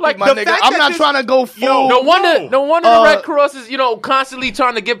connected, Like, my the nigga. fact I'm that not this- trying to go full. No wonder the Red Cross is, constantly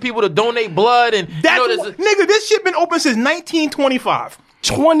trying to get people to donate blood and Nigga, this shit been open since 1925.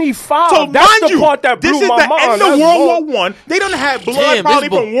 25. So that's mind the you, part that blew this is my the mind. end of World War I. They don't have blood Damn, probably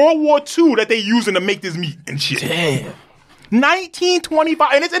this from World War II that they using to make this meat and shit. Damn. 1925,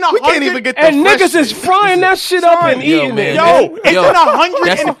 and it's in We can't even get the And fresh niggas is shit. frying that shit up and Yo, eating man. it. Yo, it's Yo, in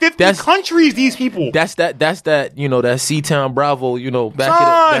 150 that's- countries, these people. That's that that C-Town Bravo, back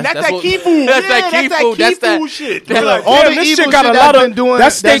Son, in that's that what- key food. That's Yeah, that key that's food. that That's key that food shit. that's Like, All Damn, the this evil shit got shit a lot that's of- been doing,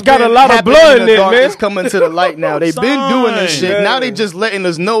 that state that's got a been lot of happening blood in in the it, dark man. is coming to the light now. They've been doing this shit. Yeah. Now they just letting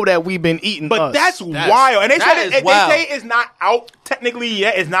us know that we've been eating But us. that's wild. And they that said is they wild. say it's not out technically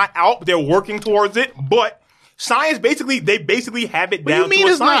yet. It's not out. They're working towards it, but science basically have it What do down you mean to a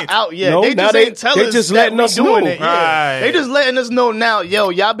it's science. not out yet? No, they now just they- ain't tell they us just that letting we us doing know. it. Yeah. Right. They just letting us know now, yo,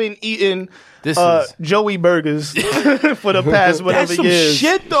 y'all been eating This is- Joey burgers for the past whatever That's some years.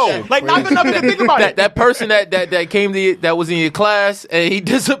 shit though. Like not enough to think about it. that person that came that was in your class and he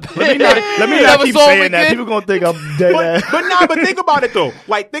disappeared. Let me You not never keep saw him saying that. again? People gonna think I'm dead ass. But think about it though.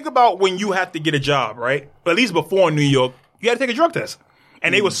 Like think about when you have to get a job, right? At least before in New York, you had to take a drug test.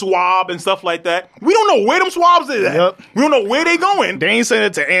 And they would swab and stuff like that. We don't know where them swabs is at. Yep. We don't know where they going. They ain't saying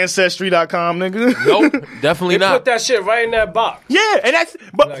it to Ancestry.com, nigga. Nope, definitely They not. put that shit right in that box. Yeah, and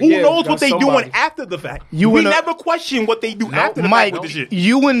but Like, who yeah, knows got what they somebody. doing after the fact? You we in a- never question what they do after the Mike, fact with the shit.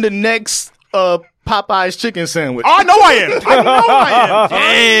 you in the next Popeye's chicken sandwich. Oh, I know I am. I know I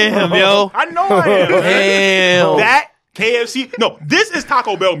am. Damn, yo. I know I am. Damn. That KFC. No, this is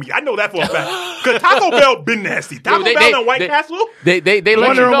Taco Bell meat. I know that for a fact. Because Taco Bell been nasty. Taco they- Bell they- and White they- Castle. They let you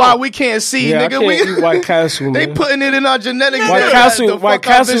Wondering know. why we can't see, Yeah, I nigga. can't eat White Castle, They man. putting it in our genetics. White The Castle fuck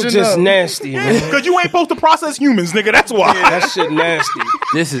our vision just up. nasty, man. Because you ain't supposed to process humans, nigga. That's why. That shit nasty.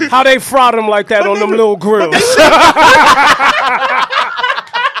 This is How they fry them like that on them little grills.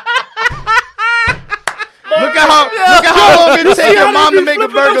 Look at how long it take your mom to make a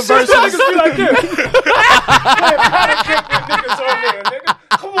burger versus.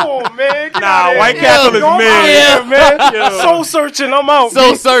 Come on, man. Get Nah, outta White here. Castle is Yo, I'm mid. outta here, man. Yo. Soul searching. I'm out.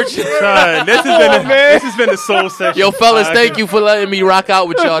 soul searching. Son, this has been the soul session. Yo, fellas, thank you for letting me rock out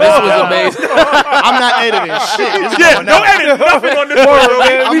with y'all. This was amazing. I'm not editing shit. It's Yeah, going don't out. edit nothing on this one,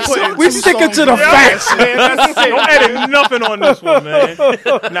 man. I'm putting We two sticking songs to the in. facts. Man, that's it. Don't edit nothing on this one, man.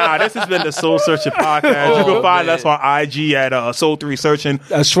 Nah, this has been the Soul Searching podcast. You can find us on IG at Soul3 Searching.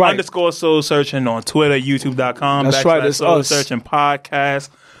 That's right. _ Soul Searching on Twitter, YouTube.com. That's right, it's Soul us. Searching podcast.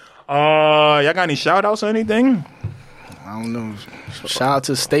 Y'all got any shout outs or anything? I don't know. Shout out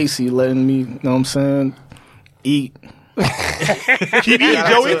to Stacy letting me, know what I'm saying, eat. Keep eating,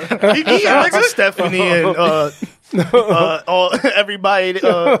 Joey. Keep eating, Shout out to nigga. Stephanie and everybody.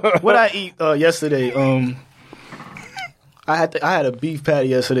 What I eat yesterday? I had a beef patty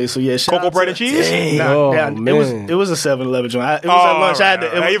yesterday, so yeah. shout Cocoa out bread to- and cheese? Nah, Oh, yeah, man. it was a 7-Eleven joint. It was at lunch. I had to.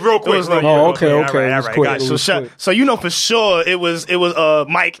 Hey, real quick. It was like, Oh, okay. All It right, was got quick. you. so you know for sure it was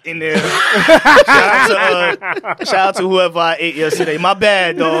Mike in there. shout out to whoever I ate yesterday. My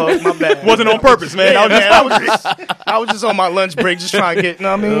bad, dog. My bad. Wasn't on purpose, man. Yeah, That was man, I was just on my lunch break, just trying to get. You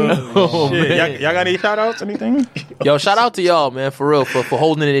know what I mean? Shit. Y'all got any shout outs? Anything? Yo, shout out to y'all, man, for real, for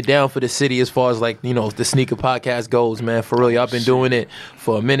holding it down for the city as far as like, the sneaker podcast goes, man. For real, y'all been doing it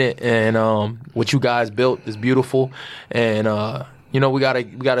for a minute, and what you guys built is beautiful, and we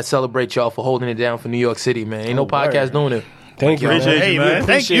gotta celebrate y'all for holding it down for New York City, man. Ain't no podcast doing it. Thank you. Appreciate Hey you, man, man.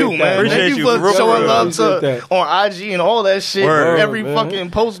 thank Appreciate you, that. man. Appreciate Thank you, you for for showing real. love Appreciate that. on IG and all that shit. Word, Every man. fucking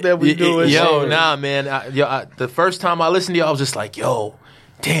post that we do. and Yo, shit. nah, man. The first time I listened to y'all, I was just like, yo,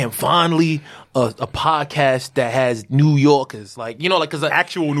 damn, finally a podcast that has New Yorkers. Like, you know, like, because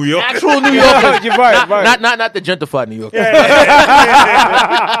Actual New York. actual New Yorkers. You're right. Not the gentrified New Yorkers.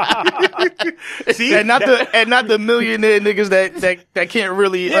 See, And not the millionaire niggas that can't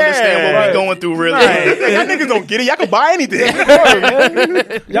really understand what right. we're going through. Really, Right. Y'all niggas don't get it. Y'all can buy anything.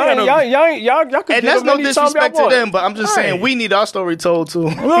 Y'all could and get that's them no anytime disrespect y'all to want. them. But I'm just saying we need our story told too.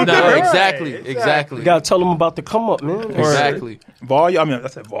 No, exactly. You gotta tell them about the come up, man. Exactly. Vol, I mean,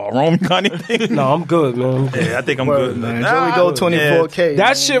 that's a Vol Rome kind of thing. No, I'm good, man. Yeah, I think I'm good, man. Joey go 24K.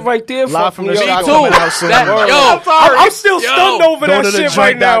 That shit right there, Live fuck from me the up. shop too. coming out soon. I'm still stunned over Go that to the shit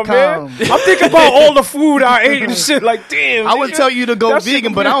right now, man. joint.com. I'm thinking about all the food I ate and shit. Like, damn. I would nigga. tell you to go That shit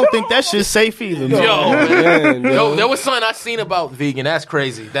vegan, but I don't think that shit's safe either. man. Yo, man. Man, Yo, there was something I seen about vegan. That's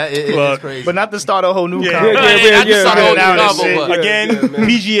crazy. That it is Look, crazy. But not to start a whole new Yeah. convo. I just saw the whole yeah, novel, yeah, but- yeah. Again, man.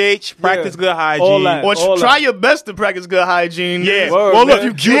 PGH, practice good hygiene. All that. Or All try that. your best to practice good hygiene. Yeah. Word, Well, look,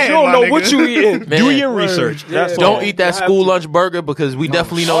 man. you You don't my know nigga. what you eating. Man. do your research. That's all. Don't eat that school lunch burger because we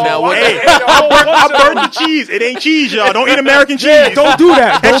definitely know now Oh, what. Hey, I burned the cheese. It ain't cheese, y'all. Don't eat American cheese. Don't do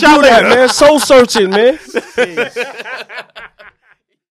that. Don't Catch y'all do that, later. man. Soul searching, man.